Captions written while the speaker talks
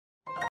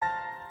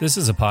This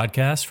is a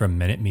podcast from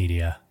Minute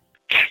Media.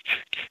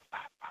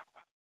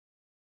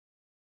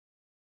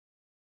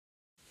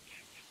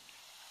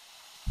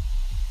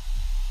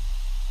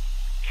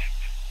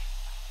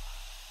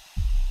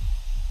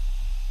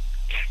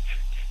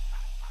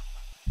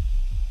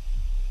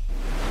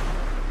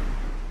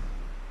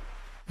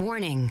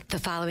 Warning, the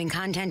following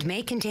content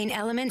may contain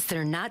elements that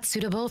are not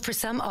suitable for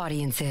some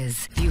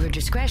audiences. Viewer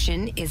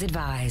discretion is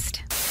advised.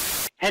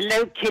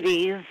 Hello,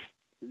 kiddies.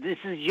 This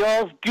is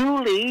yours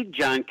duly,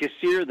 John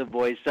Kassir, the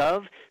voice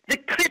of The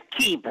Crypt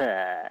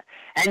Keeper.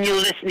 And you're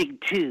listening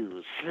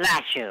to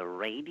Slasher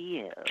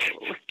Radio.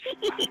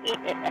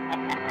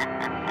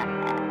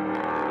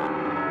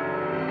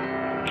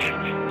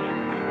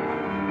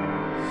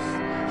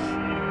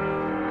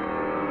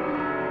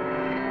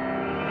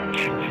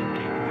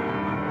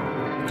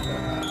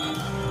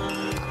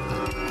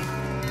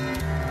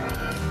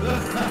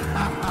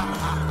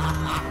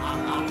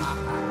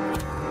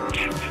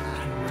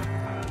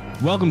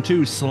 Welcome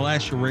to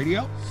Slasher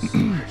Radio.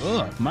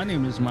 My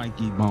name is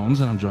Mikey Bones,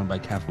 and I'm joined by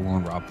Catherine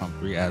and Rob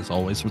Humphrey. As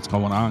always, what's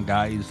going on,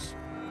 guys?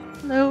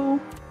 Hello.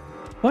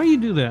 Why do you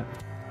do that?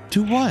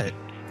 Do what?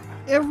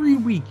 Every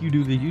week you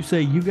do that. You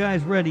say, you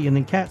guys ready? And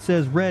then Kat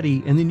says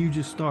ready, and then you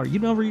just start. You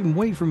never even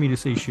wait for me to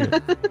say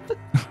shit.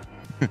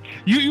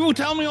 You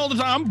tell me all the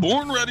time, I'm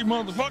born ready,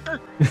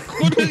 motherfucker.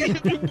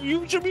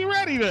 You should be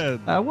ready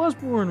then. I was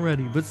born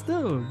ready, but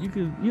still, you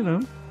could,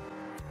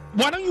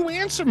 Why don't you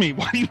answer me?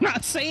 Why do you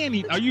not say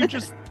anything? Are you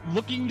just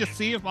looking to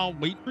see if I'll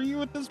wait for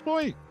you at this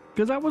point?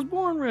 Because I was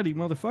born ready,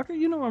 motherfucker.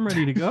 You know I'm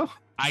ready to go.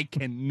 I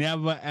can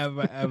never,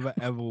 ever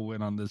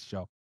win on this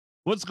show.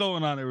 What's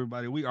going on,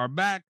 everybody? We are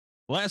back.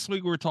 Last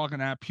week we were talking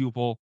at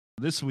Pupil.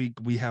 This week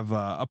we have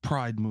a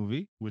Pride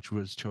movie, which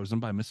was chosen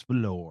by Miss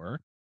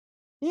Valor.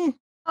 I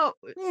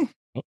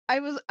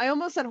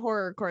almost said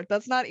horror court.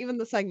 That's not even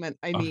the segment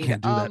I need.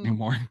 Can't do that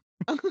anymore.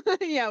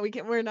 Yeah,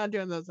 we're not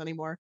doing those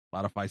anymore.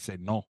 What if I say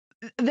no?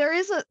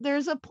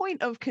 There's a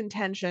point of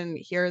contention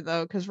here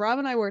though, because Rob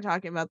and I were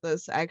talking about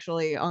this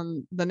actually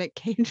on the Nick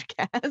Cage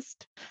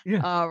cast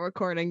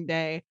recording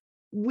day.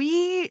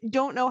 We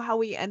don't know how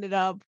we ended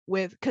up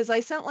with, because I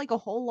sent like a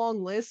whole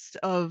long list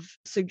of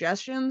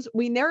suggestions.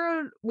 We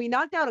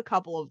knocked out a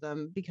couple of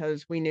them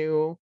because we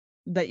knew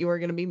that you were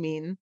going to be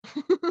mean.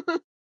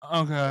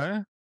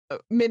 Okay.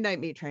 Midnight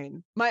Meat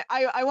Train.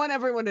 I want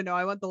everyone to know,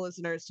 I want the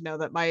listeners to know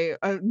that my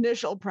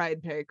initial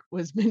Pride pick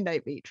was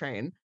Midnight Meat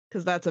Train,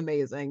 because that's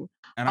amazing.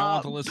 And I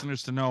want the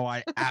listeners to know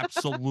I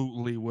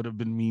absolutely would have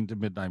been mean to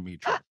Midnight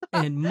Meat Train.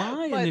 And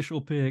my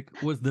initial pick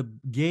was the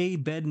gay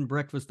bed and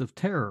breakfast of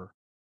terror.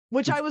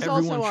 Which I was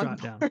also on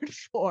board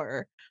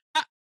for.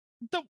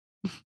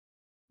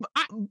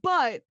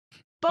 But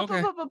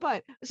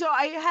so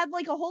I had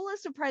like a whole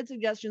list of Pride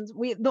suggestions.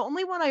 The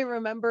only one I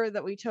remember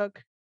that we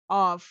took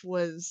off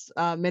was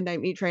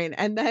Midnight Meat Train,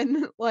 and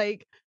then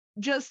like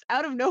just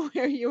out of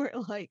nowhere you were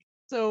like,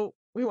 so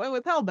we went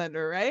with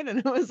Hellbender, right? And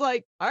it was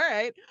like, all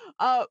right.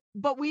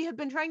 But we had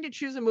been trying to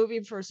choose a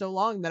movie for so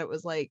long that it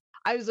was like,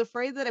 I was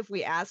afraid that if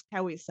we asked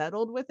how we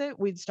settled with it,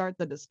 we'd start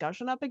the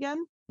discussion up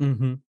again.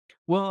 Mm-hmm.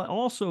 Well,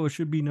 also it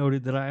should be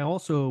noted that I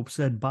also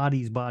said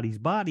bodies,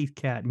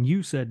 Cat, and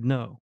you said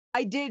no.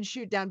 I did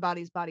shoot down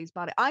bodies.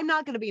 I'm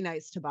not going to be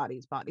nice to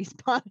bodies.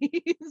 But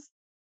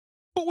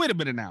wait a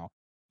minute now.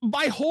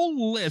 My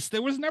whole list,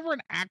 there was never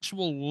an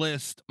actual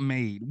list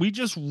made. We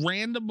just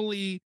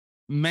randomly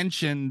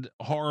mentioned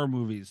horror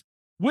movies,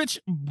 which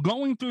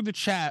going through the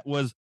chat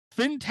was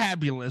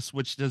Fintabulous,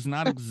 which does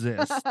not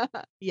exist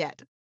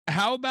yet.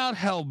 How about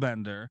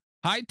Hellbender?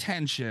 High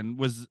Tension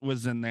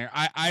was in there.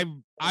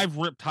 I've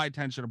ripped High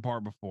Tension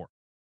apart before.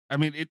 I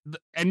mean,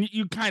 and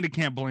you kind of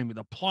can't blame me.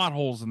 The plot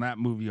holes in that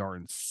movie are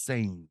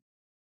insane.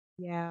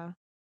 Yeah.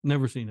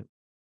 Never seen it.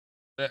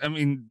 I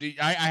mean,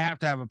 I have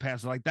to have a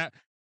pass like that.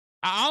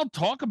 I'll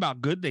talk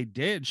about good they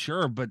did,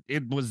 sure, but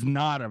it was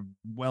not a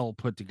well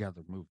put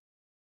together movie.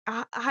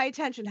 High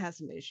Tension has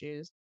some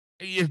issues.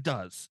 It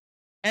does.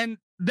 And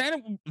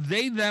then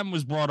Them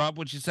was brought up,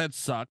 which you said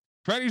sucked.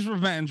 Freddy's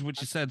Revenge,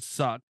 which you said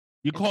sucked.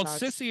 You called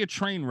Sissy a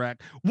train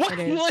wreck. What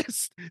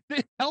list?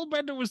 The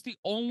Hellbender was the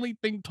only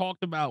thing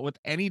talked about with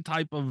any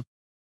type of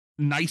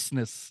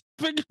niceness.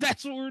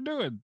 That's what we're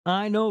doing.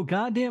 I know,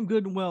 goddamn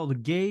good and well. The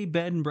gay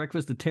bed and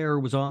breakfast of terror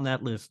was on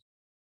that list.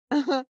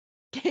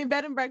 Gay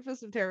bed and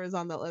breakfast of terror is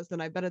on that list,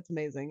 and I bet it's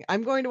amazing.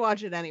 I'm going to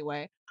watch it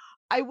anyway.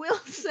 I will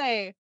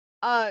say,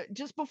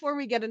 just before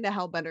we get into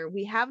Hellbender,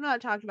 we have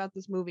not talked about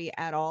this movie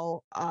at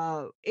all.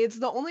 It's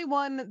the only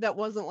one that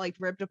wasn't like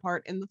ripped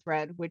apart in the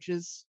thread, which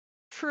is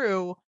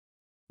true.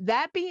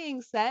 That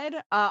being said,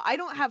 I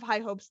don't have high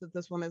hopes that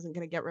this one isn't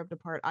going to get ripped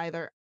apart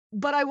either.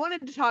 But I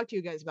wanted to talk to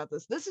you guys about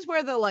this. This is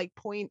where the like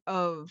point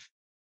of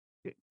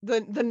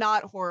the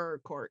not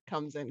horror court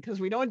comes in, because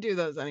we don't do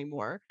those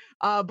anymore.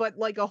 But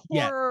like a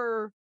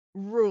horror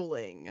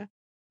ruling.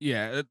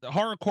 Yeah, the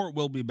horror court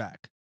will be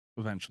back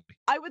eventually.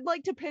 I would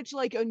like to pitch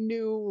like a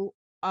new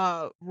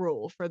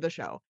rule for the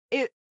show.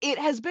 It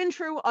has been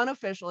true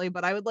unofficially,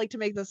 but I would like to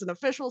make this an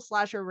official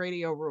Slasher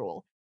Radio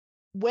rule.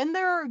 when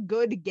there are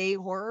good gay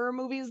horror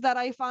movies that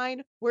I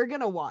find, we're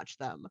gonna watch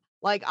them.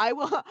 Like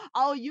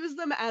I'll use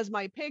them as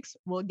my picks.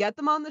 We'll get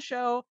them on the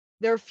show.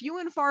 They're few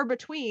and far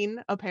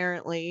between,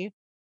 apparently,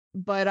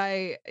 but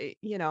I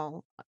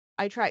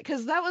try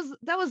because that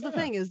was the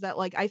thing is that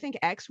like I think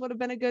X would have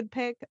been a good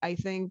pick. I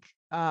think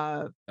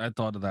I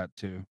thought of that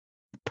too.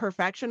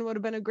 Perfection would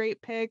have been a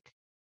great pick.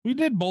 We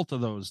did both of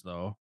those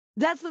though.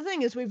 That's the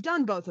thing is we've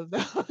done both of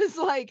those.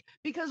 Like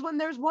because when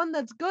there's one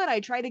that's good,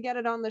 I try to get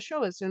it on the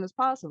show as soon as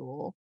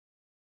possible.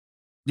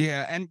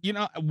 Yeah, and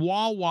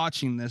while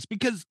watching this,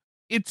 because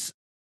it's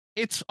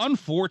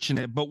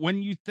unfortunate, but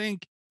when you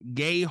think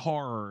gay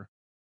horror,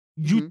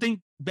 you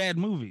think bad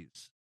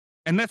movies.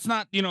 And that's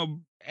not,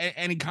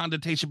 any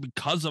connotation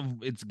because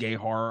of it's gay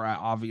horror,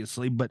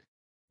 obviously, but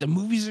the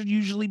movies are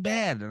usually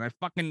bad. And I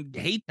fucking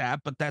hate that,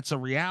 but that's a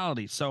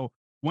reality. So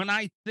when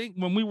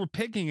we were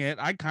picking it,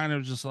 I kind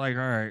of just like,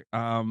 all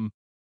right,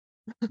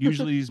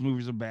 usually these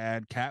movies are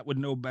bad. Kat would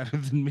know better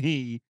than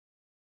me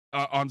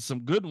on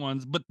some good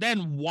ones. But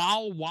then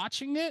while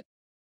watching it,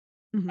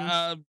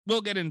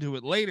 we'll get into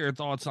it later,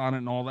 thoughts on it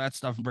and all that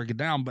stuff and break it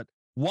down. But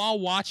while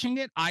watching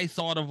it, I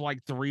thought of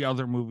like 3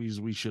 other movies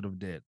we should have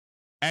did.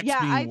 X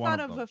yeah, being I one thought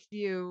of of them. a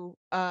few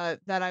that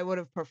I would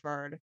have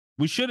preferred.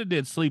 We should have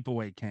did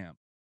Sleepaway Camp.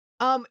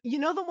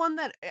 The one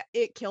that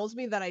it kills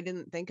me that I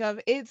didn't think of.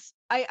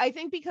 I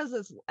think because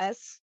it's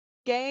less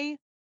gay.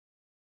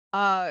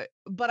 But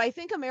I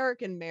think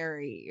American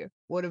Mary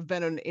would have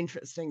been an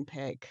interesting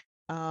pick.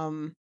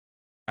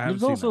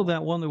 There's also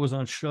that one that was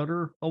on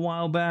Shudder a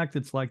while back.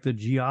 That's like the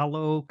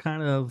giallo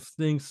kind of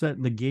thing set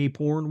in the gay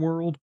porn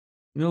world.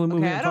 You know the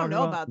movie okay, I'm I don't talking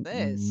know about?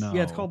 this. No.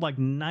 Yeah, it's called like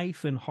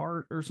Knife and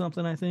Heart or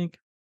something, I think.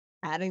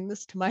 Adding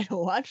this to my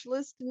watch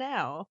list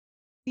now.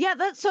 Yeah,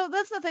 that's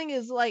the thing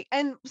is like,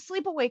 and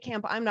Sleepaway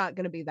Camp, I'm not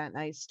gonna be that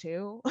nice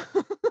to. I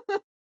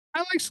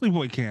like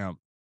Sleepaway Camp.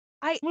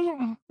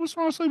 What's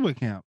wrong with Sleepaway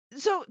Camp?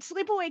 So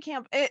Sleepaway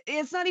Camp,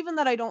 it's not even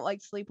that I don't like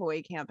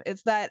Sleepaway Camp.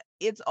 It's that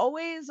it's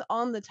always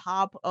on the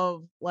top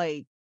of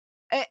like,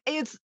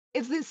 it's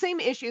the same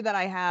issue that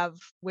I have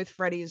with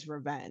Freddy's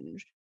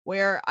Revenge,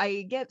 where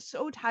I get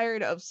so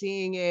tired of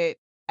seeing it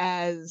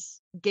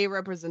as gay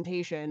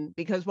representation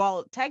because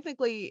while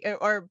technically,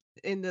 or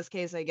in this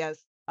case, I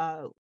guess,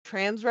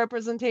 trans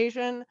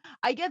representation,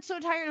 I get so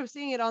tired of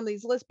seeing it on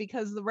these lists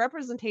because the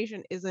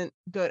representation isn't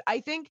good. I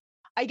think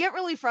I get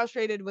really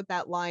frustrated with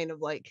that line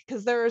of like,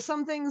 because there are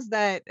some things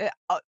that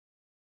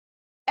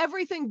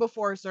everything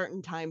before a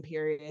certain time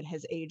period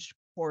has aged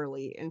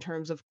poorly in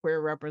terms of queer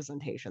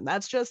representation.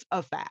 That's just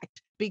a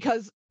fact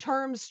because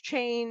terms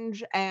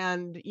change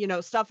and,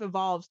 stuff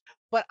evolves.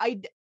 But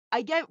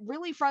I get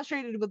really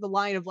frustrated with the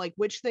line of like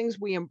which things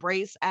we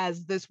embrace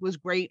as this was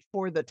great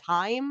for the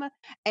time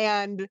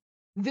and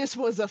this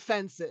was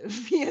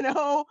offensive,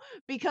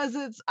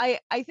 because I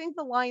think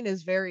the line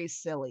is very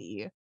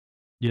silly.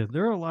 Yeah,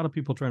 there are a lot of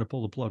people trying to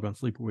pull the plug on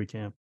Sleepaway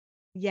Camp.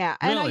 Yeah,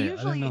 and I Really? I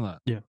usually didn't know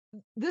that.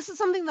 Yeah. This is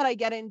something that I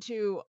get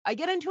into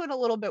it a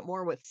little bit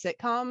more with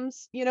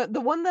sitcoms. The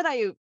one that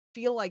I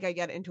feel like I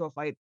get into a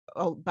fight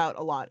about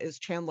a lot is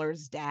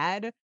Chandler's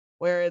Dad,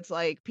 where it's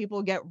like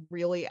people get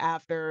really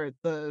after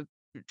the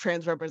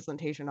trans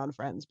representation on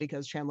Friends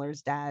because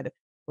Chandler's dad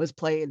was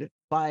played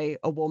by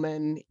a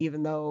woman,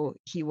 even though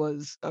he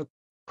was a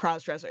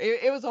cross-dresser.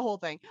 It was a whole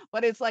thing.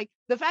 But it's like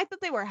the fact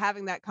that they were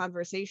having that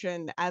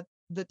conversation at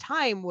the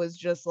time was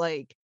just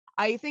like,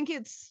 I think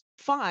it's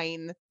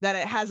fine that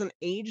it hasn't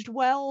aged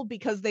well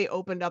because they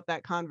opened up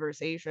that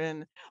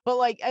conversation. But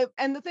like,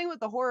 and the thing with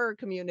the horror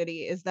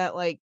community is that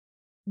like,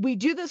 we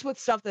do this with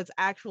stuff that's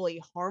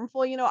actually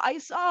harmful.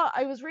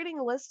 I was reading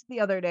a list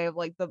the other day of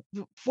like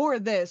for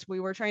this,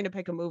 we were trying to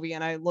pick a movie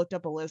and I looked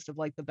up a list of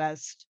like the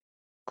best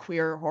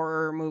queer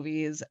horror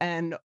movies.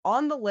 And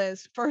on the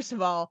list, first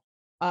of all,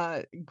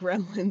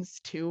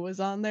 Gremlins 2 was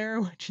on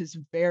there, which is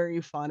very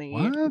funny.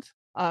 What?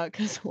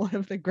 Because one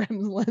of the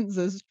Gremlins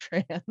is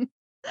trans.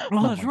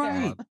 Oh, that's my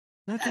right.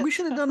 God. We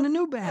should have done the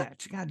new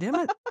batch. God damn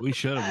it. We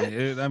should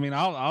have. I mean,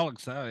 I'll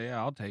accept. Yeah,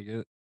 I'll take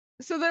it.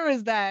 So there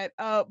was that.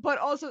 But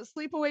also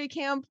Sleepaway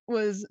Camp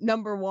was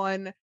number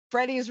 1.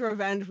 Freddy's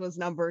Revenge was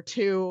number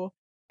 2.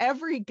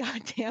 Every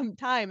goddamn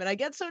time. And I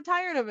get so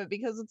tired of it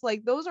because it's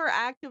like those are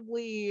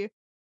actively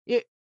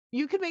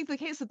you could make the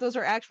case that those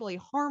are actually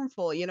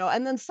harmful,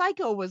 and then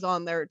Psycho was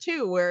on there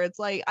too, where it's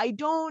like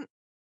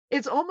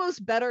it's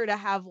almost better to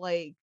have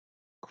like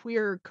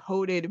queer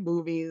coded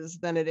movies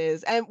than it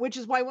is, and which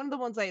is why one of the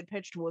ones I had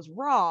pitched was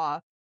Raw,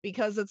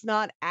 because it's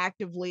not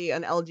actively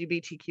an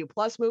LGBTQ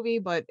plus movie,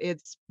 but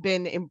it's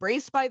been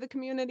embraced by the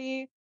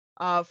community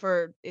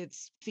for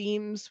its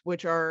themes,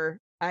 which are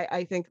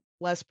I think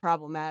less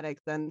problematic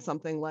than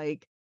something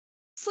like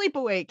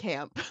Sleepaway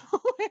Camp,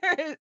 where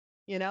it,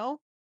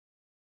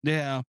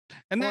 Yeah,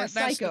 and or that's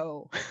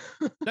Psycho.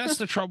 that's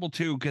the trouble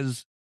too,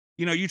 because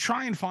you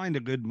try and find a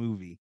good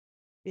movie.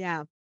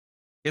 Yeah,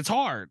 It's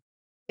hard.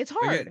 it's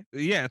Like, hard.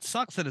 it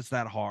sucks that it's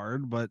that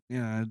hard, but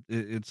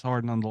it's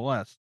hard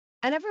nonetheless.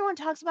 And everyone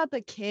talks about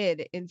the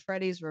kid in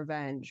Freddy's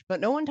Revenge, but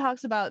no one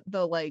talks about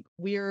the like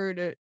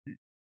weird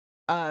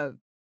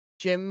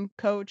gym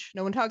coach.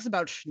 No one talks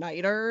about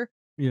Schneider.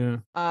 Yeah.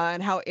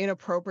 And how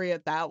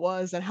inappropriate that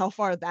was and how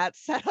far that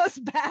set us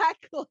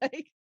back.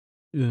 Like,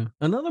 yeah.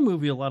 Another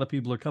movie a lot of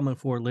people are coming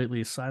for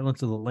lately is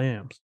Silence of the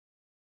Lambs.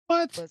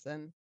 What?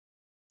 Listen,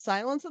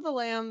 Silence of the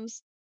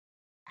Lambs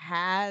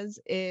has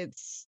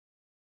its...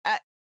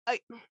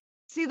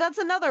 see, that's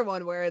another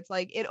one where it's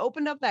like, it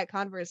opened up that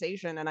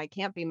conversation and I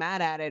can't be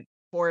mad at it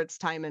for its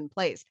time and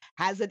place.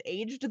 Has it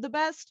aged the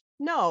best?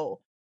 No.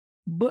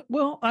 But,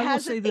 well, I will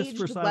Has say it this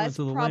for aged Silence less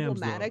of the Lambs,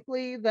 though.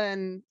 problematically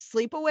than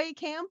Sleepaway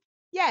Camp?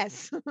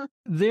 Yes.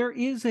 There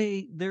is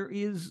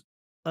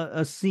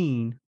a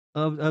scene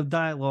of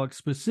dialogue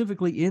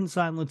specifically in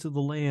Silence of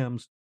the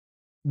Lambs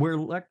where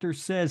Lecter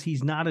says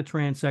he's not a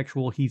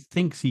transsexual, he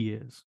thinks he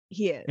is.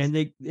 He is.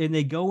 And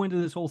they go into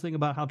this whole thing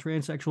about how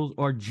transsexuals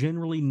are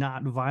generally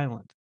not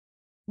violent.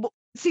 Well,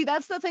 see,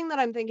 that's the thing that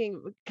I'm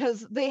thinking,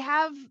 because they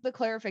have the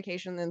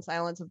clarification in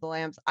Silence of the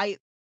Lambs.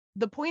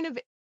 The point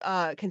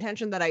of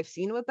contention that I've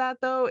seen with that,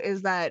 though,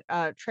 is that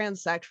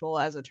transsexual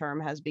as a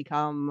term has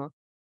become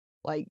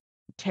like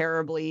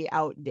terribly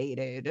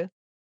outdated.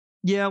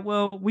 Yeah,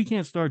 well, we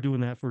can't start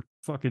doing that for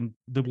fucking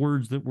the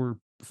words that were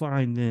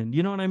fine then.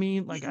 You know what I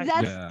mean? Like,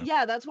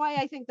 that's why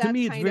I think that's to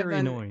me, it's kind very of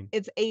annoying.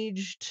 It's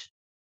aged.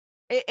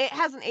 It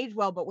hasn't aged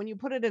well, but when you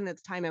put it in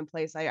its time and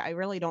place, I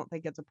really don't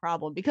think it's a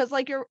problem, because,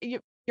 like, you're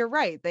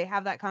right. They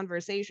have that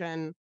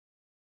conversation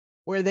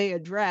where they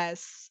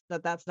address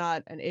that that's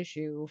not an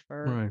issue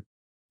for. Right.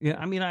 Yeah,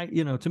 I mean,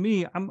 to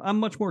me, I'm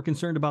much more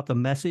concerned about the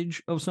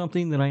message of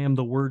something than I am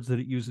the words that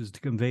it uses to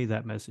convey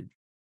that message.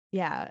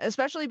 Yeah,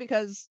 especially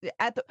because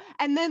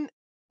and then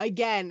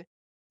again,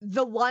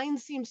 the line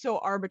seems so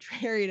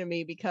arbitrary to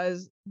me,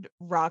 because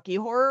Rocky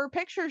Horror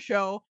Picture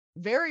Show,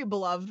 very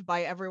beloved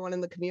by everyone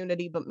in the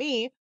community but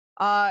me,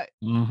 but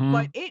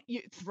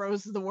it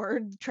throws the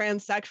word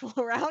transsexual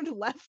around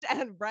left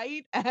and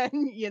right, and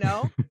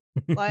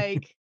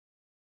like,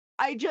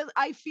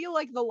 I feel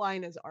like the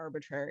line is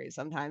arbitrary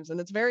sometimes,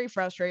 and it's very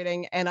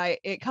frustrating, and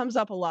it comes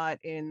up a lot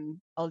in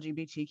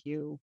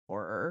LGBTQ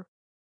horror.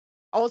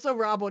 Also,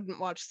 Rob wouldn't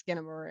watch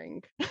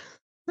Skinamarink.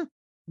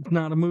 It's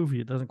not a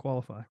movie. It doesn't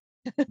qualify.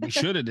 We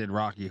should have did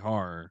Rocky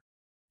Horror.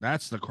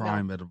 That's the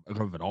crime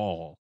of it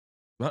all.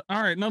 But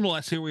all right,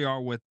 nonetheless, here we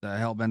are with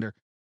Hellbender.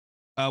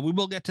 We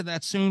will get to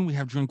that soon. We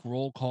have drink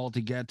roll call to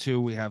get to.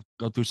 We have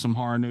go through some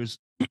horror news.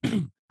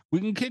 We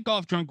can kick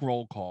off drink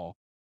roll call.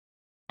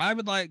 I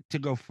would like to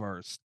go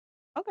first.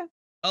 Okay.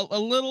 A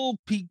little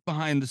peek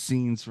behind the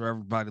scenes for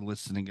everybody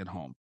listening at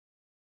home.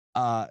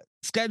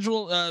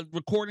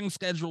 Recording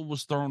schedule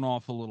was thrown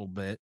off a little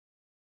bit.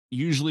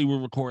 Usually we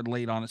record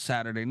late on a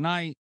Saturday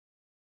night.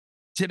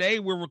 Today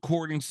we're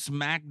recording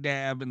smack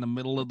dab in the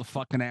middle of the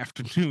fucking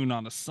afternoon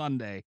on a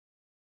Sunday.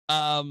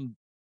 I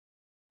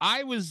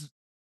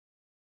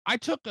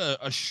took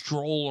a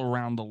stroll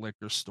around the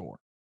liquor store.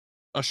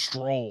 A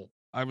stroll.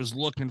 I was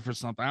looking for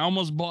something. I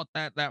almost bought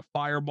that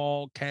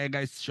Fireball keg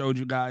I showed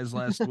you guys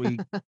last week.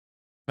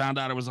 Found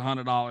out it was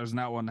 $100 and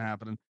that wasn't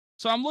happening.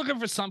 So I'm looking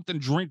for something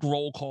drink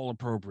roll call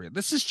appropriate.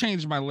 This has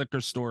changed my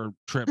liquor store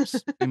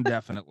trips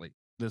indefinitely,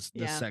 this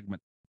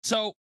segment.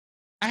 So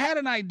I had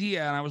an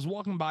idea, and I was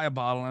walking by a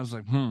bottle, and I was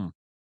like,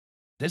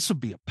 this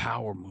would be a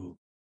power move.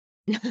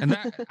 And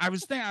that I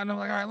was thinking, I'm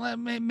like, all right,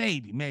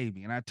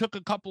 maybe. And I took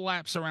a couple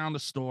laps around the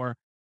store.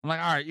 I'm like,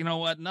 all right, you know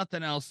what?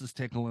 Nothing else is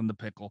tickling the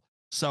pickle.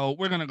 So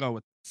we're going to go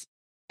with this.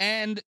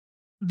 And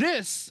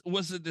this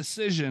was a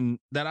decision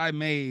that I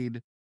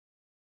made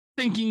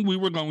thinking we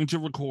were going to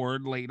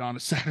record late on a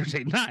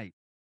Saturday night.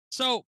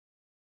 So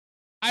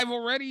I've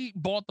already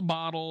bought the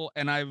bottle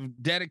and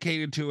I've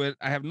dedicated to it.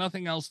 I have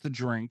nothing else to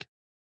drink.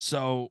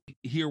 So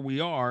here we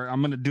are.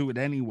 I'm going to do it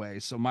anyway.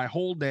 So my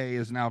whole day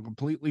is now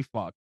completely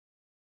fucked.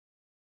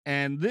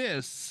 And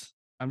this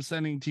I'm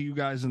sending to you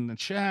guys in the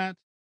chat.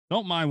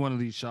 Don't mind one of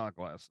these shot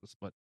glasses,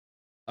 but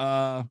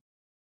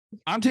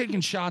I'm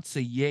taking shots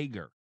of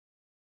Jaeger.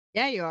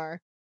 Yeah, you are.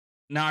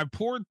 Now I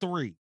poured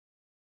 3.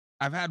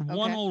 I've had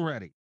one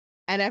already.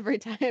 And every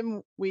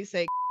time we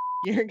say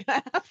you're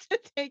gonna have to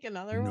take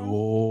another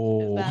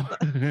one.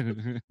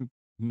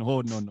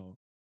 No.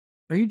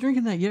 Are you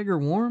drinking that Jaeger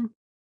warm?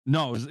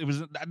 No,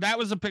 that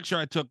was a picture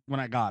I took when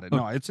I got it.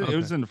 No, it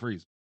was in the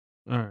freezer.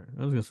 All right,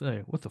 I was gonna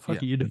say, what the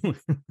fuck are you doing?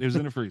 It was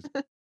in the freezer.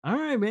 All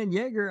right, man,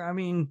 Jaeger. I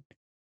mean,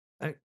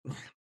 I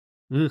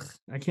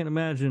can't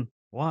imagine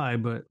why,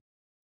 but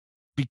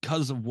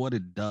because of what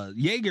it does.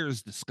 Jaeger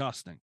is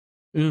disgusting.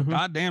 Mm-hmm.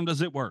 God damn,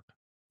 does it work?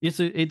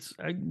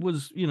 I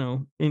was,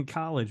 in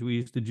college, we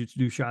used to just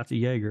do shots of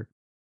Jaeger.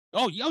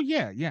 Oh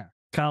yeah.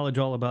 College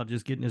all about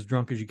just getting as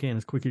drunk as you can,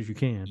 as quick as you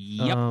can.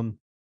 Yep. All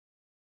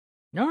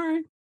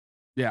right.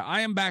 Yeah,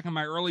 I am back in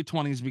my early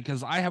 20s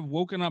because I have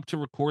woken up to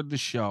record the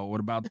show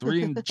with about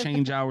 3 and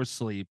change hours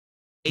sleep,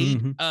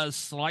 ate a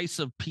slice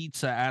of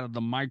pizza out of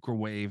the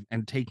microwave,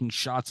 and taking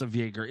shots of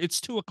Jaeger. It's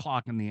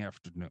 2:00 in the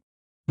afternoon.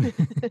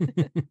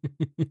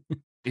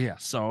 Yeah,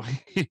 so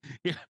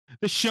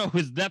the show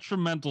is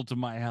detrimental to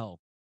my health.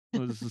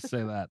 Let's just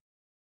say that.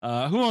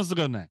 Who wants to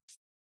go next?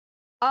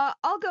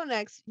 I'll go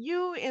next.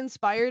 You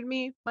inspired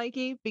me,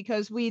 Mikey,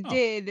 because we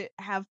did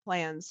have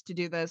plans to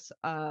do this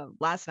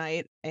last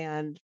night,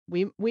 and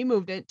we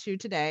moved it to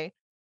today.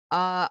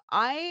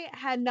 I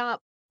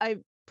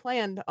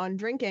planned on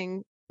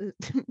drinking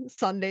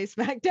Sunday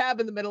smack dab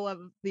in the middle of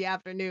the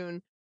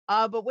afternoon.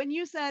 But when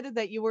you said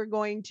that you were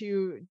going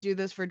to do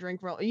this for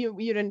drink roll, you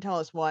didn't tell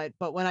us what.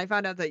 But when I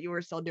found out that you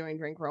were still doing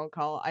drink roll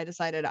call, I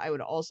decided I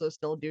would also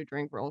still do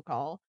drink roll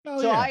call.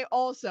 Oh, So yeah. I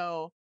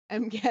also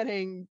am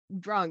getting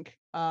drunk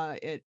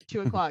at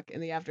 2 o'clock in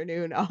the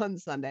afternoon on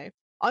Sunday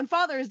on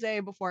Father's Day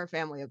before a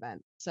family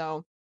event.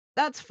 So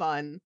that's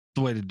fun.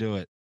 The way to do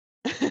it.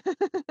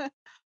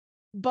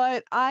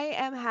 But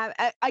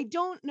I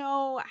don't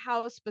know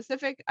how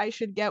specific I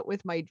should get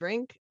with my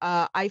drink.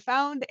 I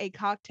found a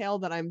cocktail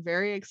that I'm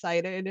very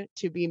excited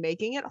to be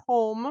making at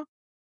home,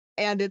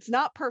 and it's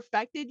not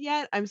perfected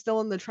yet. I'm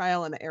still in the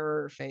trial and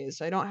error phase,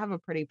 so I don't have a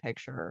pretty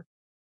picture.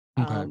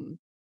 Okay.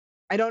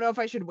 I don't know if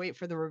I should wait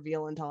for the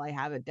reveal until I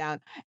have it down.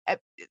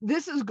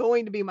 This is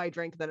going to be my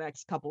drink the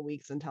next couple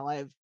weeks until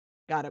I've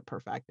got it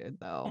perfected,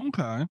 though.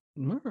 Okay.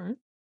 All right.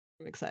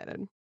 I'm excited.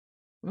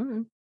 All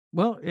right.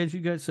 Well, as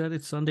you guys said,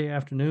 it's Sunday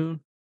afternoon.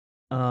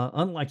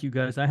 Unlike you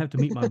guys, I have to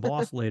meet my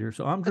boss later,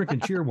 so I'm drinking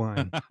cheer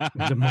wine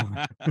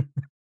tomorrow. Come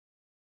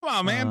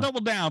on, man,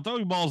 double down. Throw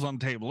your balls on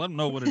the table. Let them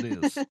know what it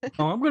is.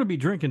 Oh, I'm going to be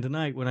drinking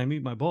tonight when I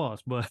meet my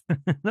boss, but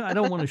I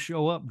don't want to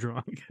show up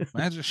drunk.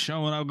 Imagine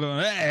showing up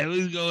going, hey,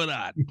 what's going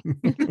on?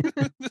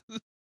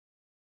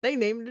 They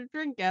named a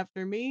drink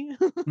after me.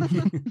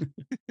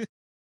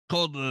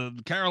 Called the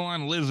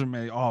Carolina Lizard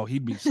Man. Oh,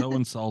 he'd be so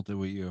insulted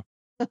with you.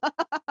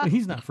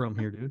 He's not from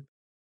here, dude.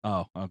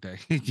 Oh, okay.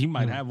 You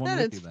might have one Then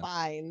with it's you then.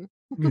 fine.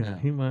 Yeah,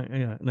 he might.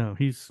 Yeah, no,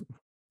 he's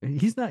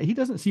not. He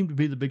doesn't seem to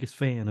be the biggest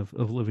fan of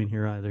living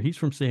here either. He's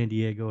from San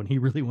Diego, and he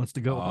really wants to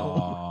go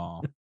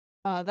home.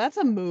 That's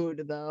a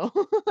mood, though.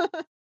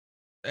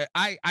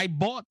 I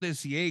bought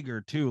this Jaeger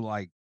too,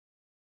 like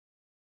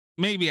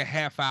maybe a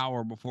half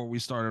hour before we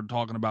started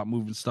talking about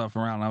moving stuff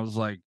around. I was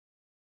like,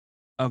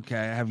 okay,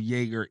 I have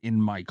Jaeger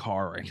in my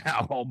car right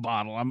now, whole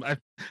bottle. I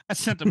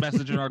sent a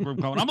message in our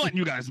group going, I'm letting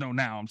you guys know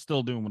now. I'm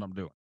still doing what I'm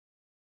doing.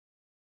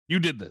 You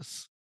did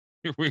this.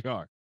 Here we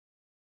are.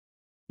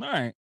 All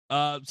right.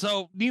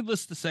 So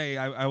needless to say,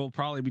 I will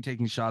probably be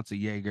taking shots of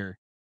Jaeger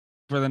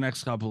for the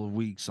next couple of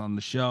weeks on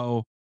the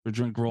show for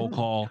drink roll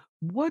call.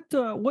 What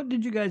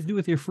did you guys do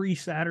with your free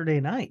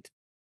Saturday night?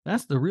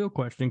 That's the real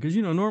question, because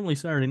normally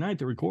Saturday night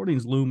the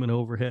recording's looming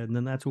overhead, and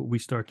then that's what we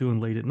start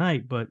doing late at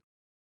night. But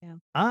yeah,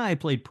 I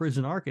played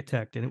Prison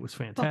Architect, and it was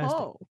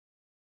fantastic.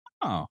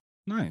 Oh,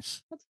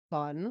 nice. That's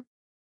fun.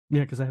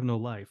 Yeah, because I have no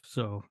life,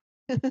 so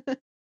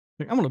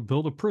I'm gonna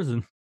build a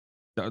prison.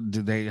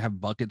 Do they have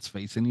buckets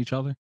facing each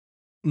other?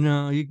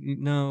 No,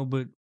 no,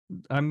 but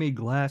I made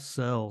glass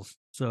cells,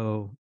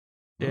 so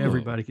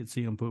everybody could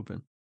see them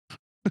pooping.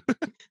 All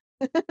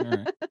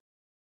right.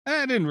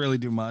 I didn't really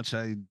do much.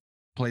 I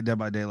played Dead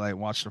by Daylight,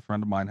 watched a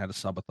friend of mine had a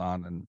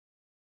subathon, and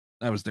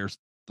I was there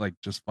like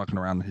just fucking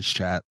around in his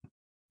chat.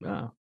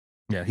 Oh.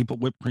 Yeah, he put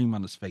whipped cream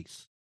on his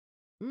face.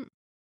 Mm.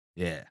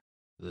 Yeah.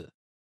 Ugh.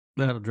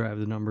 That'll drive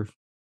the numbers.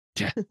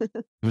 Yeah.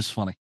 It was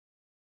funny.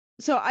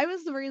 So I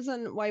was the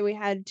reason why we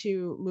had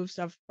to move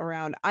stuff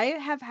around. I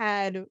have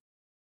had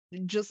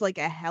just like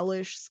a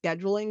hellish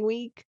scheduling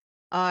week.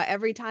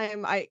 Every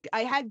time I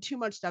had too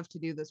much stuff to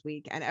do this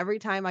week, and every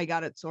time I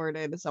got it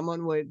sorted,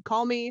 someone would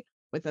call me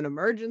with an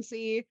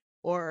emergency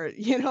or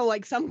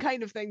like some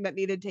kind of thing that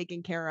needed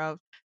taken care of.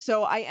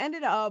 So I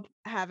ended up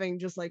having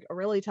just like a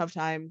really tough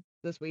time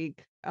this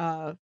week.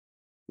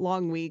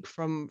 Long week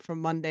from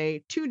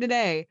Monday to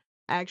today,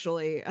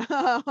 actually.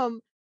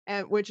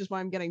 And which is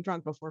why I'm getting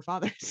drunk before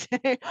Father's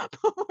Day.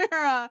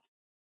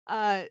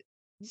 But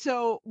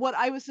so what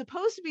I was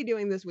supposed to be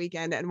doing this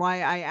weekend, and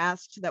why I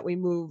asked that we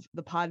move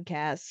the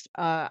podcast,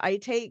 I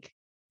take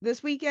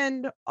this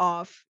weekend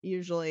off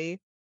usually,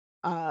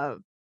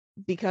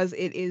 because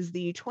it is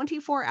the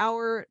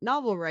 24-hour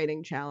novel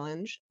writing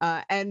challenge,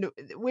 and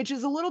which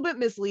is a little bit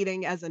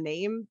misleading as a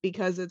name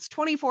because it's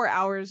 24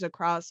 hours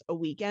across a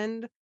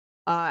weekend.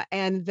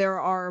 And there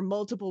are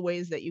multiple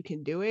ways that you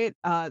can do it.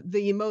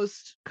 The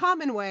most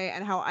common way,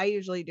 and how I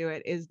usually do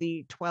it, is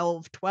the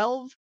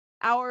 12-12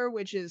 hour,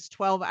 which is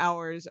 12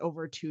 hours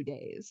over 2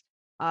 days.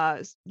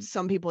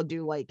 Some people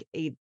do like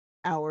 8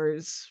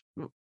 hours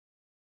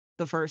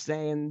the first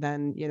day and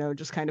then,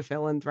 just kind of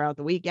fill in throughout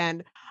the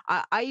weekend.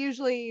 I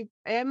usually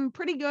am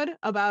pretty good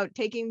about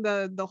taking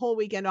the whole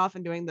weekend off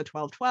and doing the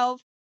 12-12.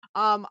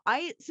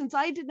 Since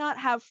I did not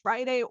have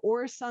Friday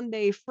or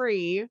Sunday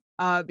free,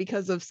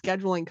 because of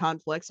scheduling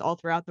conflicts all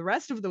throughout the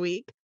rest of the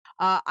week,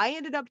 I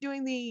ended up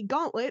doing the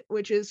gauntlet,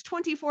 which is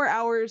 24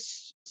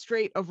 hours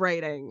straight of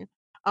writing,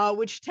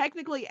 which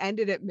technically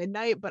ended at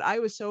midnight, but I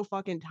was so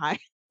fucking tired.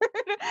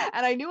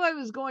 And I knew I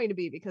was going to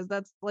be, because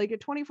that's like a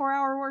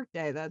 24-hour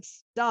workday.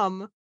 That's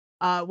dumb.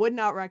 Would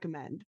not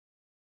recommend.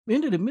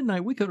 Ended at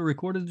midnight. We could have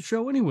recorded the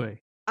show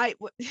anyway. I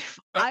would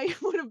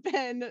have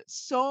been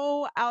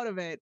so out of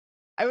it.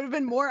 I would have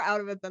been more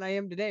out of it than I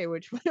am today,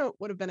 which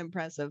would have been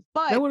impressive.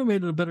 But that would have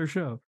made it a better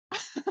show.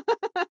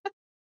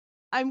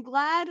 I'm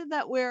glad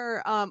that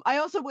we're I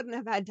also wouldn't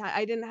have had time.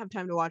 I didn't have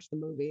time to watch the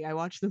movie. I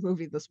watched the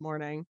movie this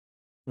morning.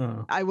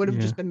 Oh, I would have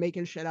yeah. just been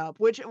making shit up,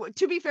 which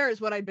to be fair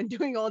is what I'd been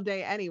doing all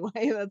day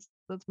anyway.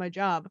 That's my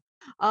job.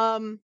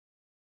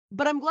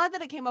 But I'm glad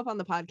that it came up on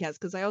the podcast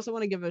because I also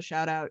want to give a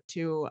shout out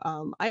to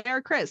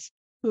IR Chris,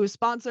 who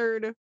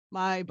sponsored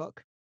my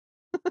book.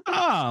 Look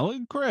at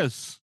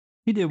Chris.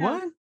 He did Yeah.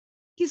 what?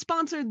 He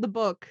sponsored the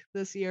book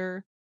this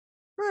year.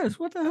 Chris,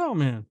 what the hell,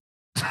 man?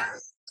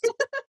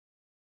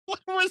 What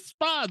a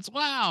response.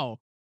 Wow.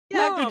 Yeah,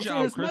 No, good I'm job,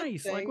 saying it's Chris.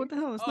 nice. Like, what the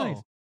hell? It's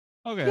nice.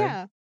 Okay.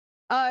 Yeah.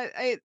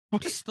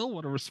 But still,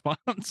 what a response.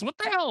 What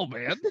the hell,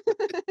 man?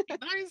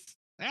 Nice.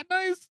 That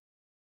nice.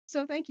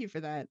 So thank you for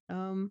that.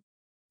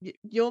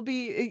 You'll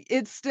be.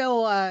 It's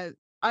still.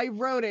 I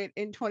wrote it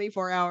in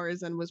 24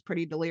 hours and was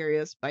pretty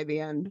delirious by the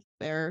end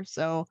there.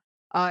 So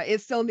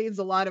it still needs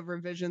a lot of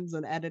revisions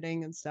and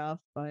editing and stuff.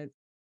 But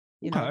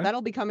you know Okay.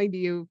 that'll be coming to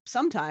you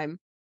sometime.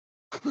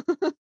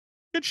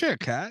 Good shit,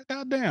 Kat.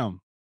 Goddamn.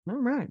 All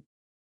right.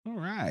 All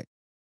right.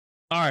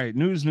 All right.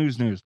 News.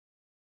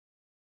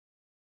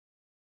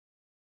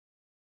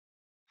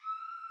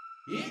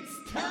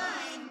 It's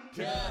time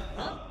to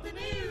hump the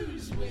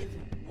news with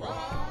Rob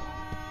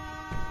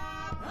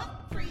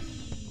Humphrey.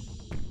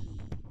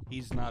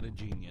 He's not a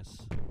genius.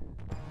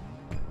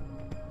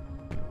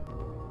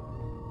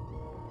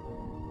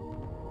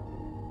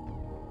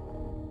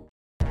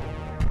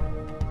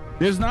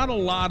 There's not a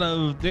lot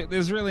of,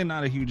 there's really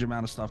not a huge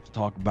amount of stuff to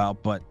talk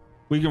about, but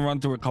we can run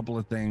through a couple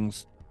of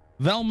things.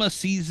 Velma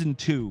season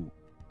 2.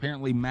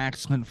 Apparently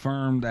Max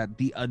confirmed that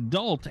the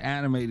adult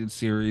animated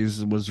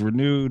series was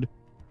renewed.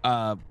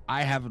 I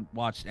haven't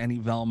watched any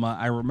Velma.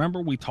 I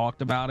remember we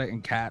talked about it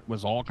and Kat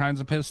was all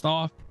kinds of pissed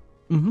off.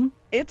 Mm-hmm.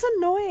 It's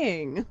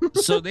annoying.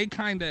 So they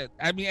kind of,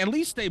 I mean, at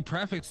least they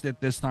prefixed it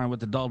this time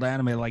with adult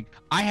anime. Like,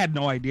 I had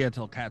no idea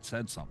until Kat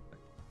said something.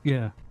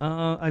 Yeah.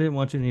 I didn't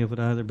watch any of it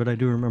either, but I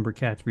do remember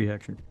Kat's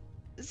reaction.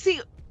 See,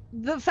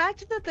 the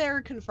fact that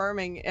they're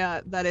confirming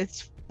that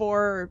it's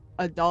for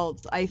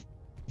adults, I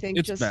think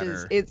It's just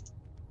better.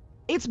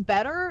 it's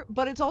better,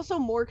 but it's also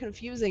more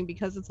confusing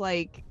because it's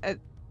like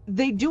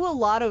they do a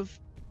lot of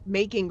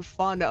making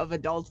fun of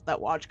adults that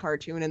watch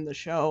cartoon in the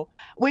show,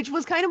 which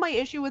was kind of my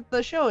issue with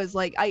the show. Is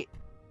like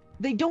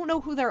they don't know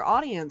who their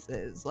audience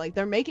is. Like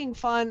they're making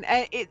fun,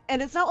 and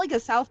it's not like a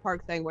South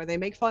Park thing where they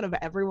make fun of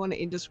everyone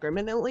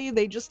indiscriminately.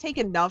 They just take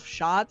enough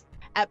shots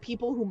at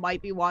people who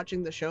might be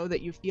watching the show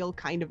that you feel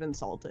kind of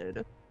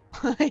insulted.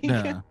 Like,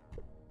 Yeah.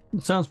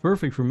 It sounds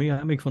perfect for me.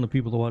 I make fun of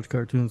people that watch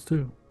cartoons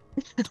too.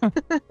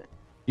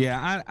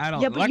 Yeah, I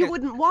don't. yeah, but like you it-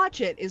 wouldn't watch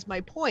it, is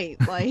my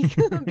point. Like,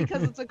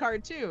 because it's a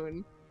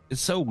cartoon.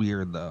 It's so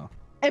weird though.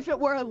 If it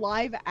were a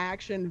live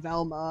action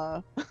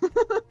Velma,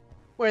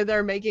 where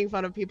they're making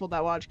fun of people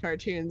that watch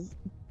cartoons,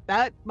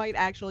 that might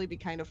actually be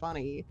kind of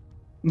funny.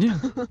 Yeah.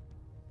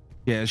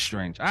 Yeah, it's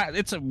strange.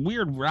 It's a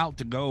weird route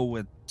to go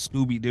with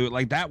Scooby-Doo.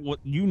 Like that, what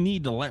you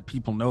need to let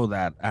people know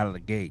that out of the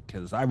gate,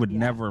 because I would Yeah.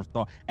 never have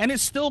thought. And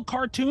it's still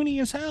cartoony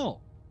as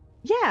hell.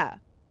 Yeah.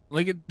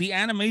 Like the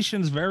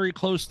animation's very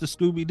close to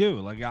Scooby-Doo.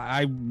 Like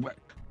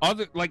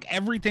like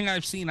everything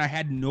I've seen, I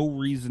had no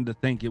reason to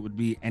think it would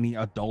be any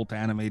adult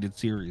animated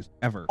series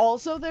ever.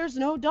 Also, there's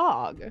no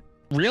dog.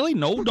 Really,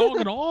 no dog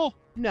at all.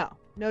 No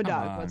Come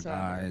dog on, whatsoever.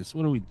 guys,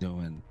 what are we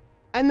doing?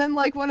 And then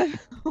like one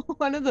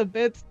of the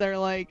bits, they're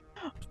like,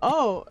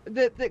 oh,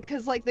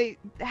 because like they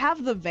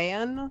have the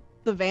van.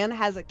 The van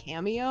has a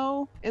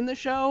cameo in the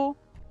show,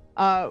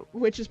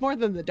 which is more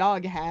than the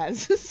dog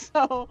has.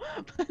 So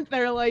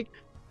they're like,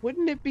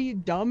 wouldn't it be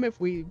dumb if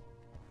we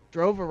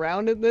drove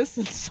around in this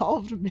and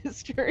solved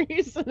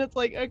mysteries? And it's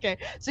like, okay,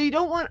 so you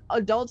don't want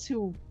adults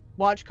who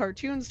watch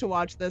cartoons to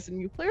watch this, and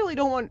you clearly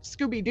don't want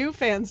Scooby-Doo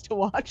fans to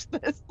watch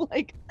this.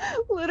 Like,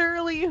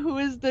 literally, who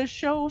is this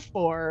show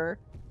for?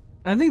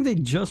 I think they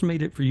just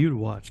made it for you to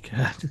watch,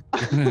 Kat.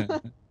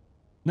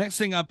 Next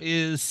thing up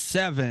is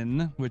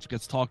Seven, which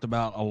gets talked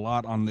about a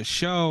lot on the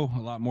show, a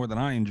lot more than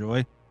I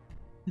enjoy,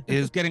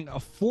 is getting a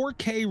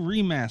 4K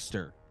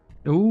remaster.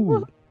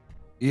 Ooh.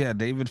 Yeah,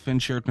 David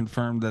Fincher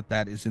confirmed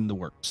that is in the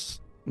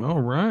works. All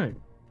right.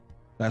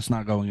 That's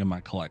not going in my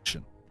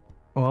collection.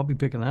 Oh, I'll be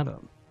picking that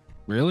up.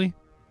 Really?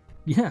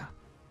 Yeah.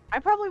 I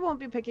probably won't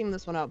be picking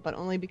this one up, but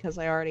only because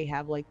I already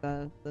have like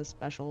the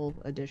special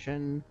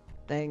edition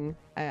thing.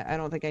 I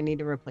don't think I need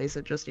to replace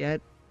it just yet.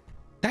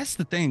 That's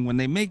the thing. When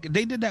they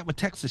did that with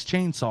Texas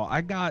Chainsaw.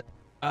 I got,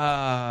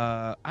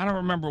 I don't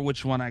remember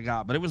which one I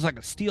got, but it was like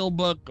a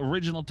Steelbook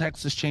original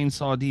Texas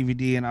Chainsaw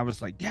DVD. And I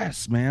was like,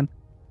 yes, man.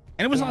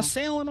 And it was Yeah. on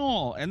sale and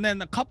all. And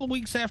then a couple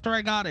weeks after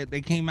I got it,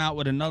 they came out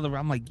with another.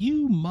 I'm like,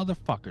 you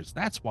motherfuckers.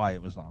 That's why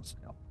it was on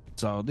sale.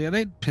 So yeah,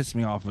 they pissed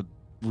me off with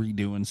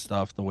redoing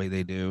stuff the way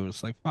they do.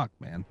 It's like, fuck,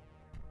 man.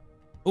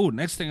 Oh,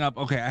 next thing up.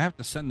 Okay, I have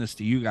to send this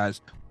to you guys.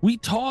 We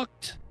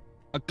talked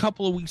a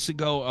couple of weeks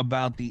ago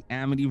about the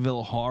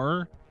Amityville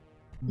Horror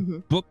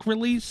Mhm. book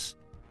release.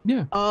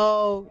 Yeah.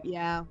 Oh,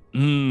 yeah.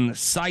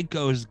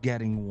 Psycho's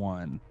getting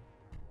one.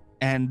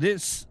 And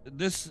this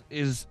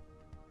is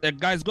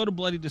guys, go to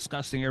Bloody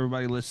Disgusting,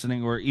 everybody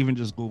listening, or even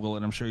just Google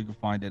it. I'm sure you can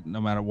find it no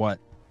matter what.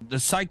 The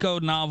Psycho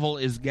novel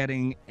is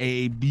getting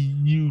a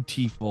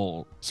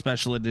beautiful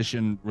special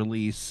edition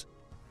release,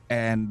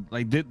 and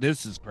like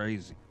this is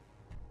crazy.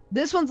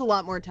 This one's a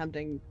lot more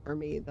tempting for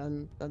me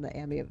than the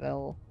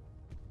Amityville.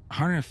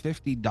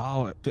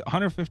 $155.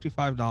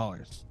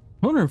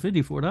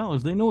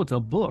 $154. They know it's a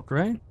book,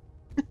 right?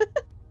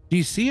 Do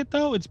you see it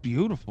though? It's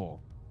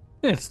beautiful.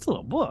 Yeah, it's still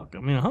a book. I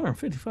mean,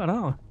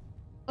 $155.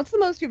 What's the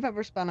most you've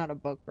ever spent on a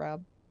book,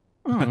 Rob?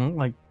 I don't know,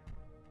 like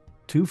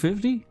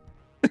 $250.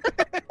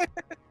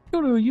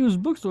 Go to a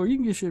used bookstore, you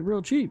can get shit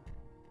real cheap.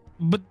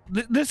 But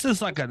this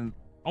is like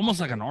almost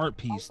like an art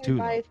piece Also too.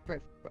 buy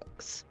thrift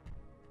books.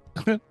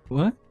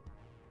 What?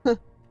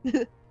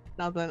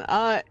 Nothing.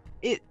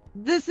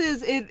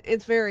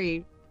 It's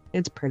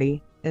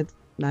pretty. It's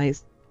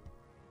nice.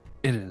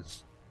 It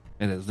is.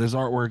 There's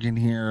artwork in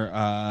here.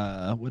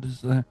 What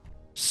is that?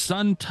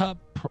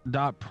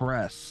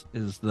 Suntup.press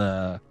is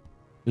the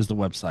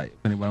website.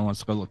 If anyone wants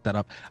to go look that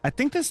up. I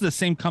think this is the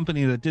same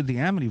company that did the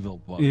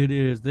Amityville book. It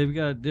is. They've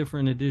got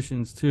different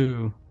editions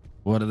too.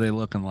 What are they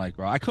looking like,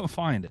 bro? I couldn't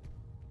find it.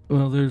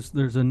 Well,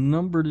 there's a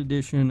numbered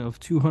edition of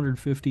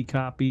 250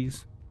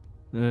 copies.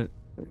 That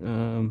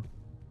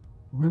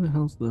where the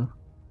hell's the?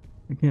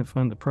 I can't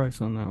find the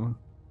price on that one.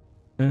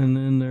 And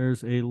then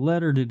there's a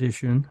lettered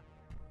edition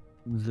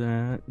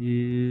that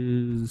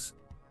is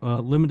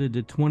limited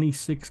to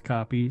 26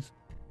 copies.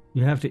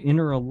 You have to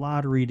enter a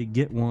lottery to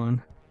get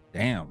one.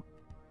 Damn.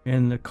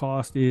 And the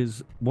cost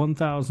is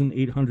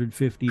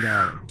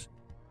 $1,850.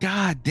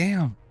 God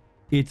damn.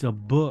 It's a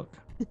book.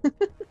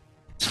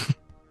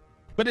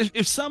 But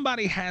if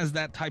somebody has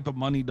that type of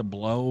money to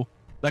blow,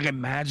 like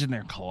imagine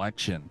their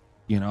collection.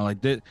 You know, like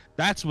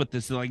that's what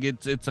this is. Like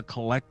it's a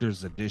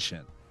collector's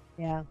edition.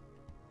 Yeah.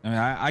 I mean,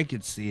 I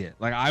could see it.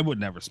 Like I would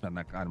never spend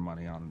that kind of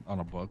money on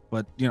a book,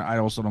 but you know, I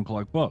also don't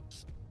collect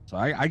books, so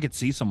I could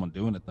see someone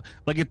doing it.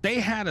 Like if they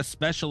had a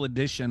special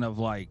edition of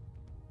like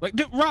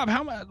dude, Rob,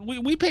 how much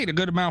we paid a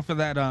good amount for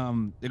that.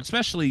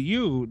 Especially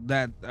you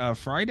that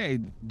Friday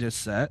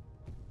disc set.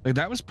 Like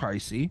that was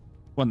pricey.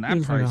 Wasn't that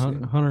pricey?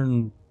 Like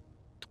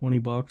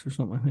 $120 or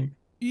something, I think.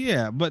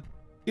 Yeah, but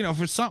you know,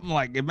 for something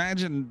like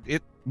imagine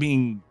it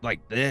being like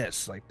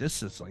this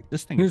is like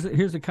this thing.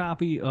 Here's a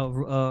copy of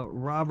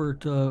Robert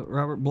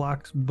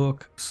Bloch's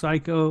book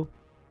Psycho,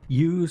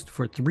 used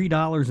for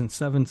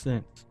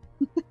 $3.07.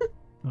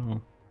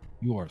 Oh,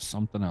 you are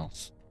something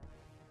else.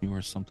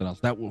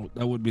 That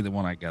would be the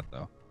one I get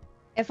though.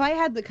 If I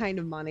had the kind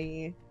of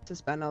money to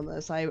spend on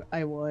this, I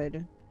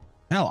would.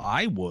 Hell,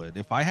 I would.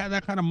 If I had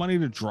that kind of money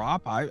to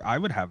drop, I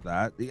would have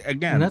that.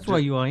 Again, and that's why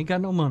you ain't got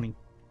no money.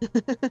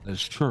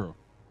 That's true.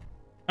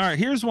 All right,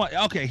 here's one.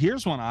 Okay,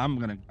 here's one I'm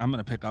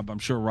gonna pick up. I'm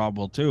sure Rob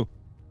will too.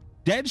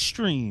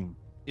 Deadstream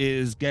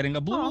is getting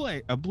a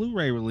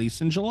Blu-ray release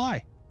in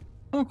July.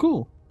 Oh,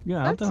 cool.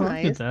 Yeah, I'll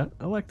nice. get that.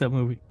 I like that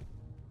movie.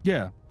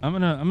 Yeah, I'm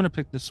gonna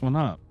pick this one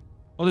up.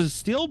 Oh, there's a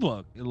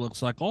Steelbook. It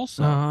looks like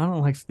also. I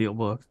don't like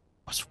Steelbooks.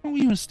 What's wrong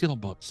with you and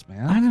Steelbooks,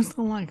 man? I just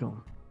don't like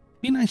them.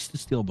 Be nice to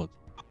Steelbooks.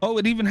 Oh,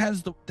 it even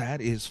has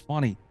that is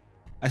funny.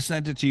 I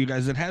sent it to you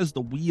guys. It has the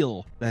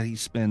wheel that he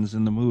spins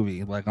in the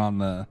movie, like on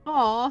the.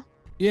 Aw.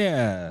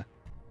 Yeah.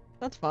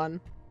 That's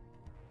fun.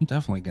 I'm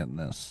definitely getting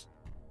this.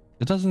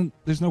 There's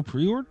no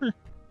pre-order?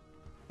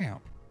 Damn.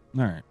 All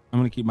right. I'm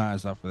going to keep my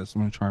eyes out for this.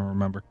 I'm going to try and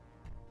remember.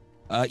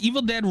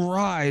 Evil Dead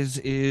Rise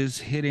is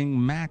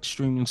hitting Max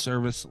streaming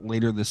service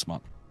later this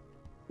month.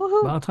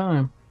 Woohoo. About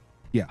time.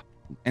 Yeah.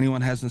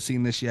 Anyone hasn't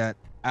seen this yet?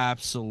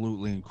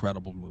 Absolutely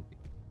incredible movie.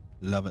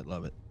 Love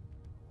it.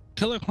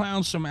 Killer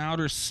Clowns from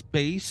Outer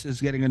Space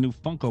is getting a new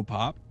Funko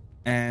Pop,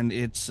 and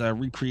it's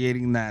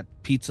recreating that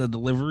pizza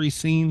delivery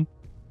scene.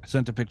 I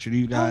sent a picture to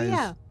you guys. Oh,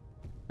 yeah.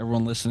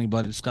 Everyone listening,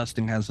 Bloody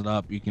Disgusting has it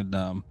up. You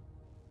can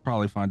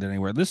probably find it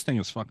anywhere. This thing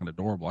is fucking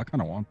adorable. I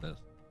kind of want this.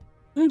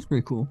 It's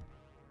pretty cool.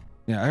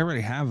 Yeah, I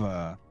already have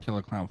a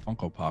Killer Clown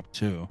Funko Pop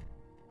too.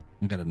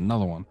 I got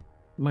another one.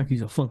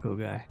 Mikey's a Funko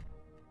guy.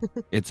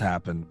 It's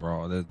happened,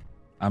 bro.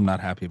 I'm not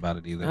happy about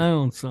it either. I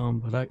own some,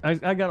 but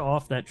I got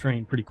off that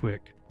train pretty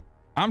quick.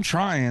 I'm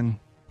trying,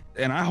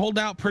 and I hold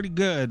out pretty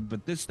good,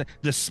 but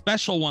the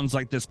special ones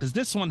like this, because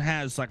this one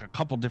has like a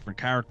couple different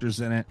characters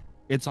in it.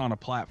 It's on a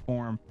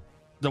platform.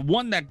 The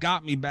one that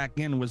got me back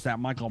in was that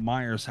Michael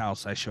Myers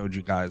house I showed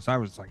you guys. I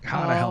was like,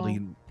 how the hell do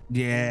you...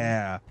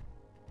 Yeah.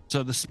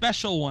 So the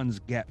special ones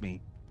get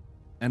me,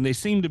 and they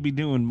seem to be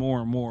doing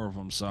more and more of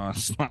them, so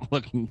it's not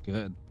looking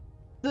good.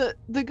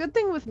 The good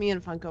thing with me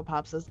and Funko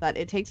Pops is that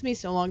it takes me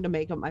so long to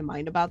make up my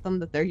mind about them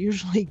that they're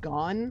usually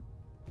gone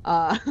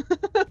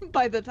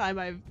by the time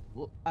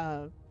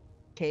I've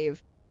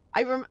cave.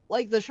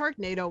 Like the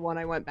Sharknado one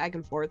I went back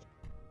and forth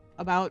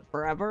about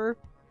forever.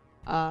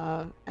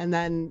 And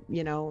then,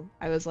 you know,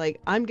 I was like,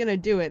 I'm gonna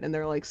do it, and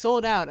they're like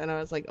sold out, and I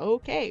was like,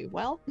 okay,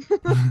 well,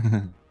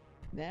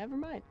 never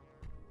mind.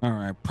 All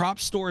right,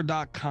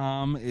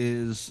 propstore.com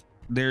is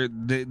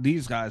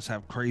these guys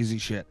have crazy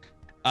shit.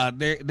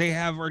 They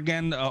have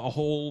again a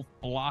whole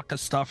block of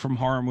stuff from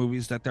horror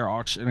movies that they're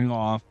auctioning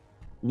off.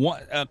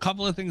 A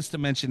couple of things to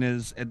mention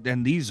is,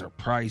 and these are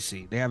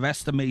pricey. They have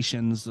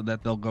estimations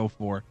that they'll go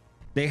for.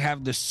 They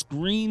have the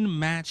screen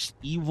matched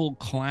evil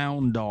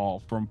clown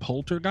doll from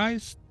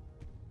Poltergeist.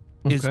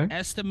 Is Okay.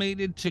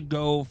 estimated to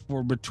go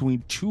for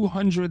between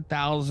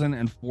 $200,000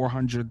 and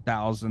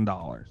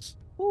 $400,000.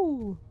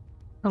 Ooh.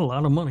 Not a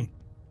lot of money.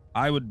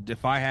 I would,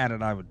 if I had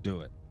it, I would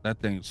do it. That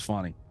thing's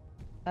funny.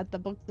 But the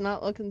book's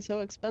not looking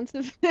so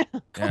expensive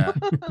now.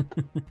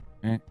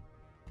 Yeah.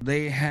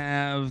 They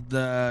have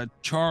the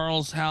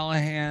Charles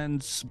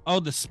Hallahan's,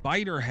 the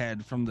spider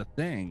head from The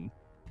Thing.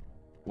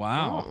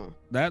 Wow. Oh.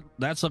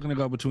 That's looking to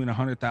go between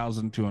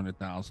 100,000 and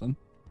 200,000.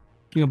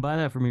 You gonna buy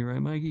that for me,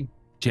 right, Mikey?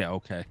 Yeah,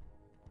 okay.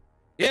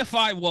 If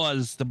I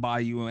was to buy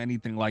you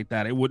anything like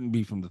that, it wouldn't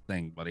be from The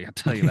Thing, buddy. I'll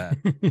tell you that.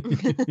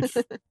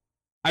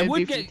 I It'd would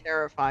be from get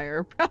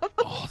Terrifier, probably.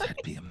 Oh,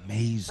 that'd be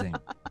amazing.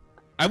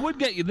 I would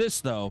get you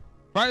this though.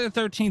 Friday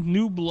the 13th,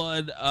 New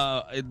Blood,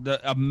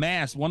 a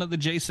mask, one of the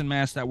Jason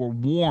masks that were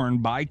worn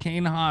by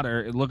Kane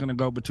Hodder, is looking to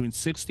go between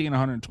 60 and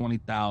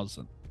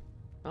 120,000.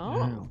 Oh.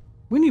 Wow.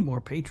 We need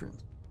more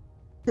patrons.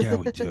 Yeah,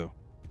 we do.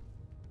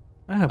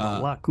 I have a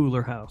lot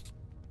cooler house.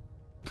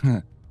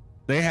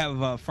 They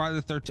have Friday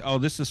the 13th. Oh,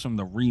 this is from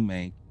the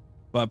remake,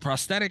 but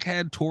prosthetic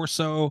head,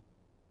 torso,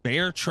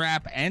 bear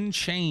trap, and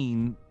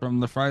chain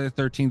from the Friday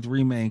the 13th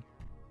remake,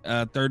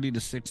 30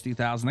 to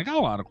 60,000. They got a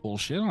lot of cool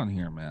shit on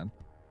here, man.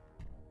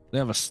 They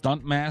have a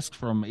stunt mask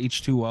from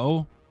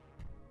H2O,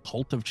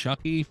 Cult of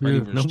Chucky, Freddy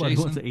Dude, vs. nobody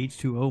Jason. wants an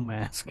H2O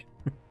mask.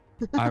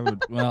 I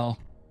would, well,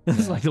 This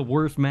is yeah. like the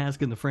worst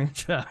mask in the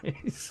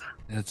franchise.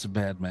 It's a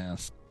bad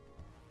mask.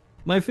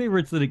 My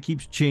favorite's that it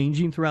keeps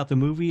changing throughout the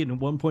movie, and at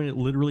one point it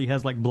literally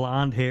has like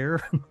blonde hair.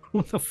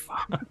 What the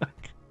fuck?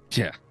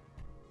 Yeah.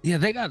 Yeah,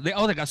 they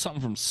got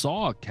something from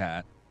Saw,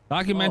 Cat.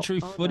 Documentary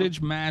no.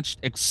 footage matched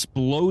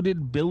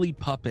exploded Billy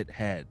puppet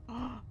head.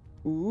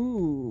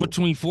 Ooh.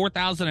 Between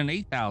 4,000 and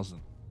 8,000.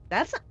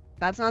 That's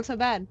not so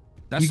bad.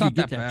 That's You not could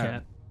get that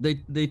bad.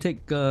 Cat.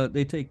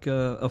 They take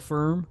a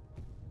firm.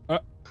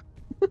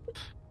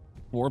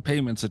 4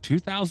 payments of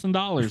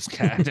 $2,000,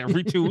 Cat,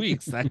 every 2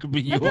 weeks. That could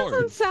be That doesn't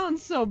yours. sound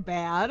so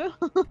bad.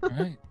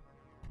 Right.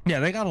 Yeah,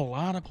 they got a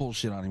lot of cool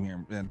shit on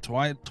here. And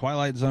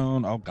Twilight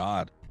Zone. Oh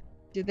God.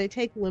 Did they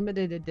take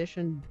limited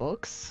edition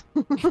books?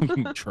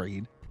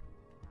 Trade.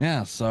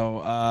 Yeah.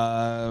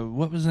 So,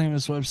 what was the name of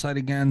this website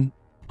again?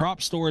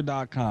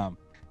 Propstore.com.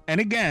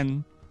 And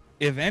again,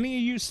 if any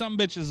of you some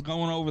bitches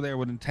going over there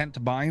with intent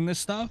to buying this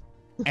stuff,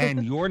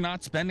 and you're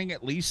not spending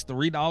at least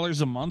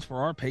 $3 a month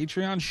for our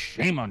Patreon,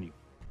 shame on you.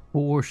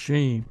 For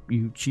shame,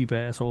 you cheap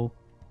asshole.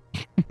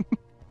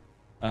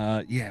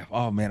 Yeah.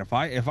 Oh man, if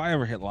I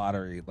ever hit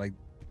lottery, like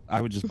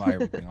I would just buy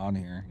everything on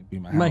here. It'd be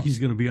my house. Mikey's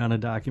gonna be on a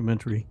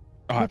documentary.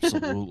 Oh,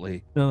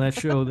 absolutely. You know, that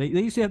show they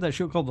used to have that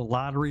show called The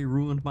Lottery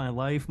Ruined My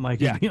Life.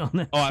 Mikey Yeah. be on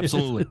that. Oh, shit.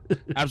 absolutely.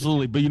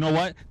 Absolutely. But you know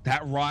what?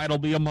 That ride will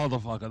be a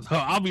motherfucker. So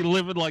I'll be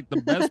living like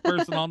the best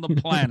person on the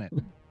planet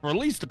for at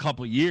least a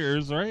couple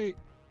years, right?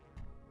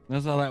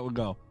 That's how that would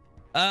go.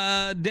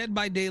 Dead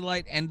by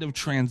Daylight, end of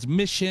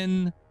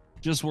transmission.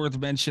 Just worth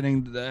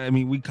mentioning. I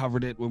mean, we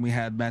covered it when we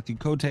had Matthew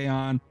Cote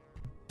on.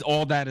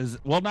 All that is,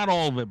 well, not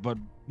all of it, but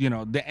you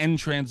know, the end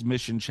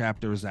transmission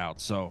chapter is out.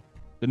 So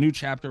the new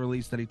chapter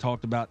release that he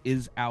talked about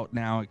is out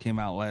now. It came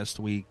out last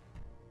week.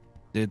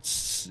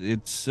 It's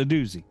a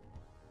doozy.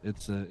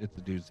 It's a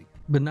doozy.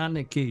 But not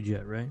Nick Cage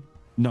yet, right?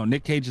 No,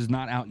 Nick Cage is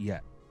not out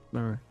yet.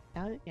 All right.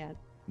 Not yet.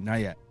 Not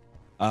yet.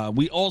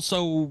 We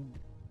also,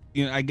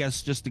 you know, I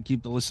guess just to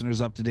keep the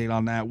listeners up to date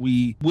on that,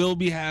 we will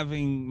be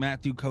having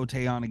Matthew Cote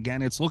on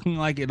again. It's looking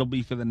like it'll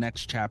be for the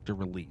next chapter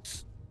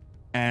release.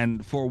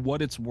 And for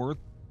what it's worth,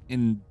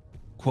 in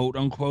quote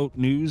unquote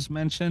news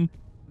mention,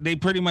 they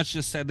pretty much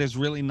just said there's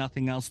really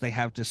nothing else they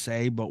have to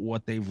say but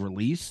what they've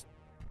released.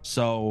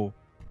 So,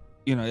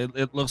 you know,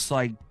 it looks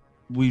like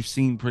we've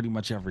seen pretty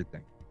much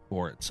everything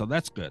for it. So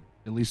that's good.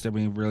 At least they're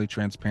being really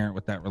transparent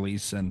with that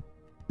release. And,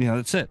 you know,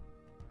 that's it.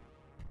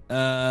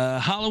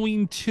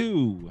 Halloween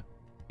 2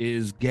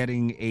 is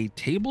getting a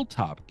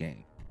tabletop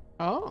game.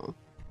 Oh.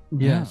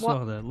 Yeah, I Yeah.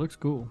 saw that. Looks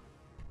cool.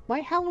 Why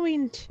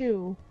Halloween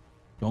 2?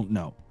 Don't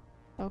know.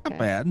 Okay. Not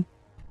bad.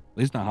 At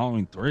least not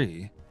Halloween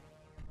 3.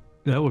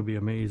 That would be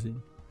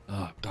amazing.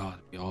 Oh God.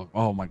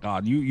 Oh my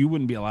God. You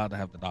wouldn't be allowed to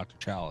have the Dr.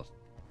 Chalice.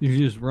 You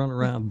just run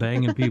around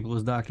banging people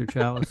as Dr.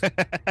 Chalice.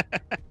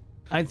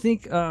 I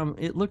think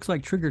it looks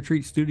like Trick or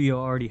Treat Studio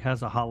already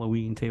has a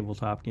Halloween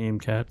tabletop game,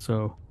 Cat.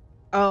 So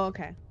Oh,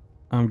 okay.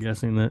 I'm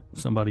guessing that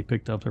somebody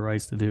picked up the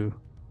rights to do.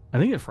 I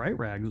think that Fright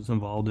Rag was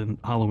involved in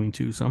Halloween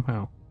 2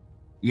 somehow.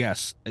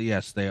 Yes,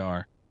 they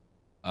are.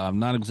 I'm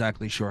not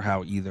exactly sure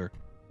how either,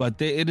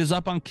 but it is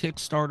up on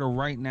Kickstarter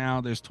right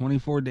now. There's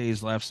 24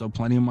 days left, so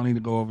plenty of money to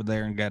go over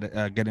there and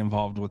get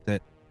involved with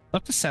it.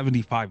 Up to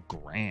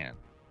 $75,000.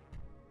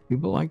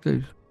 People like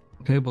those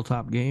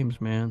tabletop games,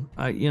 man.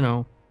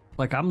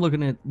 I'm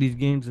looking at these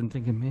games and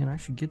thinking, man, I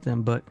should get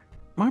them. But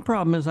my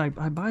problem is I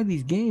buy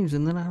these games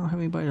and then I don't have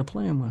anybody to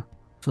play them with.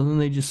 So then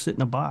they just sit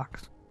in a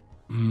box.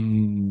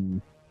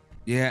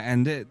 Yeah,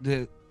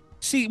 and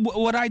see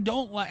what I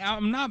don't like.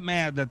 I'm not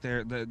mad that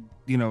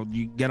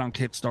you get on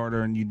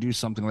Kickstarter and you do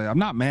something like that. I'm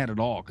not mad at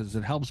all because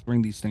it helps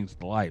bring these things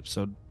to life.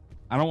 So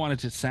I don't want it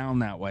to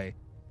sound that way,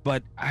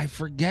 but I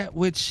forget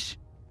which.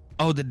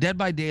 Oh, the Dead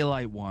by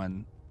Daylight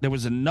one. There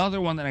was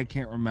another one that I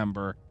can't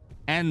remember,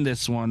 and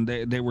this one.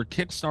 They were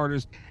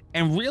Kickstarters,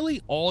 and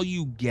really all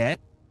you get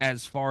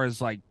as far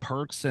as like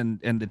perks and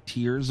the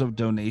tiers of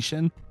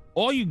donation,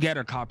 all you get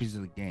are copies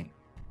of the game.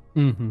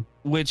 Mm-hmm.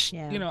 Which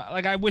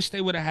like I wish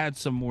they would have had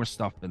some more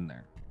stuff in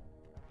there.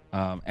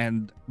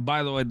 And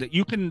by the way, that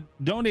you can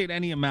donate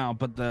any amount,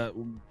 but the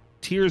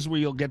tiers where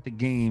you'll get the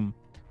game,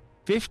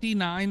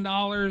 $59,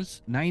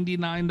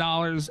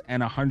 $99,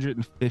 and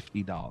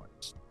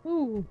 $150.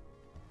 Ooh.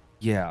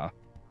 Yeah,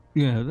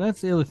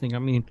 that's the other thing. I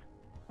mean,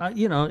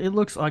 it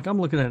looks like, I'm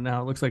looking at it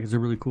now, it looks like it's a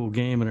really cool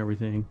game and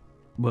everything.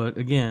 But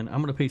again,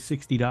 I'm going to pay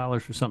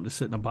 $60 for something to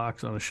sit in a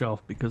box on a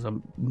shelf because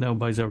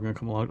nobody's ever going to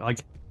come along like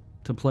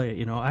to play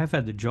it. I've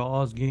had the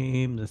Jaws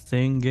game, the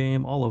Thing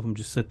game, all of them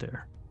just sit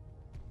there.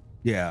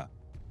 Yeah.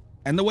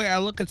 And the way I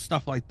look at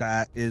stuff like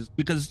that is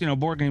because,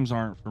 board games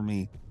aren't for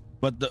me.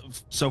 But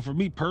so for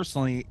me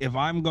personally, if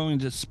I'm going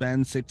to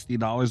spend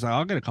 $60,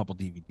 I'll get a couple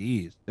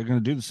DVDs. They're going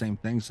to do the same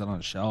thing, sit on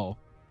a shelf.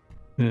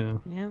 Yeah.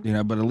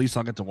 But at least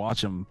I'll get to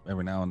watch them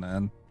every now and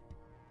then.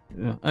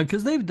 Yeah,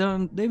 because they've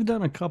done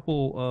a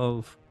couple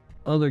of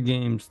other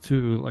games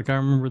too. Like I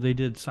remember they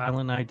did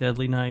Silent Night,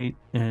 Deadly Night,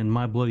 and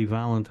My Bloody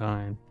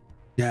Valentine.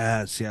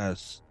 Yes.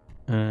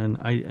 And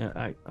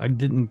I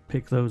didn't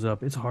pick those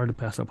up. It's hard to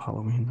pass up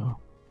Halloween though.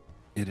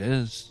 It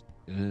is.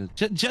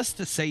 Just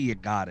to say you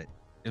got it,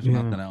 if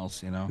nothing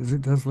else, Because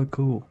it does look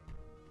cool.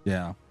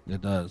 Yeah,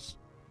 it does.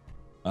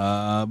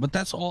 But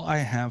that's all I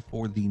have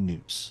for the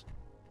news.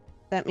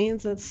 That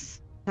means it's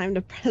time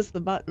to press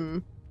the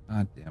button.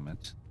 God damn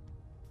it.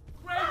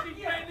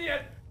 Crazy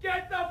idiot!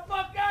 Get the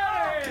fuck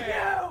out of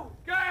here! You!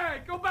 Go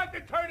ahead, go back to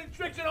turning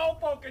tricks and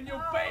old folk and you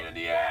pain in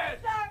the ass!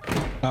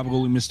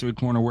 Gabagool Mystery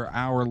Corner, where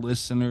our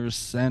listeners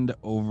send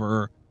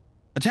over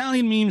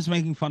Italian memes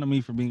making fun of me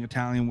for being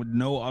Italian with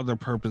no other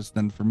purpose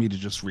than for me to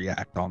just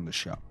react on the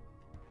show.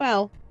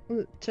 Well,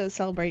 to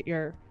celebrate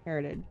your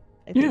heritage.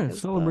 I think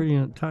celebrating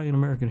Italian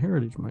American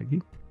heritage,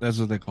 Mikey. That's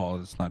what they call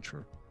it. It's not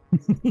true.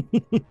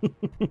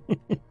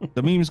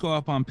 The memes go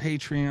up on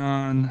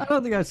Patreon. I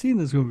don't think I've seen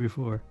this one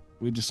before.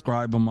 We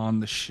describe them on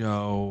the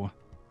show.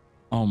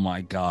 Oh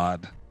my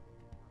God.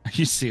 Are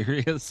you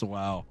serious?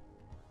 Wow.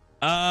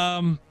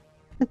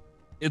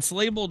 It's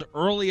labeled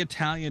Early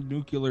Italian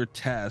Nuclear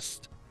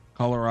Test,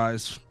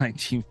 colorized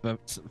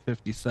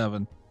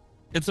 1957.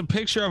 It's a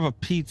picture of a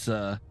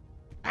pizza.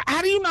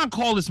 How do you not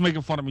call this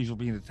making fun of me for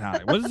being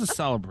Italian? What is this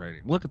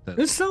celebrating? Look at this.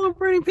 It's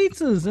celebrating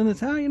pizzas and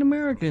Italian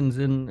Americans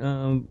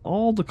and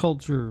all the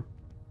culture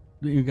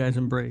that you guys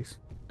embrace.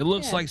 It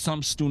looks like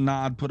some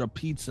stunad put a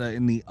pizza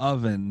in the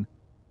oven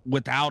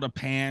without a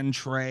pan,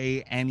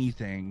 tray,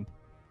 anything,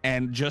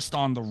 and just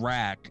on the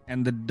rack.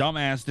 And the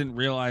dumbass didn't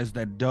realize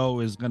that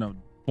dough is going to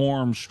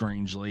form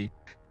strangely.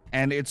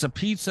 And it's a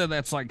pizza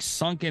that's like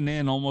sunken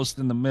in almost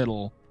in the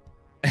middle.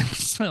 And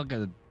it's like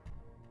a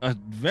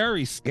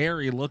very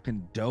scary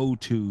looking dough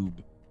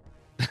tube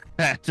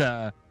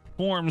that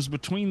forms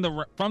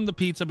from the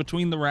pizza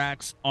between the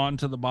racks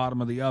onto the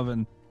bottom of the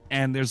oven.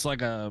 And there's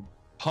like a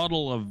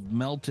puddle of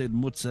melted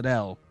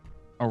mozzarella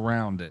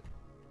around it.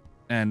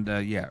 And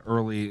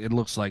it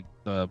looks like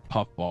the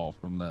puffball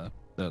from the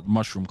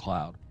mushroom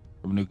cloud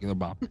from a nuclear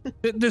bomb.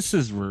 This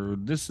is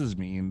rude. This is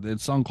mean.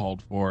 It's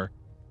uncalled for.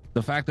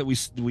 The fact that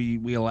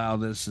we allow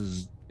this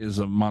is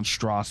a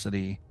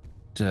monstrosity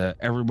to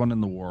everyone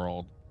in the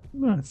world.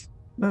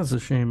 That's a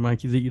shame,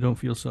 Mikey, that you don't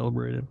feel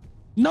celebrated.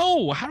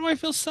 No, how do I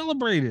feel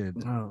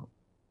celebrated? Oh,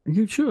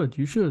 you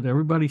should.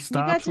 Everybody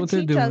stops what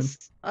they're doing. You got to teach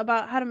us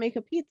about how to make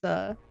a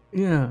pizza.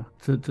 Yeah,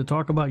 to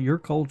talk about your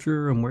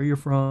culture and where you're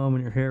from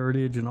and your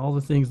heritage and all the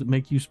things that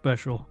make you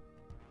special.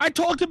 I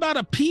talked about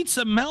a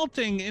pizza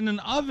melting in an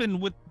oven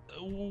with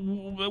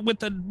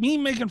the me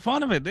making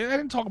fun of it. I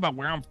didn't talk about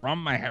where I'm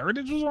from, my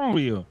heritage. What's wrong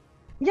with you?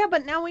 Yeah,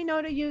 but now we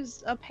know to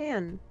use a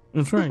pan.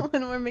 That's right.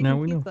 When we're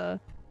making pizza. Know.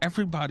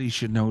 Everybody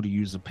should know to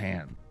use a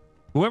pan.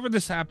 Whoever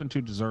this happened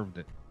to deserved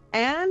it.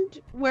 And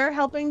we're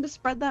helping to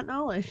spread that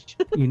knowledge.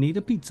 You need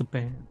a pizza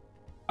pan.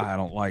 I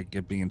don't like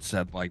it being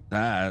said like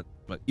that,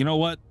 but you know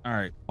what? All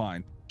right,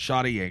 fine.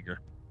 Shot of Jaeger.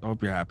 I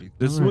hope you're happy.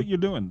 This is what you're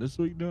doing. This is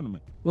what you're doing to me.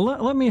 Well,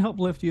 let me help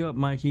lift you up,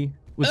 Mikey,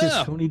 with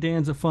this Tony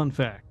Danza fun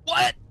fact.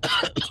 What?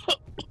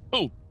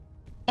 Oh,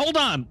 hold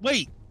on.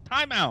 Wait.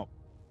 Time out.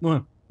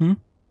 What?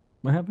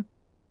 What happened?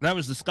 That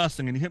was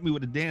disgusting, and you hit me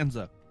with a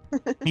Danza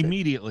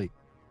immediately.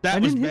 I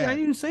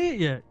didn't say it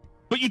yet.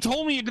 But you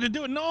told me you're going to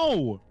do it.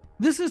 No.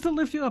 This is to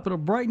lift you up. It'll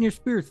brighten your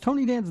spirits.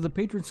 Tony Danza, the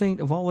patron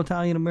saint of all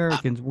Italian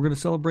Americans. We're going to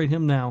celebrate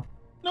him now.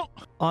 No.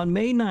 On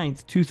May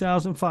 9th,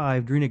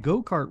 2005, during a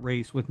go-kart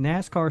race with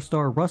NASCAR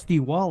star Rusty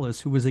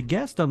Wallace, who was a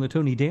guest on the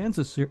Tony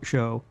Danza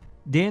show,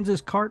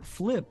 Danza's kart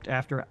flipped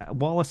after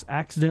Wallace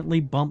accidentally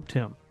bumped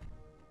him.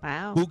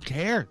 Wow. Who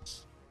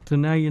cares? So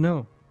now you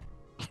know.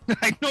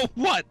 I know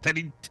what? That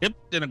he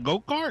tipped in a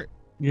go-kart?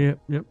 Yep.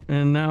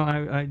 And now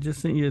I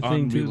just sent you a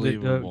thing, too,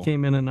 that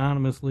came in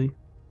anonymously.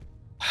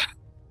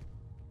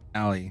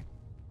 Allie,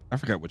 I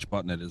forgot which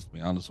button it is, to be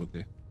honest with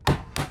you.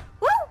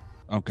 Woo!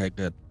 Okay,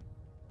 good.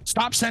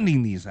 Stop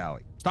sending these,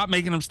 Allie. Stop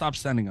making them. Stop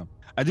sending them.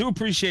 I do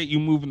appreciate you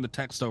moving the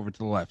text over to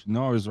the left. You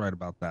know I was right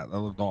about that. That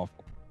looked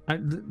awful.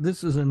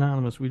 This is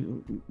anonymous. We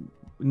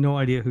no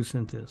idea who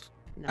sent this.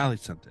 No. Allie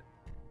sent it.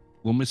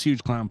 Well, Miss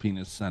Huge Clown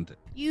Penis sent it.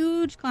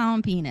 Huge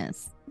clown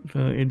penis.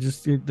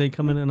 They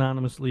come in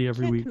anonymously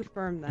every Can't week,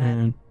 confirm that.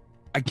 and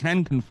I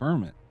can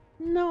confirm it.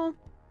 No.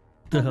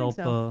 to Don't think help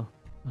so.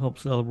 help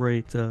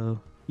celebrate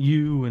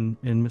you and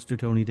Mr.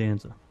 Tony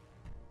Danza.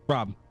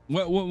 Rob,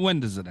 when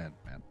does it end,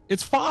 man?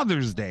 It's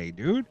Father's Day,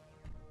 dude.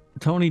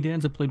 Tony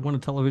Danza played one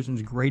of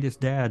television's greatest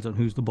dads on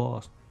Who's the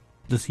Boss.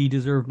 Does he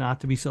deserve not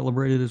to be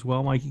celebrated as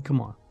well, Mikey? Come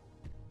on.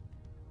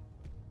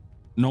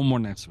 No more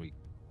next week.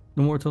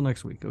 No more till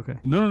next week. Okay.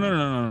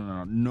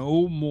 No.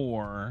 No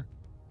more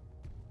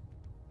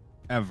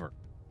ever.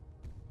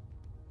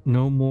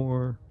 No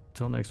more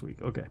till next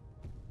week. Okay.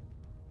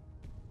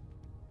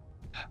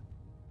 I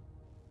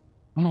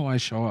don't know why I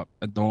show up.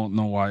 I don't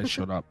know why I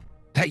showed up.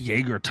 That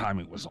Jaeger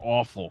timing was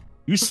awful.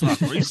 You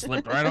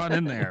slipped right on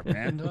in there,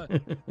 man.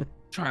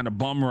 Trying to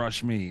bum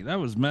rush me. That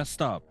was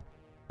messed up.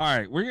 All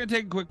right, we're going to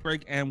take a quick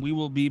break, and we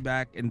will be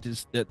back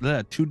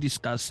to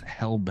discuss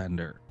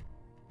Hellbender.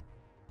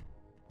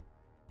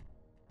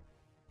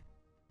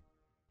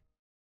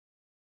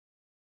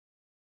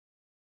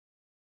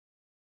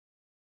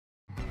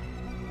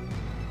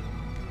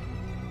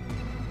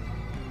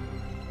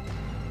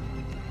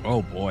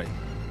 Oh, boy.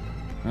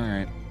 All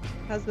right.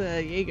 How's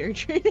the Jaeger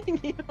treating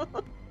you?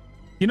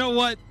 You know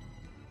what?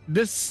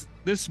 This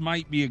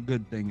might be a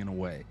good thing in a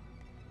way.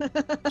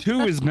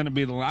 2 is going to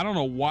be I don't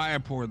know why I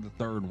poured the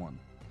third one,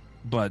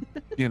 but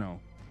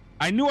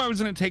I knew I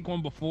was going to take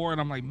one before,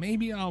 and I'm like,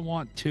 maybe I'll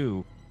want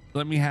 2.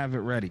 Let me have it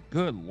ready.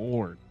 Good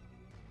Lord.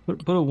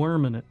 Put a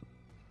worm in it.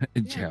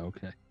 Yeah,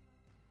 okay.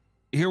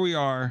 Here we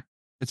are.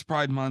 It's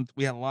Pride Month.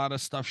 We had a lot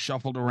of stuff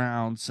shuffled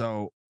around,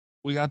 so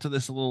we got to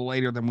this a little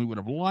later than we would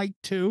have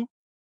liked to.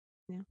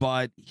 Yeah.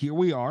 But here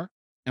we are,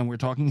 and we're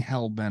talking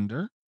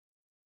Hellbender.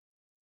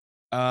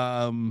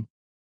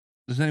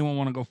 Does anyone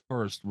want to go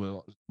first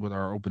with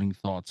our opening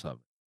thoughts of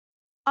it?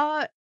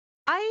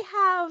 I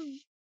have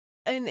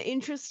an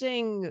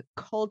interesting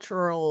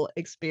cultural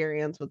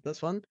experience with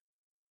this one.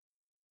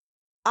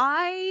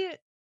 I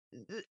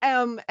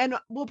and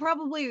we'll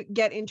probably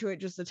get into it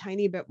just a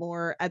tiny bit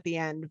more at the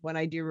end when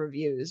I do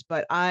reviews,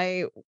 but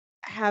I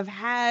have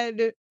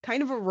had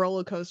kind of a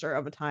roller coaster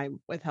of a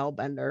time with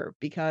Hellbender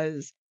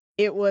because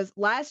it was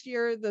last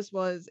year.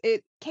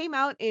 It came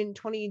out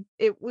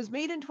it was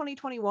made in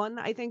 2021,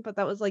 I think, but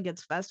that was like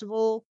its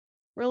festival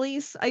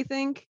release, I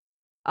think.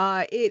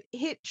 It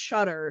hit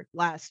Shudder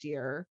last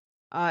year.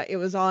 It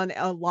was on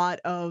a lot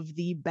of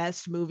the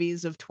best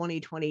movies of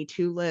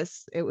 2022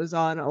 lists. It was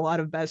on a lot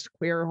of best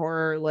queer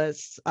horror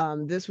lists.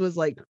 This was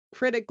like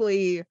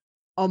critically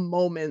a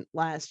moment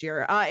last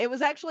year. It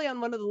was actually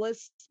on one of the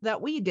lists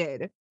that we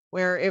did,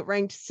 where it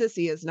ranked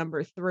Sissy as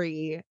number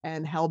 3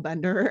 and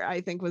Hellbender,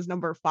 I think, was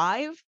number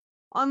 5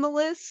 on the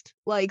list.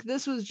 Like,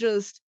 this was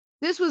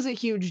a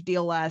huge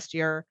deal last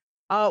year.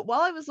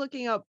 While I was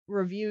looking up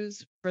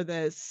reviews for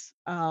this,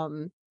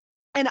 and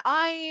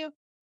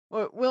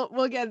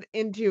we'll get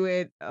into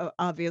it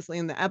obviously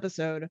in the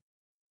episode.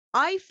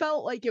 I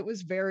felt like it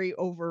was very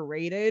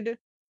overrated.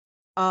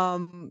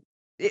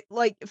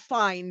 Like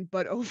fine,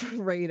 but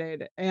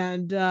overrated,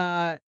 and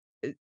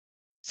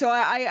so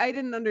I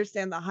didn't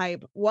understand the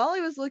hype. While I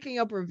was looking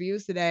up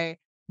reviews today,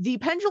 the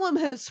pendulum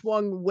has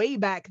swung way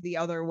back the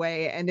other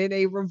way, and in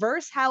a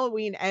reverse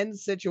Halloween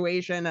Ends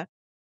situation,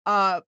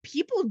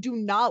 people do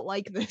not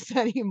like this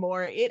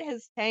anymore. It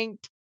has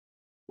tanked.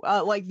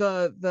 Like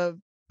the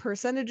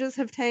percentages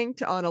have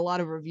tanked on a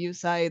lot of review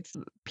sites.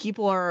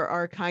 People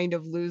are kind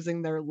of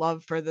losing their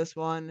love for this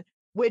one,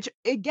 which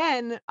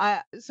again,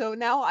 so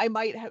now I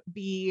might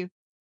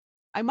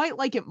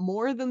like it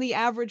more than the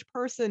average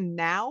person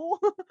now.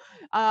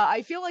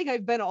 I feel like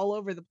I've been all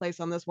over the place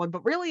on this one,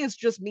 but really it's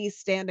just me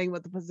standing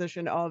with the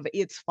position of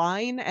it's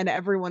fine, and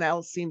everyone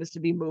else seems to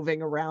be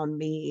moving around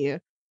me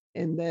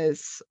in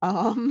this.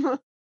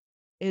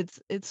 It's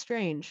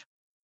strange.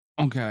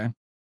 Okay.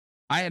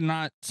 I had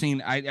not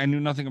seen, I knew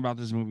nothing about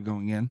this movie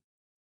going in.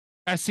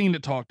 I seen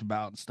it talked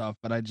about and stuff,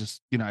 but I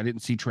just, I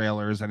didn't see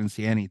trailers. I didn't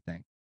see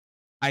anything.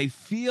 I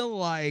feel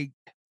like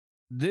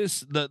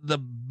the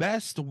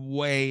best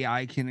way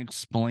I can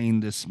explain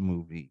this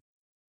movie,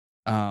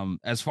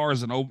 as far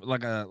as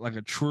like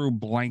a true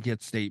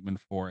blanket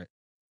statement for it,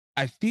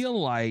 I feel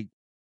like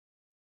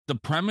the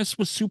premise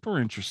was super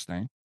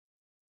interesting.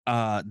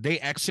 They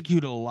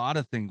executed a lot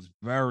of things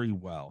very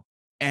well.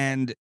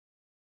 And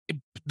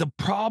the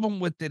problem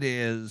with it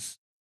is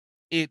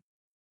it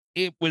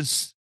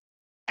was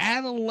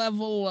at a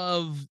level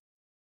of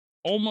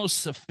almost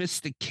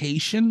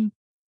sophistication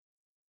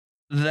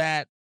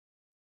that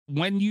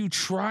when you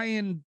try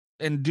and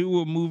do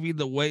a movie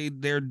the way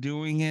they're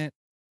doing it,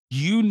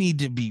 you need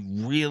to be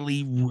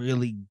really,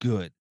 really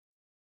good.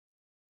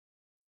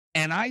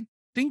 And I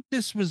think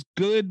this was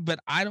good, but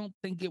I don't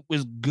think it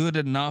was good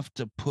enough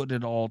to put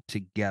it all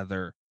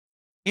together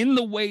in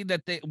the way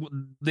that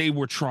they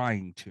were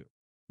trying to.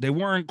 They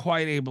weren't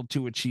quite able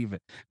to achieve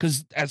it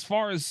because as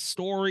far as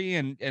story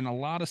and a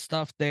lot of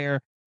stuff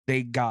there,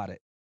 they got it,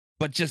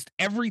 but just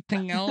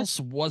everything else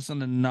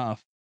wasn't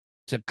enough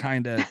to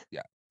kind of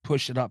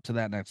push it up to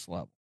that next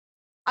level.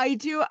 I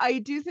do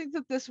think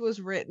that this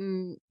was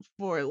written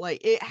for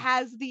like it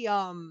has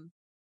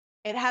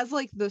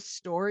like the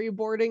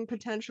storyboarding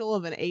potential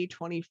of an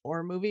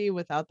A24 movie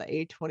without the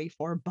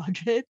A24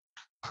 budget.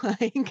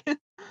 Like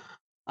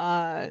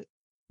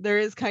there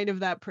is kind of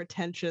that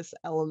pretentious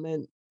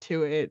element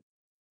to it.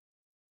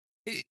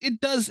 It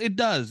does. It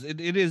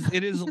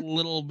is a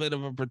little bit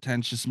of a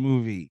pretentious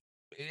movie.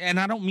 And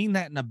I don't mean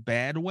that in a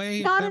bad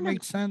way, Not if that in a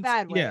makes sense.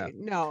 bad way, Yeah.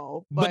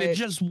 no, But it but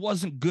just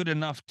wasn't good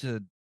enough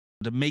to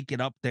make it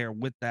up there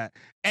with that.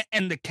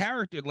 And the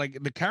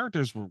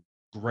characters were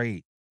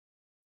great.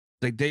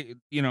 Like they,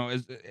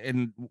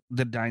 and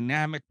the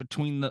dynamic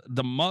between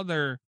the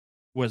mother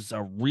was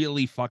a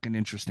really fucking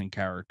interesting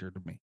character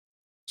to me.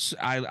 So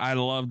I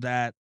love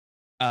that.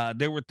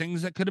 There were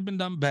things that could have been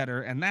done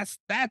better, and that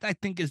I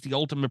think is the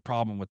ultimate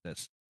problem with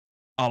this.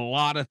 A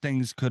lot of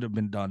things could have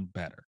been done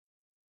better.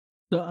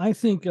 So I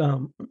think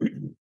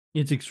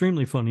it's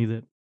extremely funny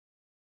that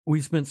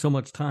we spent so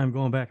much time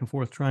going back and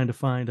forth trying to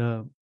find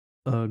a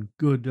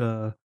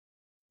good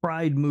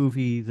Pride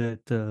movie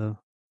that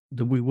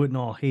we wouldn't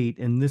all hate,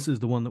 and this is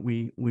the one that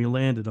we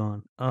landed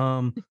on.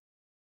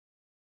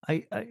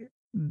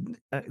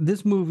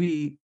 This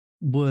movie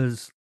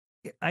was.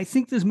 I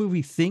think this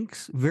movie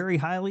thinks very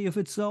highly of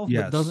itself, but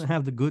Yes. doesn't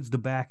have the goods to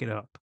back it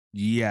up.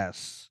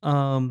 Yes.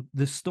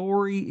 The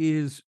story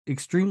is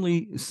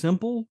extremely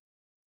simple,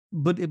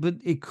 but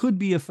it could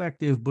be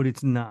effective, but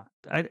it's not.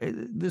 I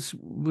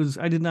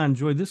did not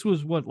enjoy. This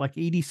was what, like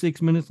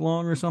 86 minutes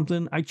long or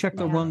something. I checked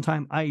the Yeah.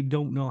 runtime. I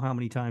don't know how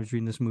many times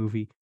during this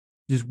movie,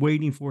 just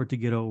waiting for it to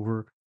get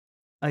over.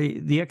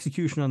 The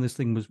execution on this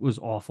thing was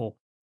awful.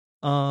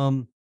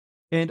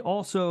 And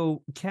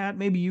also, Kat,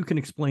 maybe you can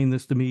explain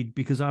this to me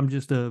because I'm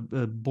just a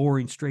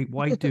boring straight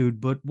white dude.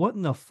 But what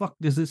in the fuck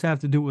does this have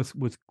to do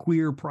with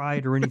queer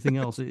pride or anything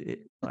else?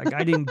 Like,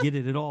 I didn't get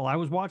it at all. I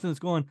was watching this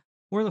going,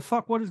 where the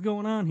fuck? What is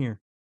going on here?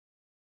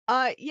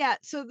 Yeah,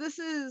 so this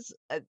is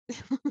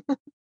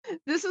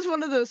this is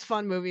one of those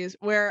fun movies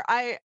where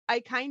I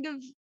kind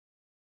of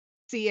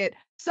see it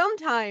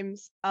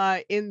sometimes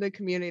in the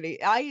community.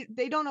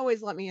 They don't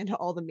always let me into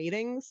all the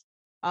meetings.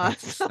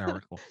 That's So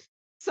hysterical.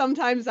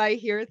 sometimes I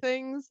hear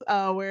things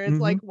where it's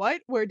like,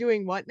 what? We're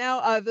doing what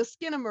now? The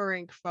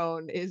Skinamarink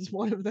phone is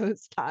one of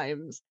those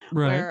times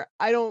Right. where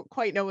I don't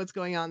quite know what's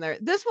going on there.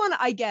 This one,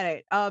 I get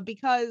it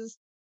because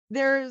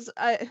there's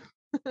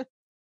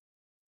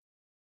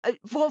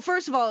well,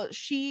 first of all,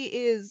 she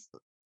is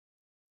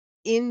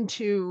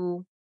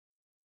into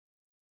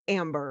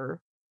Amber.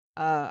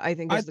 I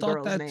think I is the thought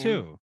girl's that name.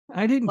 too.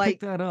 I didn't Like,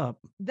 pick that up.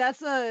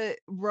 That's a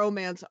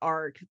romance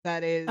arc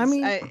that is I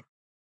mean,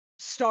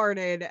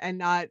 started and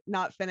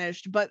not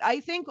finished. But I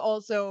think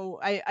also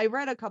I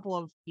read a couple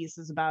of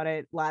pieces about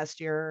it last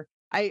year.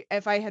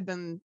 If I had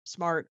been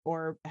smart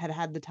or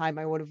had the time,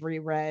 I would have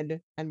reread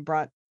and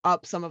brought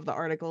up some of the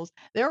articles.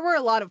 There were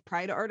a lot of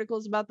Pride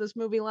articles about this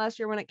movie last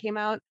year when it came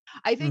out.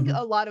 I think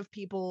a lot of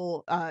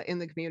people in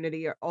the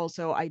community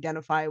also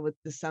identify with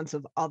the sense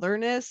of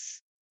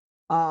otherness.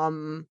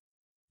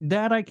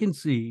 that I can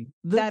see.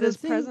 That The is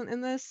thing, present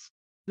in this.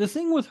 the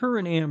thing with her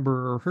and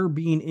Amber, or her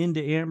being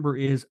into Amber,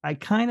 is I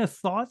kind of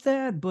thought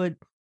that, but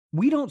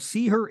we don't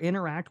see her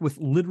interact with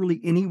literally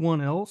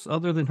anyone else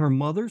other than her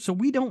mother, so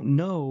we don't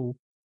know.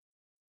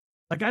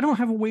 Like, I don't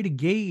have a way to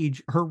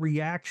gauge her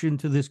reaction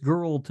to this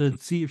girl to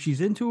see if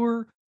she's into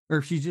her or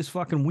if she's just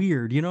fucking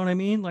weird. You know what I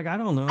mean? Like, I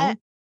don't know.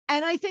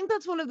 And I think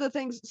that's one of the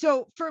things.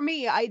 So for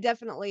me, I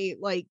definitely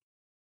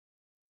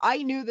I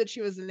knew that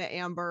she was into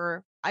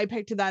Amber. I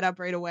picked that up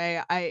right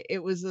away.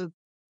 It was a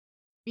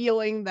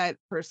feeling that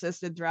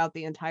persisted throughout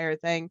the entire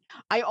thing.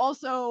 I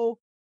also,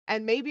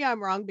 and maybe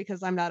I'm wrong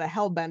because I'm not a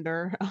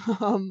hellbender,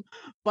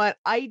 but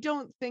I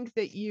don't think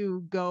that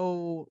you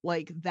go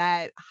like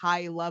that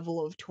high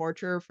level of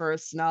torture for a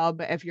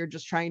snub if you're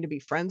just trying to be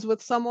friends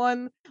with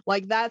someone.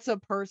 Like, that's a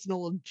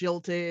personal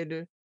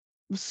jilted,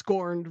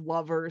 scorned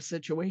lover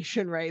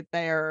situation right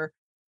there.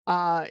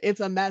 It's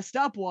a messed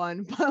up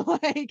one, but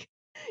like,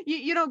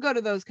 you don't go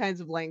to those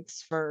kinds of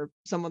lengths for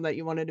someone that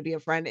you wanted to be a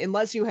friend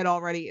unless you had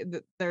already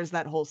there's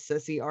that whole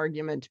sissy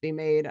argument to be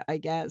made, I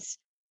guess.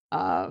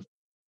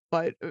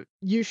 But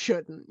you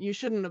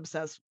shouldn't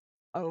obsess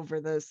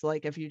over this,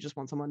 like, if you just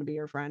want someone to be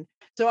your friend.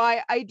 So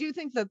I do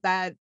think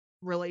that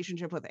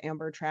relationship with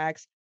Amber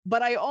tracks,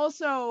 but I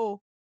also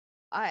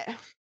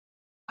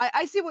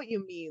I see what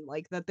you mean,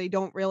 like that they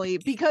don't really,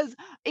 because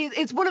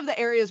it's one of the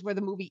areas where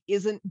the movie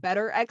isn't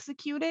better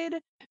executed.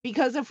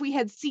 Because if we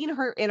had seen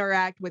her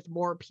interact with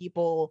more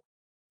people,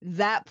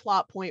 that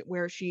plot point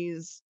where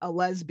she's a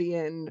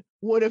lesbian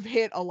would have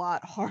hit a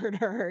lot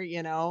harder,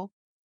 you know?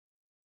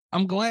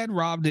 I'm glad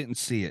Rob didn't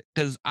see it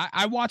because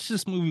I watched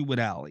this movie with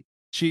Allie.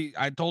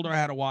 I told her I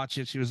had to watch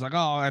it. She was like, "Oh,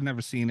 I've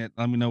never seen it.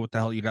 Let me know what the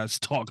hell you guys are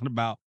talking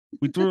about."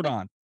 We threw it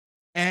on,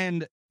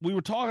 and we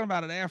were talking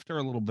about it after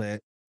a little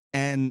bit.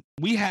 And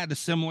we had a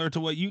similar to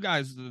what you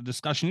guys, the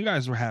discussion you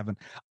guys were having.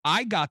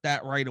 I got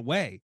that right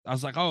away. I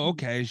was like, oh,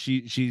 okay,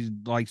 she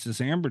likes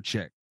this Amber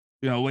chick.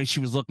 You know, the way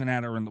she was looking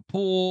at her in the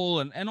pool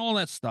and all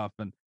that stuff.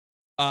 And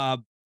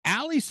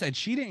Allie said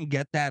she didn't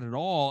get that at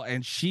all,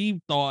 and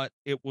she thought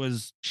it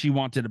was she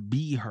wanted to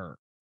be her,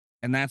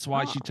 and that's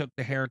why she took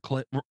the hair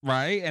clip,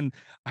 right? And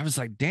I was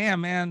like,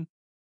 damn, man,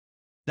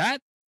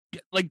 that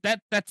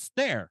that's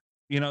there,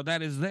 you know,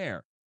 that is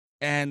there.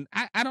 And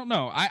I don't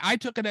know. I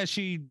took it as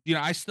she, you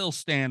know, I still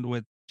stand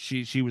with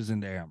she was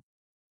into him.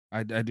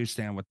 I do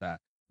stand with that.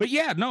 But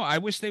yeah, no, I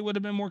wish they would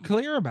have been more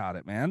clear about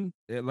it, man.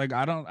 Like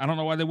I don't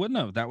know why they wouldn't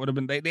have. That would have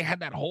been they had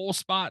that whole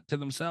spot to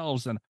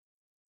themselves, and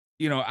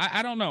you know,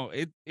 I don't know.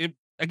 It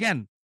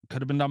again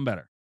could have been done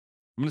better.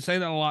 I'm gonna say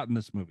that a lot in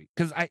this movie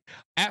because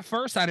at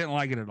first I didn't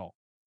like it at all,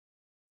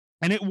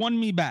 and it won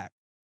me back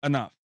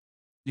enough,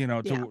 you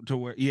know, to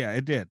where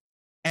it did.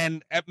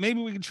 And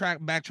maybe we can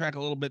backtrack a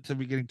little bit to the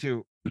beginning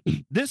too.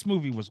 This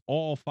movie was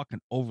all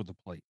fucking over the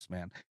place,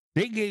 man.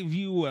 They gave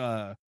you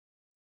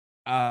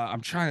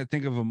I'm trying to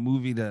think of a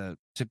movie to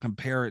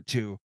compare it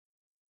to.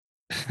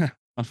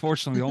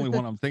 Unfortunately, the only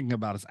one I'm thinking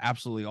about is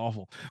absolutely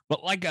awful.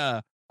 But like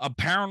a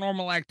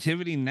Paranormal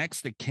Activity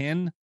next to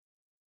Kin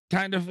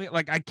kind of,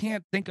 like I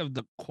can't think of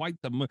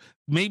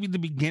maybe the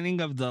beginning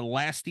of the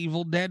last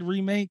Evil Dead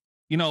remake.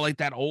 You know, like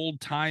that old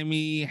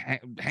timey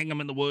hang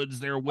them in the woods.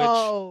 They're a witch.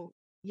 Oh,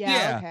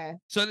 yeah. Okay.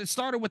 So it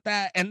started with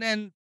that, and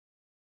then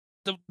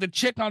the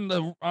chick on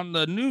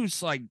the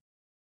noose like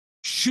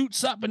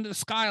shoots up into the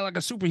sky like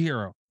a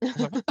superhero. I was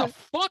like, what the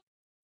fuck?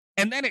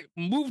 And then it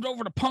moved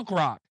over to punk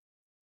rock,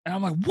 and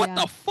I'm like, what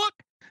the fuck?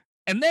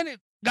 And then it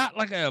got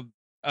like a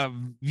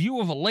view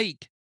of a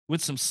lake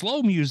with some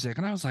slow music,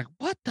 and I was like,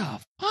 what the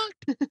fuck?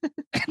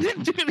 And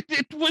then, dude,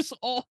 it was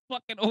all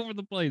fucking over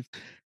the place,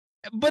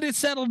 but it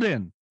settled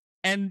in,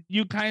 and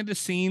you kind of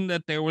seen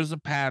that there was a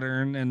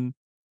pattern, and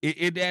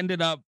it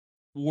ended up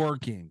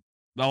working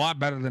a lot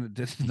better than it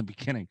did in the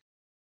beginning.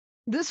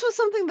 This was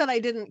something that I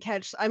didn't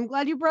catch. I'm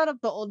glad you brought up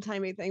the old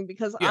timey thing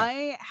because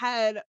I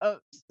had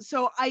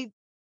so I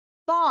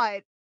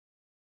thought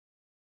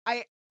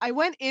I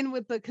went in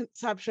with the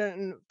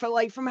conception for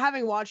like from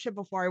having watched it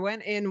before. I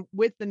went in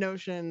with the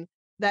notion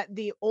that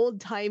the old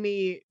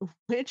timey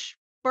witch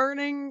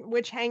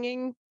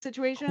hanging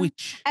situation,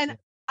 and and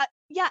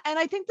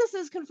I think this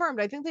is confirmed.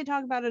 I think they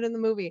talk about it in the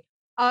movie.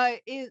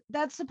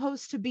 That's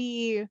supposed to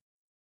be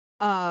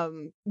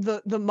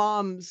the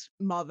mom's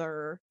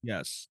mother,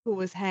 yes, who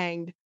was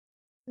hanged.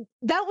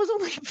 That was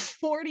only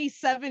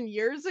 47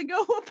 years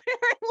ago,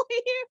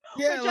 apparently,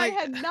 which I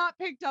had not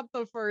picked up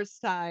the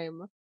first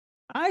time.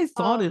 I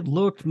thought it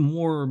looked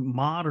more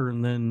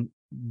modern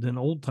than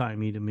old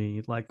timey to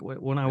me. Like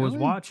when I was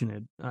watching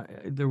it,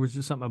 there was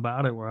just something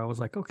about it where I was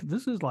like, okay,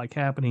 this is like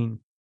happening,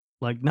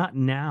 like not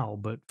now,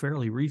 but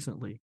fairly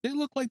recently. They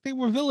look like they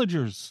were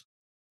villagers.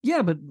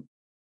 Yeah, but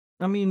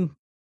I mean,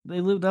 they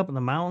lived up in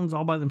the mountains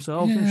all by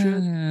themselves and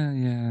shit.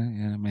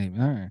 Yeah, maybe.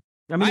 All right.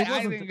 I mean,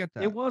 I didn't get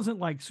that. It wasn't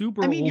like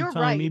super old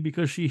timey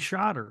because she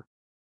shot her.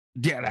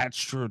 Yeah, that's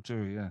true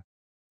too.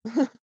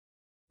 Yeah.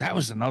 That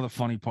was another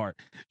funny part.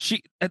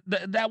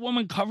 That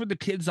woman covered the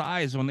kid's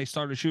eyes when they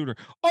started to shoot her.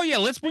 Oh yeah,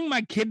 let's bring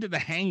my kid to the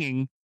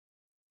hanging.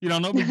 You know,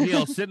 no big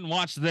deal. Sit and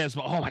watch this.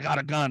 But oh, I got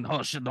a gun.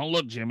 Oh shit, don't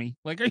look, Jimmy.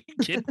 Like, are you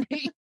kidding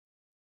me?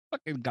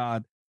 Fucking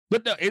God.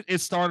 But no,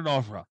 it started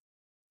off rough.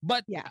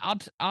 But yeah,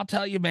 I'll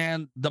tell you,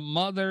 man, the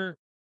mother,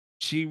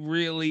 she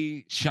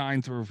really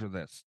shined through for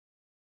this.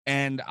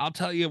 And I'll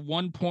tell you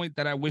one point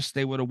that I wish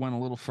they would have went a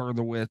little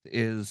further with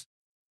is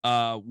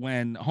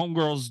when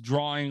homegirl's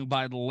drawing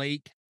by the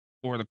lake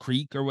or the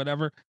creek or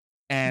whatever,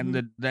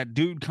 and that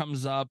dude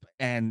comes up,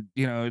 and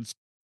you know, it's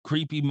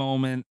creepy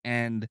moment,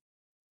 and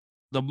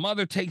the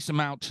mother takes him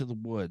out to the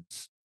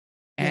woods.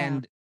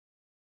 And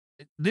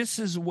this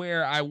is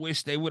where I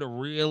wish they would have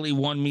really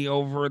won me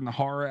over in the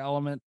horror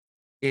element.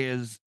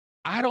 Is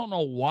I don't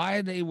know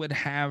why they would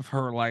have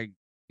her, like,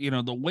 you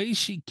know, the way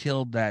she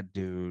killed that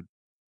dude,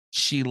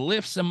 she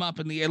lifts him up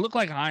in the air. It looked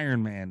like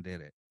Iron Man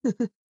did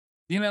it.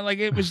 You know, like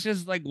it was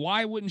just like,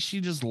 why wouldn't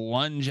she just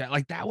lunge at,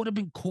 like, that would have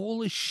been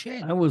cool as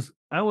shit. I was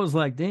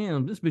like,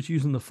 damn, this bitch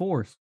using the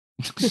force.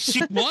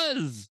 She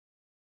was.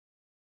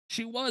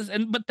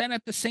 But then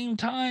at the same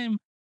time,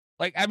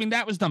 like, I mean,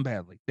 that was done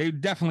badly. They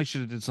definitely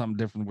should have did something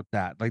different with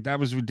that. Like, that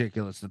was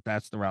ridiculous that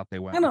that's the route they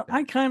went.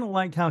 I kind of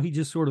liked how he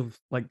just sort of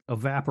like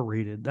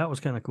evaporated. That was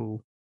kind of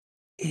cool.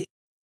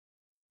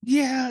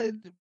 Yeah,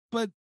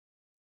 but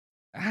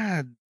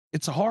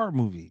it's a horror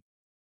movie.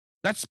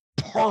 That's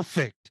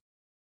perfect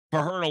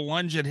for her to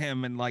lunge at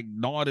him and like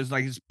gnaw his,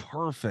 like, it's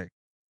perfect.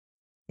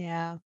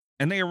 Yeah.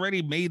 And they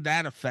already made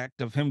that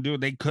effect of him doing.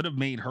 They could have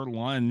made her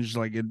lunge.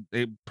 Like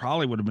it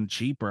probably would have been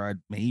cheaper.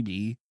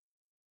 Maybe,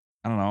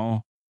 I don't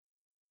know.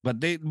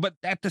 But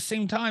at the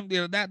same time,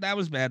 you know, that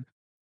was bad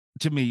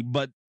to me.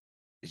 But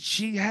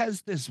she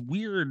has this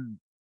weird,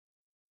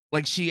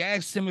 like, she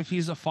asked him if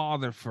he's a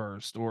father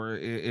first or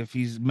if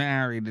he's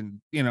married, and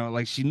you know,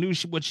 like, she knew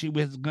what she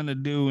was gonna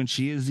do, and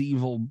she is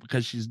evil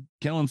because she's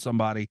killing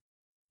somebody.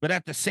 but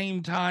at the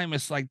same time,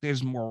 it's like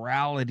there's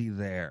morality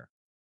there.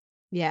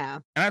 Yeah.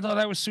 And I thought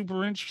that was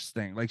super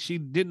interesting. Like she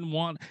didn't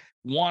want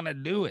to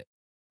do it.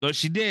 But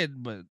she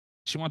did, but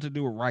she wanted to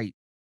do it right.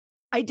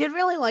 I did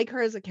really like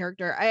her as a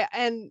character.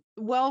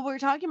 We're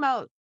talking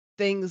about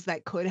things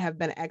that could have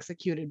been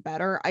executed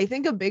better. I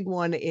think a big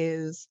one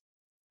is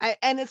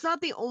and it's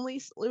not the only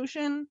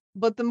solution,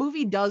 but the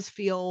movie does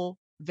feel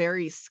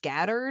very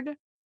scattered.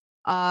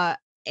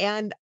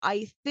 And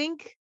I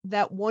think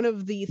that one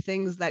of the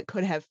things that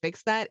could have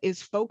fixed that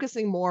is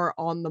focusing more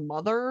on the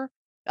mother.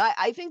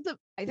 I think the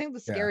Yeah.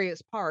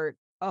 scariest part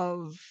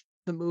of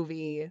the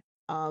movie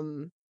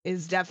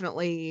is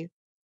definitely